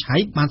ញឹកប៊ុនឆៃ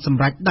បានស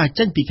ម្រេចដើរ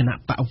ចេញពីគណៈ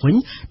បកវិញ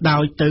ដោ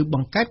យទៅប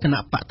ង្កើតគណៈ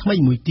បកថ្មី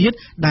មួយទៀត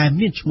ដែល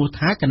មានឈ្មោះ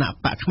ថាគណៈ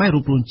បកខ្មែររួ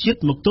បរวมជាតិ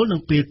មកទល់នឹ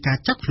ងពេលការ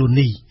ចាប់ខ្លួន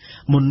នេះ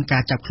មុនកា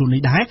រចាប់ខ្លួន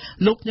នេះដែរ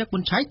លោកញឹកប៊ុ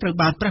នឆៃត្រូវ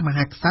បានព្រះម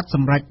ហាក្សត្រស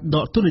ម្រេចដ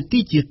កតួនាទី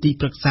ជាទី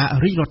ប្រឹក្សា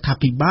រាជរដ្ឋា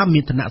ភិបាលមា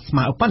នឋានៈស្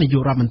មើឧបនាយ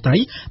ករដ្ឋមន្ត្រី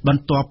ប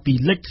ន្ទាប់ពី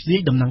លេចធ្លាយ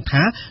ដំណឹង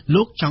ថា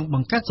លោកចង់ប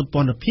ង្កើតសម្ព័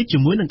ន្ធភាពជា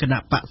មួយនឹងគណៈ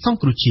បកសង្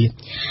គ្រោះជាតិ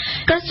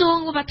ក្រសួង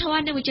វប្បធ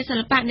ម៌និងវិចិត្រសិ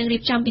ល្បៈនឹងរៀ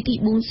បចំពិធី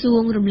បួងសួ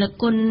ងរំលឹក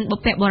គុណបុ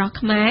ព្វបុរស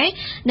ខ្មែរ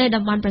នៅ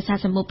តំបន់ប្រាសាទ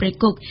សម្បូរព្រៃ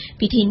គុក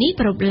ពិធីនេះ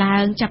ប្រារព្ធឡើ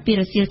ងចាប់ពី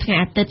រសៀលថ្ងៃ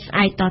អាទិត្យស្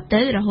អែកត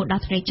ទៅរហូតដ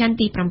ល់ថ្ងៃច័ន្ទ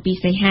ទី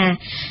7សីហា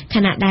ខ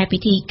ណៈដែលពិ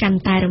ធីកាន់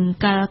តែរំ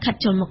កិលខិត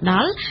ចូលមកដ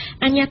ល់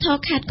អាជ្ញាធរ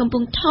ខេត្តកំព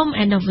ង់ធំ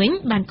ឯណោះវិញ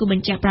បានគូប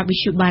ញ្ជាក់ប្រាប់វិ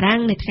ទ្យុបារាំង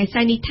នៅថ្ងៃស្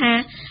អែកនេះថា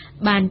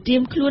បានត្រៀ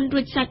មខ្លួនរួ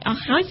ចស្រេចអ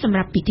ស់ហើយសម្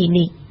រាប់ពិធី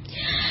នេះ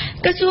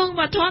ក្រសួង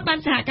វប្បធម៌បាន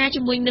សហការ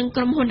ជាមួយនឹង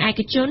ក្រុមហ៊ុនឯ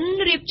កជន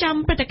រៀបចំ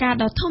ព្រឹត្តិការណ៍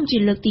ដ៏ធំជា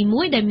លើកទី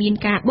1ដែលមាន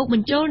ការបូកប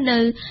ញ្ចូលនៅ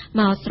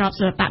មកស្រប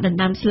សិល្បៈដណ្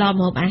ដើមស្លម្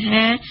ហូបអា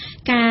ហារ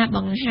ការប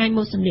ង្ហាញ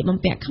ម៉ូដសម្លៀកបំ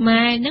ពាក់ខ្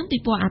មែរនិងពិ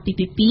ព័រណ៍អាពាហ៍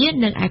ពិពាហ៍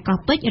នៅឯកោះ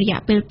ពេជ្ររយៈ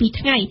ពេល2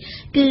ថ្ងៃ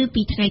គឺ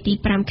ពីថ្ងៃទី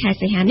5ខែ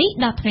សីហានេះ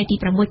ដល់ថ្ងៃទី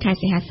6ខែ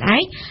សីហាស្អែ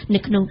កនៅ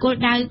ក្នុងគោល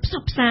ដៅផ្ស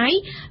ព្វផ្សាយ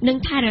និង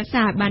ថែរក្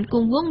សាឲ្យបានគ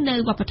ង់វង្សនៅ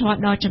វប្បធម៌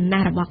ដ៏ចំណា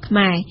ស់របស់ខ្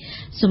មែរ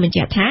សូមបញ្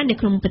ជាក់ថានៅ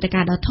ក្នុងព្រឹត្តិកា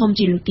រណ៍ដ៏ធំ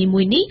ជាលើកទី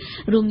1នេះ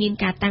រួមមាន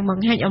ការតាំងប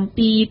ង្ហាញអំ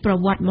ពីប្រ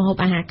វត្តិម្ហូប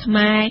អាហារខ្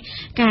មែរ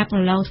ការប្រ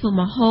ឡងធ្វើ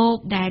ម្ហូប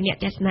ដែលអ្នក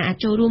ទស្សនាអាច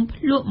ចូលរួម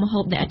ភ្លក់ម្ហូ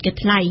បដែលឥតគិត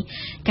ថ្លៃ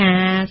កា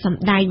រស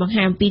ម្ដែងបង្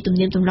ហាញអំពីទំ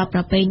នៀមទម្លាប់ប្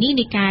រពៃណី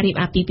នៃការរៀប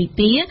អាពាហ៍ពិ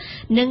ពាហ៍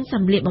និងស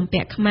ម្លៀកបំ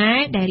ពាក់ខ្មែរ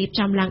ដែលរៀប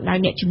ចំឡើងដោយ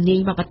អ្នកជំនាញ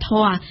វប្បធ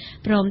ម៌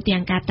ព្រមទាំ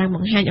ងការតាំងប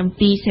ង្ហាញអំ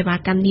ពីសេវា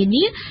កម្មនា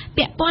នា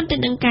ពាក់ព័ន្ធទៅ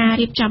នឹងការ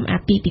រៀបចំអា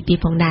ពាហ៍ពិពា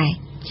ហ៍ផងដែរ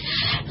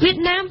វៀត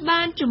ណាម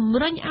បានជំ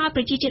រុញឲ្យ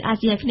ប្រជាជាតិអា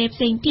ស៊ីអាគ្នេយ៍ផ្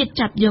សេងទៀត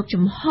ចាប់យក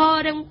ជំហរ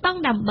រឹងប៉ឹង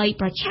ដើម្បី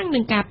ប្រឆាំងនឹ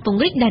ងការព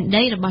ង្រីកដែន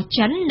ដីរបស់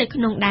ចិននៅក្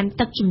នុងដែន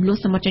ទឹកជម្លោះ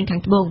សមុទ្រចិនខា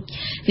ងត្បូង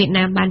វៀត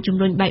ណាមបានជំ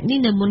រុញបែបនេះ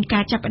នៅមុនកា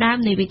រចាប់ផ្ដើម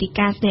នៃវេទិ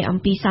កាស្ដីអំ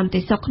ពីសន្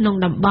តិសុខក្នុង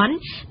តំបន់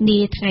នា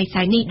ថ្ងៃស្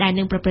អែកនេះដែល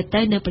នឹងប្រព្រឹត្ត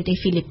ទៅនៅប្រទេស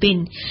ហ្វីលីពីន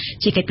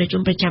ជាកិច្ចប្រ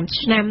ជុំប្រចាំ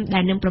ឆ្នាំដែ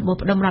លនឹងប្រមូល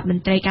ផ្ដុំរដ្ឋម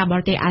ន្ត្រីការប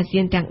រទេសអា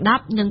ស៊ានទាំង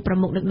10និងប្រ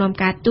មុខដឹកនាំ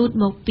ការទូត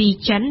មកពី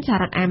ចិនសហ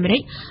រដ្ឋអាមេរិ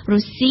ករុ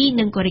ស្ស៊ី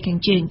និងកូរ៉េខាង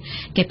ជើង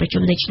កិច្ចប្រ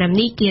ជុំនៅឆ្នាំ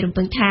នេះគេរំ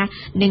ពឹងថា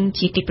នឹង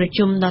ជាកិច្ចប្រ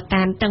ជុំដ៏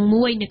តានតឹង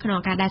មួយនៅក្នុង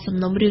ឱកាសដែលសំ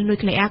ណុំរឿងនុយ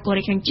ក្លេអ៊ែរកូ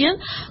រ៉េខាងជើង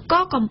ក៏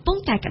កំពុង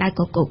តែក្តៅ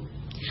គគុក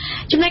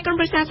ចំណែកក្រុម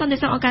ប្រឹក្សាសន្តិ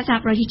សុខអង្គការសហ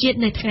ប្រជាជាតិ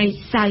នៅថ្ងៃ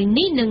សៅរ៍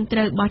នេះនឹងត្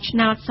រូវបោះឆ្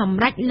នោតស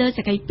ម្រេចលើ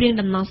សេចក្តីព្រាង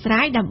ដំណោះស្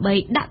រាយដើម្បី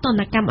ដាក់ទណ្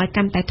ឌកម្មឲ្យ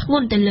កាន់តែធ្ង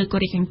ន់ទៅលើកូ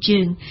រ៉េខាងជើ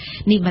ង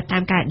នេះបើតា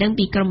មការដឹង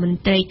ពីក្រុមមន្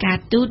ត្រីការ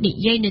ទូតនិ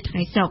យាយនៅថ្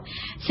ងៃសុក្រ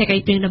សេចក្តី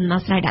ព្រាងដំណោះ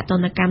ស្រាយដាក់ទ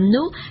ណ្ឌកម្ម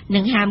នោះនឹ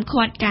ងហាម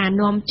ឃាត់ការ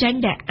នាំចេញ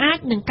ដែលអាច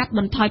នឹងកាត់ប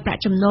ន្ថយប្រា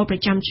ក់ចំណូលប្រ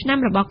ចាំឆ្នាំ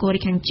របស់កូ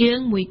រ៉េខាងជើង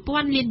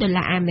$1000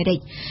 លានអាមេរិក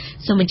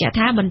សូមបញ្ជាក់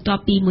ថាបន្ទា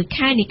ប់ពី1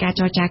ខែនៃការ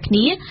ចរចាគ្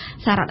នា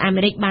សហរដ្ឋអា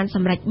មេរិកបានស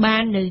ម្រេចបា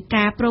ននូវ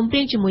ការព្រមព្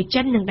រៀងជាមួយ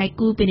ចិននិងដៃ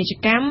គូពាណិជ្ជ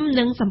កម្ម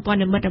និងសម្ព័ន្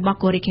ធមិត្តរបស់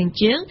កូរ៉េខាង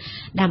ជើង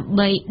ដើម្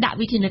បីដាក់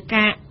វិធាន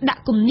ការដា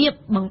ក់គំនាប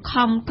បង្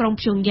ខំក្រុង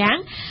ព្យុងយ៉ាង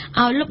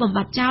ឲ្យលុបបំ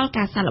បាត់ចោល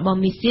ការសាកល្បង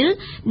មីស៊ីល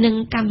និង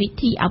កម្មវិ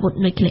ធីអាវុធ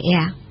នុយក្លេ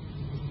អ៊ែរ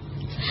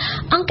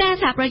អង្គការ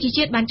សហប្រជា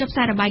ជាតិបានចុះផ្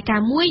សាយរបាយការ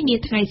ណ៍មួយនា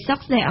ថ្ងៃសុ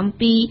ក្រស្ដីអំ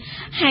ពី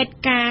ហេតុ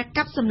ការណ៍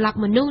កាប់សម្លាប់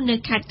មនុស្សនៅ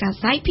ខេត្តកា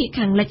សៃភាគ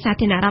ខាងលិចសា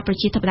ធារណរដ្ឋប្រ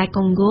ជាធិបតេយ្យ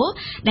កុងហ្គោ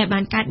ដែលបា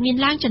នកើតមាន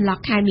ឡើងចន្លោះ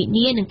ខែមី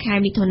នានិងខែ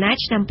មិថុនា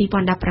ឆ្នាំ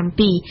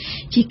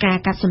2017ជាការ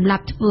កាប់សម្លា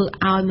ប់ធ្វើ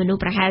ឲ្យមនុស្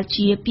សប្រហែល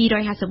ជា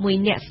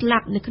251នាក់ស្លា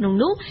ប់នៅក្នុង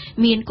នោះ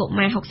មានកុ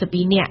មារ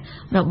62នាក់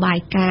របាយ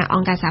ការណ៍អ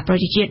ង្គការសហប្រ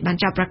ជាជាតិបាន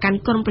ចាប់ប្រកាន់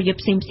ក្រុមប្រយុទ្ធ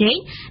ផ្សេង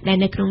ៗដែល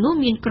នៅក្នុងនោះ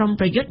មានក្រុម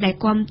ប្រយុទ្ធដែល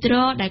គាំទ្រ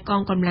ដោយក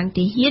ងកម្លាំង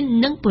ទាហាន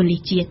និងប៉ូលី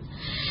សជាតិ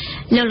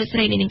លោកលោកស្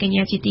រីនាងកញ្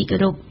ញាជាទីគោ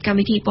រពកម្ម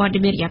វិធីព័ត៌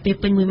មានរយៈពេល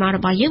ពេញ1ម៉ោងរ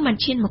បស់យើងបាន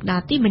ឈានមកដ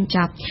ល់ទីបញ្ច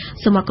ប់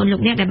សូមអរគុណលោ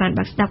កអ្នកដែលបាន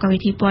ស្ដាប់កម្មវិ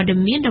ធីព័ត៌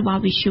មានរបស់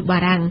Visu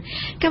Barang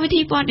កម្មវិធី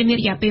ព័ត៌មាន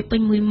រយៈពេលពេ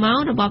ញ1ម៉ោង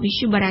របស់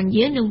Visu Barang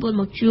យើងនឹងវិល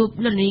មកជួប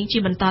លោកនាងជា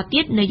បន្តទៀ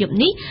តនៅយប់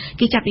នេះ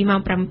គឺចាប់ពីម៉ោង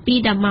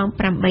 7 ដល់ម៉ោង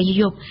 8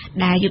 យប់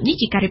ដែលយប់នេះ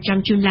ជាការរៀបចំ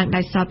ជូនឡើង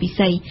ដោយសពិ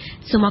សី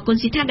សូមអរគុណ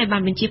ស៊ីថាដែលបា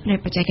នបញ្ជាផ្នែក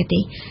បច្ចេកទេ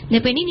សនៅ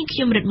ពេលនេះនាងខ្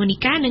ញុំរិទ្ធមូនី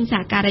កានិងសហ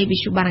ការី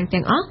Visu Barang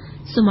ទាំងអស់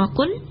សូមអរ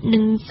គុណនិ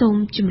ងសូម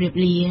ជម្រាប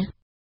លា